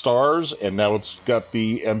list of stars, and now it's got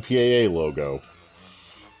the MPAA logo.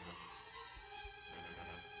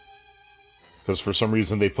 Because for some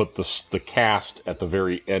reason they put the cast at the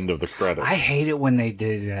very end of the credits. I hate it when they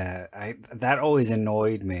did that. That always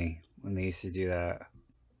annoyed me when they used to do that.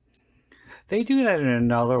 They do that in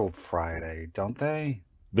Another Friday, don't they?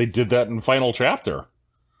 They did that in Final Chapter.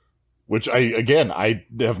 Which, I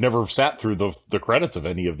have never sat through the credits of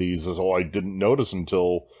any of these, so I didn't notice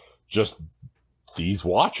until just these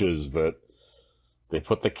watches that they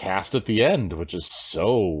put the cast at the end, which is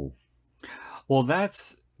so... Well,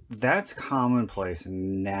 that's commonplace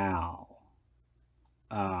now.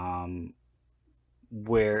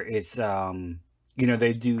 Where it's,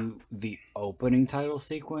 they do the opening title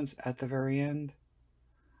sequence at the very end.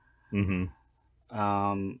 Mm-hmm.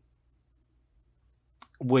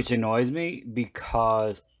 which annoys me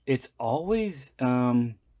because it's always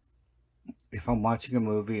if I'm watching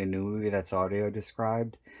a new movie that's audio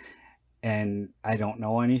described, and I don't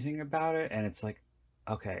know anything about it, and it's like,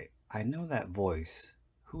 okay, I know that voice.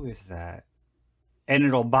 Who is that? And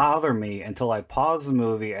it'll bother me until I pause the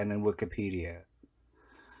movie and then Wikipedia.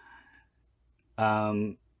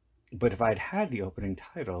 But if I'd had the opening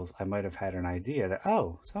titles, I might have had an idea that,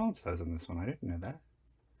 oh, so-and-so's in this one. I didn't know that.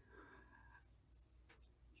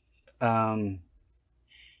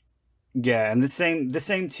 Yeah, and the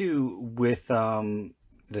same too with the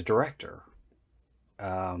director.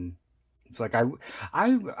 It's like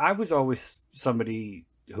I was always somebody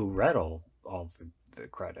who read all the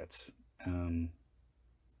credits.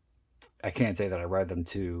 I can't say that I read them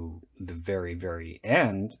to the very, very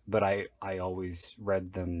end, but I always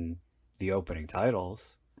read them, the opening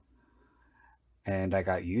titles. And I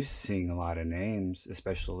got used to seeing a lot of names,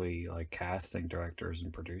 especially like casting directors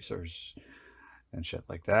and producers and shit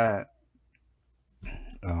like that.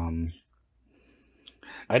 I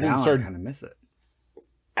didn't now start. I kind of miss it.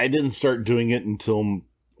 I didn't start doing it until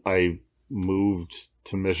I moved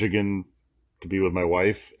to Michigan to be with my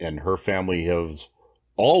wife, and her family has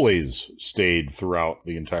always stayed throughout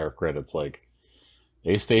the entire credits. Like,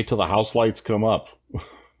 they stay till the house lights come up.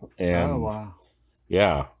 And Oh, wow.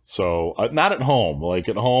 yeah, so not at home. Like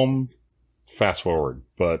at home, fast forward,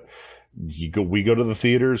 but we go to the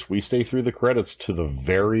theaters. We stay through the credits to the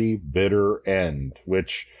very bitter end,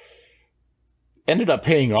 which ended up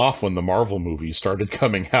paying off when the Marvel movies started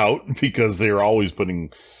coming out, because they were always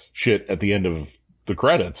putting shit at the end of the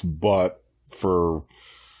credits. But for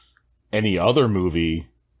any other movie,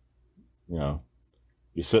 you know,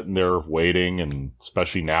 you're sitting there waiting, and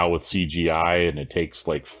especially now with CGI, and it takes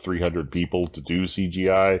like 300 people to do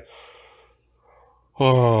CGI.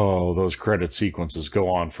 Oh, those credit sequences go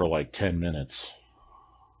on for like 10 minutes.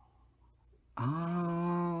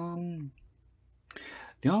 The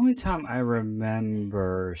only time I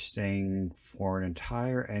remember staying for an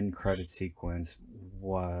entire end credit sequence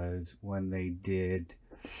was when they did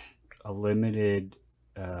a limited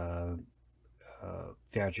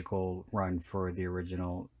theatrical run for the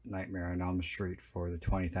original Nightmare on Elm Street for the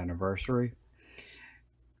 20th anniversary.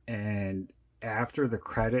 And after the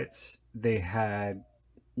credits, they had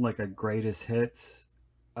like a greatest hits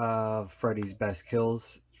of Freddy's best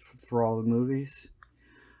kills through all the movies.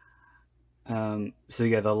 So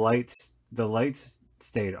yeah, the lights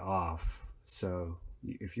stayed off. So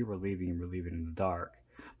if you were leaving, you were leaving in the dark.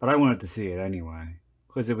 But I wanted to see it anyway,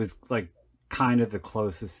 because it was like kind of the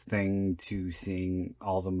closest thing to seeing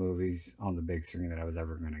all the movies on the big screen that I was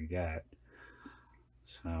ever going to get.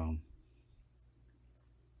 So,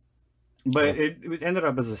 but it ended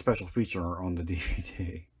up as a special feature on the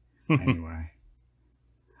DVD anyway.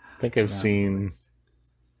 I think I've seen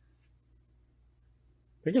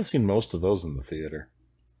most of those in the theater.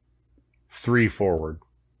 3 forward.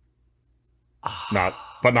 Not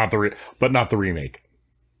the remake.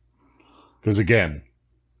 Because again,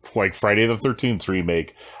 like Friday the 13th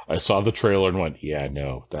remake, I saw the trailer and went, yeah,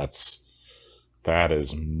 no, that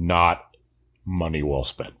is not money well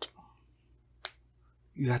spent.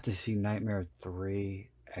 You got to see Nightmare 3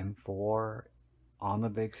 and 4 on the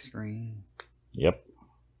big screen? Yep.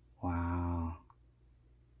 Wow.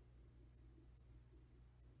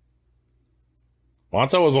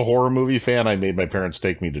 Once I was a horror movie fan, I made my parents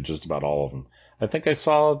take me to just about all of them. I think I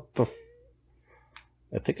saw both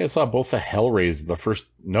the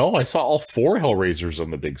Hellraiser. I saw all 4 Hellraisers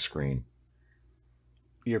on the big screen.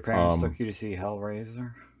 Your parents took you to see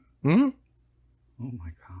Hellraiser? Hmm? Oh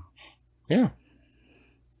my god. Yeah.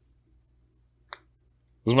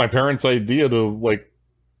 It was my parents' idea to, like,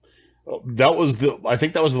 I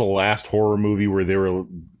think that was the last horror movie where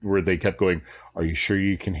they kept going, are you sure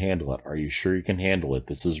you can handle it? Are you sure you can handle it?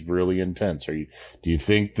 This is really intense. Do you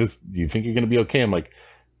think you're going to be okay? I'm like,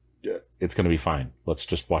 it's going to be fine. Let's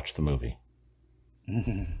just watch the movie.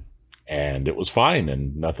 And it was fine,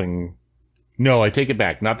 and nothing. No, I take it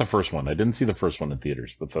back. Not the first one. I didn't see the first one in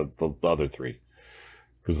theaters, but the other 3.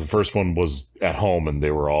 Because the first one was at home, and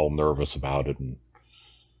they were all nervous about it.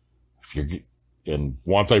 And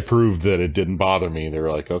once I proved that it didn't bother me, they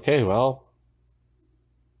were like, okay, well,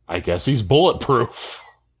 I guess he's bulletproof.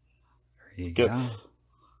 There you go.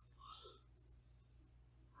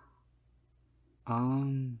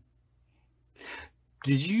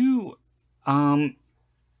 Did you,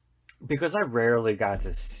 because I rarely got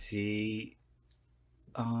to see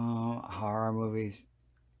horror movies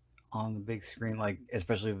on the big screen, like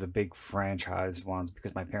especially the big franchise ones,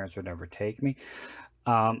 because my parents would never take me.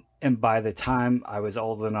 And by the time I was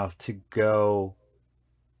old enough to go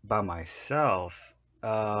by myself,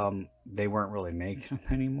 they weren't really making them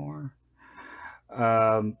anymore.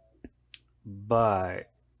 Um,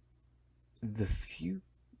 but the few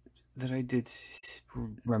that I did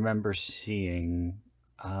remember seeing,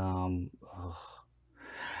 ugh.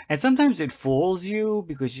 And sometimes it fools you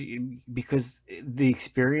because the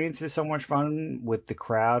experience is so much fun with the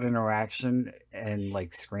crowd interaction and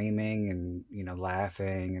like screaming and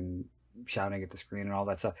laughing and shouting at the screen and all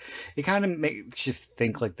that stuff. It kind of makes you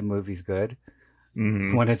think like the movie's good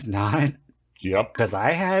when it's not. Yep. Because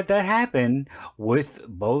I had that happen with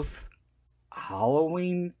both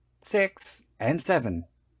Halloween 6 and 7.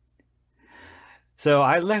 So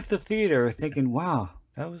I left the theater thinking, wow,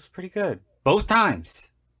 that was pretty good. Both times.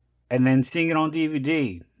 And then seeing it on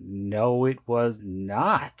DVD. No, it was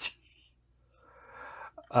not.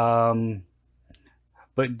 But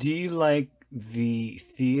do you like the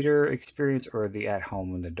theater experience or the at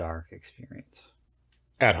home in the dark experience?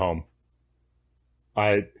 At home.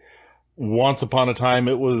 Once upon a time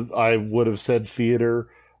I would have said theater,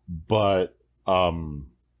 but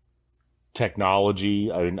technology,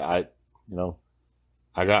 I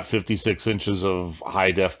got 56 inches of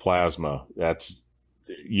high def plasma.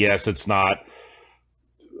 Yes, it's not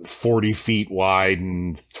 40 feet wide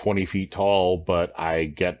and 20 feet tall, but I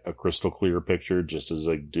get a crystal clear picture just as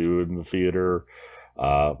I do in the theater.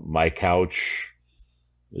 My couch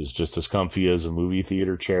is just as comfy as a movie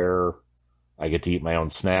theater chair. I get to eat my own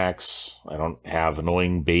snacks. I don't have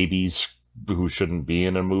annoying babies who shouldn't be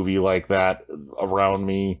in a movie like that around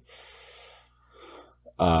me.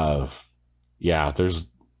 Yeah,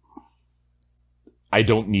 I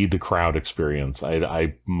don't need the crowd experience.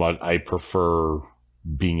 I prefer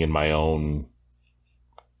being in my own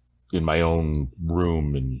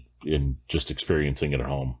room and just experiencing it at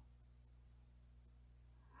home.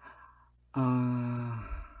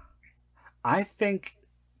 I think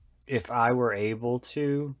if I were able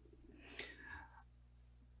to,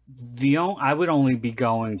 I would only be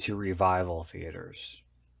going to revival theaters.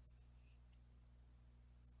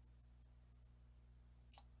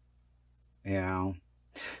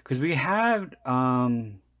 Because we had, I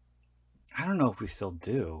don't know if we still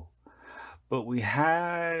do, but we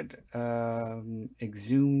had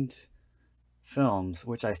Exhumed Films,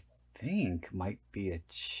 which I think might be a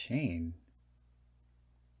chain.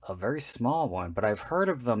 A very small one, but I've heard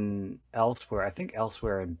of them elsewhere. I think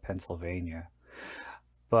elsewhere in Pennsylvania.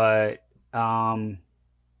 But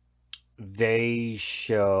they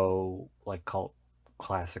show like cult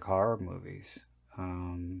classic horror movies.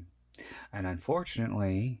 And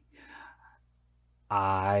unfortunately,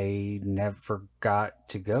 I never got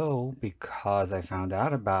to go because I found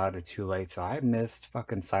out about it too late. So I missed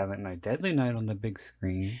fucking Silent Night, Deadly Night on the big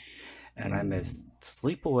screen. And I missed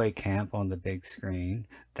Sleepaway Camp on the big screen.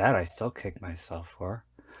 That I still kick myself for.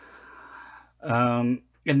 And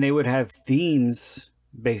they would have themes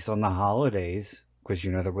based on the holidays. Because,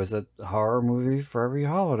 there was a horror movie for every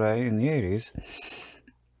holiday in the 80s.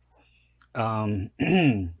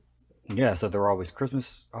 Yeah, so there were always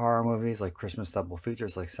Christmas horror movies, like Christmas double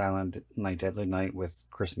features, like Silent Night, Deadly Night with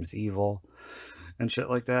Christmas Evil and shit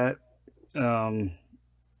like that. And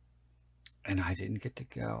I didn't get to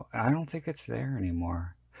go. I don't think it's there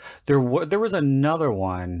anymore. There was another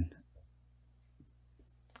one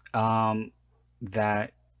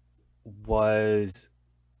that was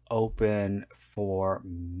open for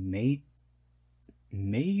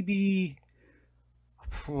maybe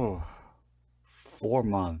 4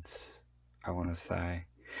 months, I want to say.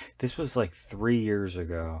 This was like 3 years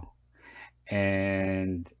ago.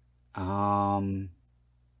 And I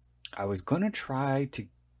was going to try to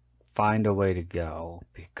find a way to go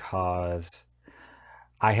because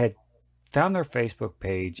I had found their Facebook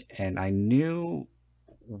page and I knew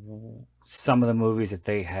some of the movies that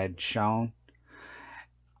they had shown.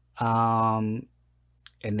 And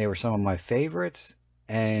they were some of my favorites.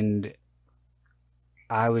 And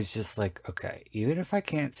I was just like, okay, even if I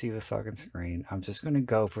can't see the fucking screen, I'm just going to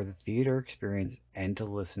go for the theater experience and to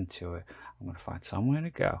listen to it. I'm going to find somewhere to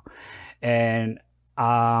go. And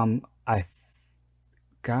I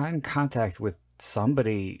got in contact with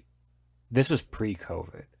somebody. This was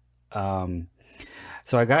pre-COVID.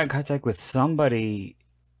 So I got in contact with somebody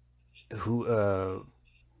who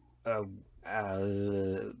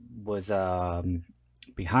was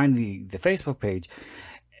behind the Facebook page.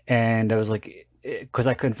 And I was like, because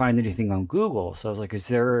I couldn't find anything on Google. So I was like, is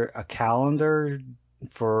there a calendar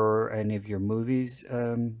for any of your movies?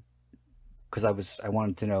 Because I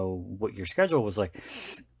wanted to know what your schedule was like.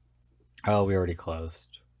 Oh, we already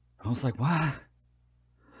closed. I was like, what?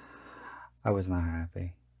 I was not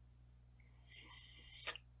happy.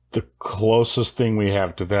 The closest thing we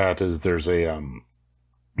have to that is there's a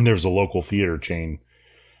local theater chain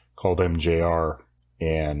called MJR,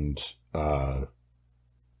 and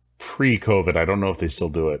pre-COVID, I don't know if they still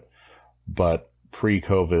do it, but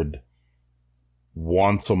pre-COVID,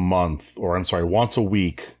 once a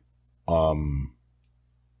week,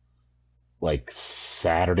 like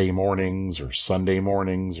Saturday mornings or Sunday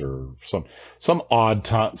mornings or some odd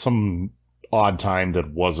time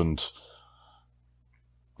that wasn't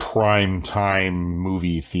prime time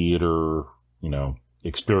movie theater,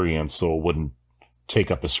 experience, so it wouldn't take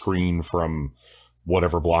up a screen from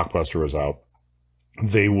whatever blockbuster was out.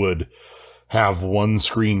 They would have one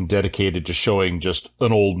screen dedicated to showing just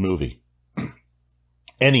an old movie.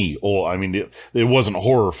 It wasn't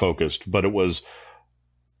horror focused, but it was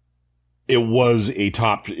a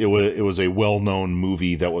well-known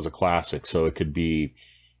movie that was a classic. So it could be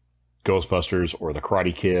Ghostbusters or The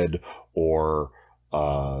Karate Kid or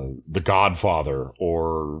The Godfather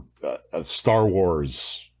or Star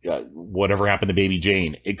Wars, whatever happened to Baby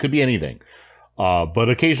Jane. It could be anything. But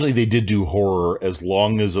occasionally they did do horror, as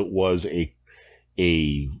long as it was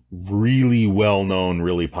a really well-known,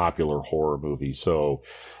 really popular horror movie. So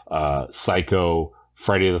Psycho,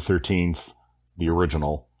 Friday the 13th, the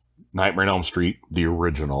original, Nightmare on Elm Street, the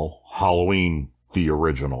original, Halloween, the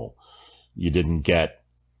original. You didn't get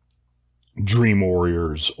Dream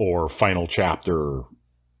Warriors or Final Chapter.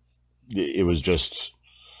 It was just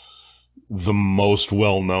the most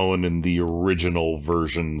well-known in the original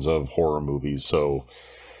versions of horror movies. So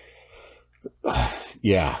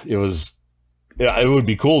yeah, it would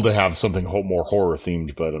be cool to have something more horror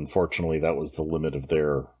themed, but unfortunately that was the limit of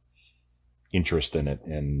their interest in it,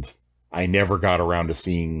 and I never got around to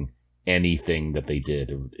seeing anything that they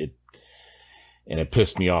did. It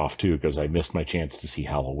pissed me off too, because I missed my chance to see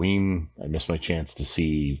Halloween. I missed my chance to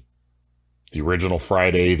see the original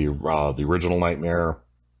Friday, the original Nightmare,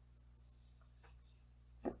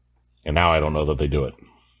 and now I don't know that they do it.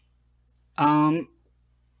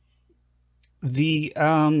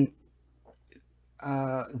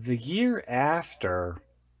 The year after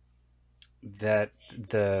that,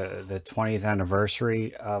 the 20th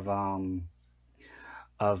anniversary of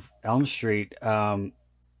Elm Street,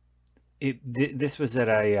 this was at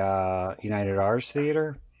a United Arts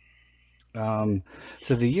Theater. So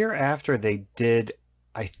the year after they did,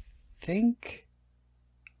 I think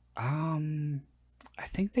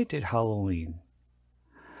they did Halloween.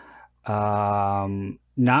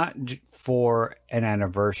 Not for an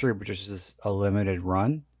anniversary, but just a limited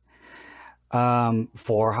run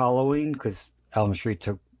for Halloween, because Elm Street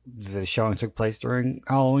the showing took place during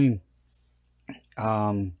Halloween.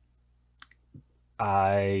 I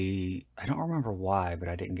don't remember why, but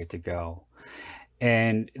I didn't get to go.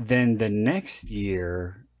 And then the next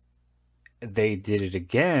year, they did it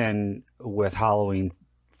again with Halloween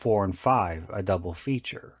 4 and 5, a double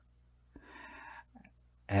feature.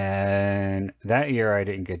 And that year I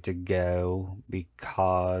didn't get to go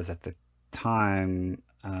because at the time,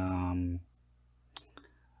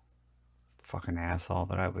 fucking asshole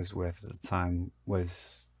that I was with at the time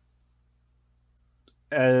was,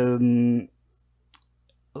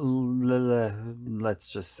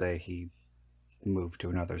 let's just say he moved to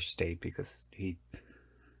another state because he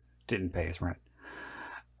didn't pay his rent.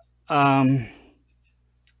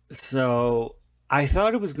 So I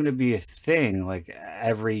thought it was going to be a thing like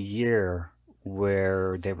every year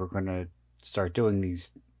where they were going to start doing these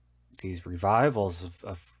revivals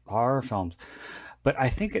of horror films, but I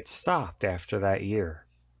think it stopped after that year,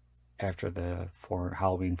 after the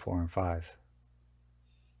Halloween 4 and 5.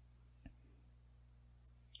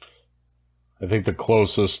 I think the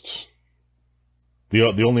closest,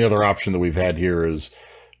 the only other option that we've had here is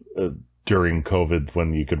during COVID,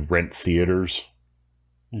 when you could rent theaters.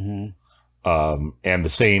 Mm-hmm. And the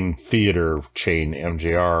same theater chain,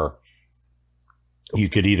 MJR, you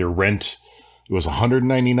could either rent, it was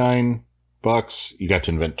 $199. You got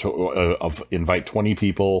to invite 20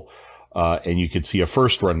 people, and you could see a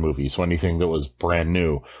first run movie, so anything that was brand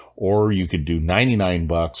new. Or you could do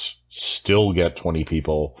 $99, still get 20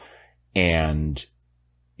 people, and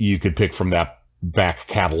you could pick from that back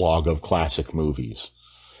catalog of classic movies.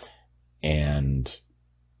 And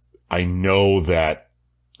I know that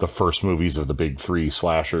the first movies of the big three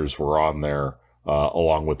slashers were on there,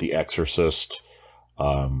 along with The Exorcist,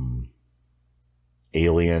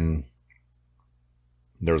 Alien.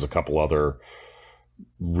 There's a couple other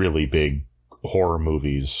really big horror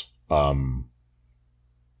movies.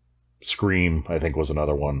 Scream, I think, was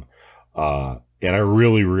another one. And I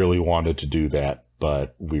really, really wanted to do that,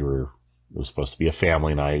 but it was supposed to be a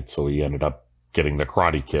family night, so we ended up getting The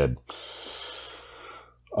Karate Kid.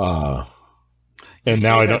 And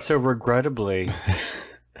now I don't. So regrettably.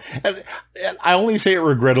 And I only say it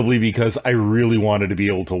regrettably because I really wanted to be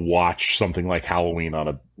able to watch something like Halloween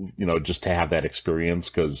on just to have that experience,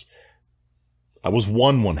 because I was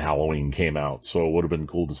one when Halloween came out, so it would have been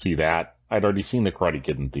cool to see that. I'd already seen The Karate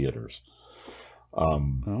Kid in theaters.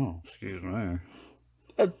 Oh, excuse me.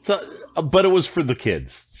 But it was for the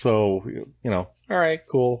kids, so all right,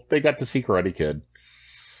 cool. They got to see Karate Kid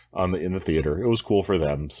in the theater. It was cool for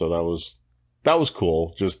them, so that was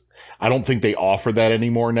cool. Just I don't think they offer that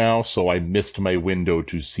anymore now, so I missed my window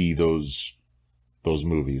to see those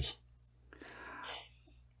movies.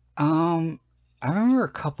 I remember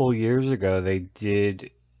a couple years ago they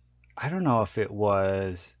did. I don't know if it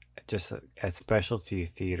was just at specialty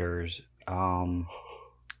theaters,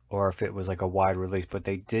 or if it was like a wide release, but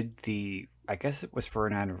they did I guess it was for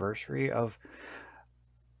an anniversary of.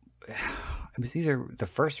 It was either the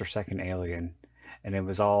first or second Alien, and it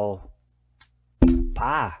was all.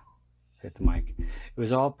 Hit the mic. It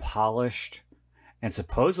was all polished, and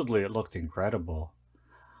supposedly it looked incredible.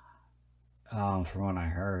 From what I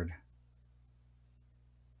heard,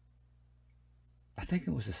 I think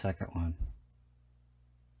it was the second one.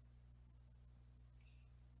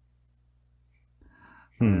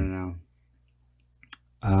 I don't know.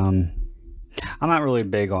 I'm not really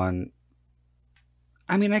big on.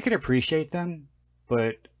 I mean, I could appreciate them,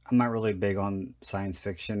 but I'm not really big on science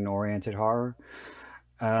fiction oriented horror.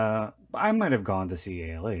 I might have gone to see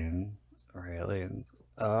Alien or Aliens.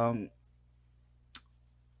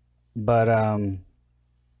 But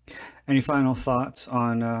any final thoughts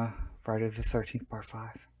on Friday the 13th Part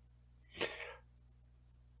 5?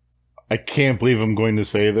 I can't believe I'm going to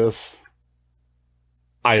say this.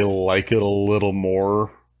 I like it a little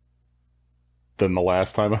more than the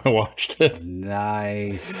last time I watched it.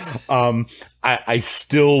 Nice. It's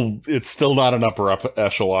still not an upper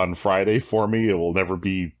echelon Friday for me. It will never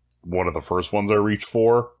be one of the first ones I reach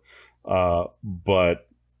for. But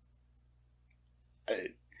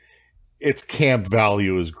its camp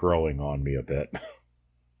value is growing on me a bit.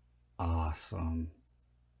 Awesome.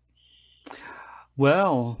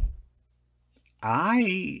 Well,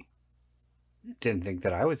 I didn't think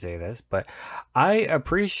that I would say this, but I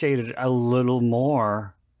appreciated it a little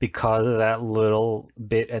more because of that little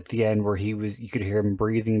bit at the end where you could hear him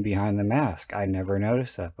breathing behind the mask. I never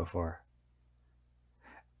noticed that before.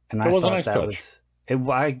 And I thought I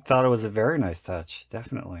thought it was a very nice touch,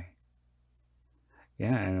 definitely.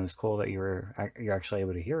 Yeah, and it was cool that you're actually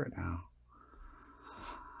able to hear it now.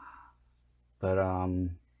 But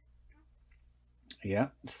yeah,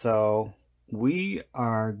 so we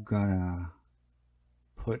are gonna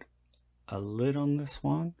put a lid on this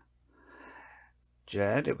one.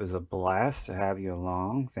 Jed, it was a blast to have you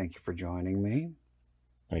along. Thank you for joining me.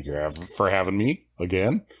 Thank you for having me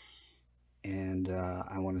again. And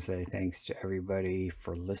I want to say thanks to everybody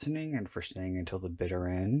for listening and for staying until the bitter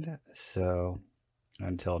end. So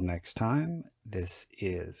until next time, this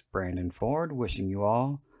is Brandon Ford wishing you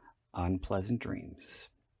all unpleasant dreams.